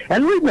Club.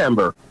 And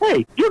remember,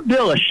 hey, give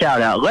Bill a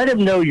shout-out. Let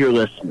him know you're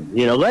listening.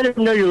 Let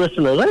him know you're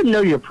listening. Let him know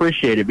you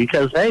appreciate it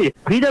because, hey, if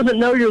he doesn't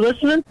know you're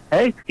listening,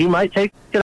 hey, he might take it